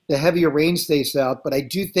south, the heavier rain stays south. But I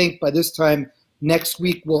do think by this time next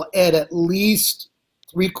week we'll add at least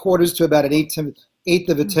 3/4 to about an eighth tenths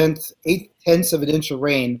of an inch of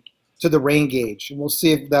rain to the rain gauge, and we'll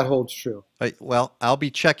see if that holds true. Well, I'll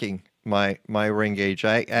be checking my rain gauge.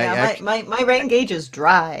 My rain gauge is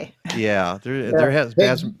dry. Yeah, there has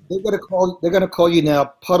they're gonna call you now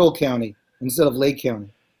Puddle County instead of Lake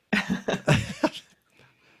County.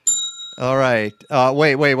 All right.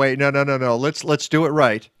 Wait. No. Let's do it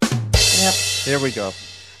right. Yep. There we go.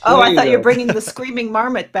 Oh, I thought you were bringing the screaming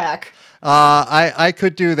marmot back. I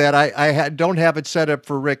could do that. I don't have it set up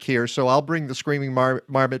for Rick here, so I'll bring the screaming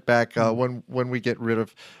marmot back when we get rid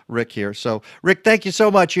of Rick here. So, Rick, thank you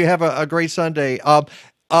so much. You have a great Sunday.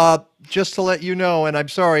 Just to let you know, and I'm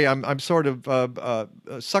sorry, I'm sort of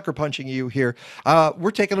sucker punching you here.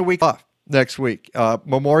 We're taking a week off next week.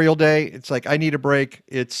 Memorial Day. It's like I need a break.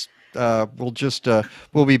 It's we'll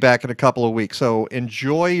be back in a couple of weeks. So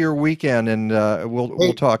enjoy your weekend, and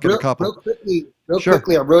we'll talk in a couple. Real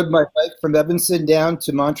quickly, I rode my bike from Evanston down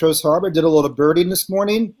to Montrose Harbor. Did a little birding this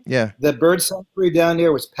morning. Yeah, the bird sanctuary down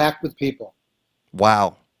there was packed with people.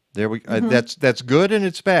 Wow, there we. That's good and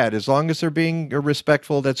it's bad. As long as they're being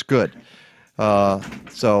respectful, that's good.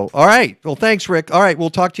 So all right. Well, thanks, Rick. All right, we'll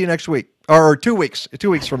talk to you next week or 2 weeks. 2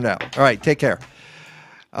 weeks from now. All right, take care.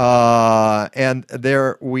 And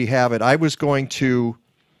there we have it. I was going to,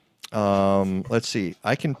 let's see,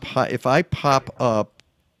 if I pop up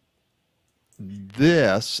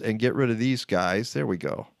this and get rid of these guys, there we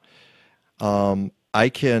go. I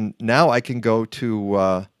can go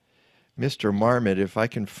to, Mr. Marmot if I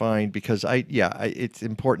can find, because it's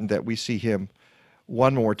important that we see him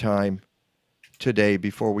one more time today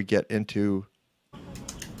before we get into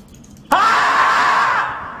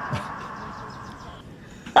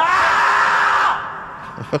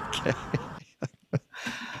Okay.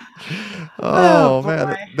 Oh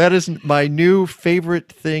man, that is my new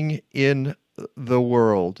favorite thing in the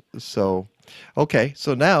world. So, okay,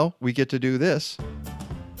 so now we get to do this.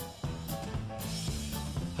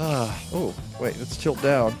 Oh, wait, let's tilt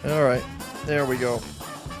down. All right, there we go.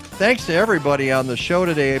 Thanks to everybody on the show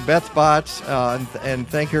today. Beth Botts, and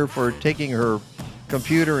thank her for taking her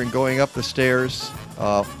computer and going up the stairs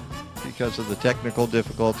because of the technical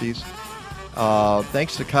difficulties.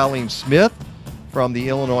 Thanks to Colleen Smith from the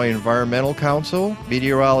Illinois Environmental Council,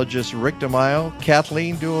 meteorologist Rick DiMaio,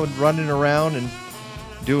 Kathleen running around and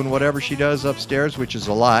doing whatever she does upstairs, which is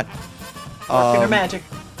a lot. Working her magic.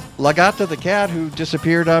 Lagata the cat who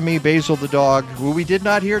disappeared on me, Basil the dog, who we did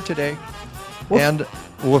not hear today. Woof. And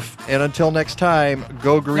woof. And until next time,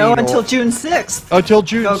 go green. No, until June 6th. Until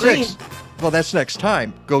June 6th. Green. Well, that's next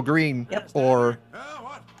time. Go green or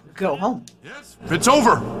go home. It's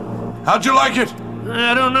over. How'd you like it?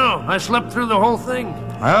 I don't know. I slept through the whole thing.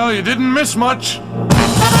 Well, you didn't miss much.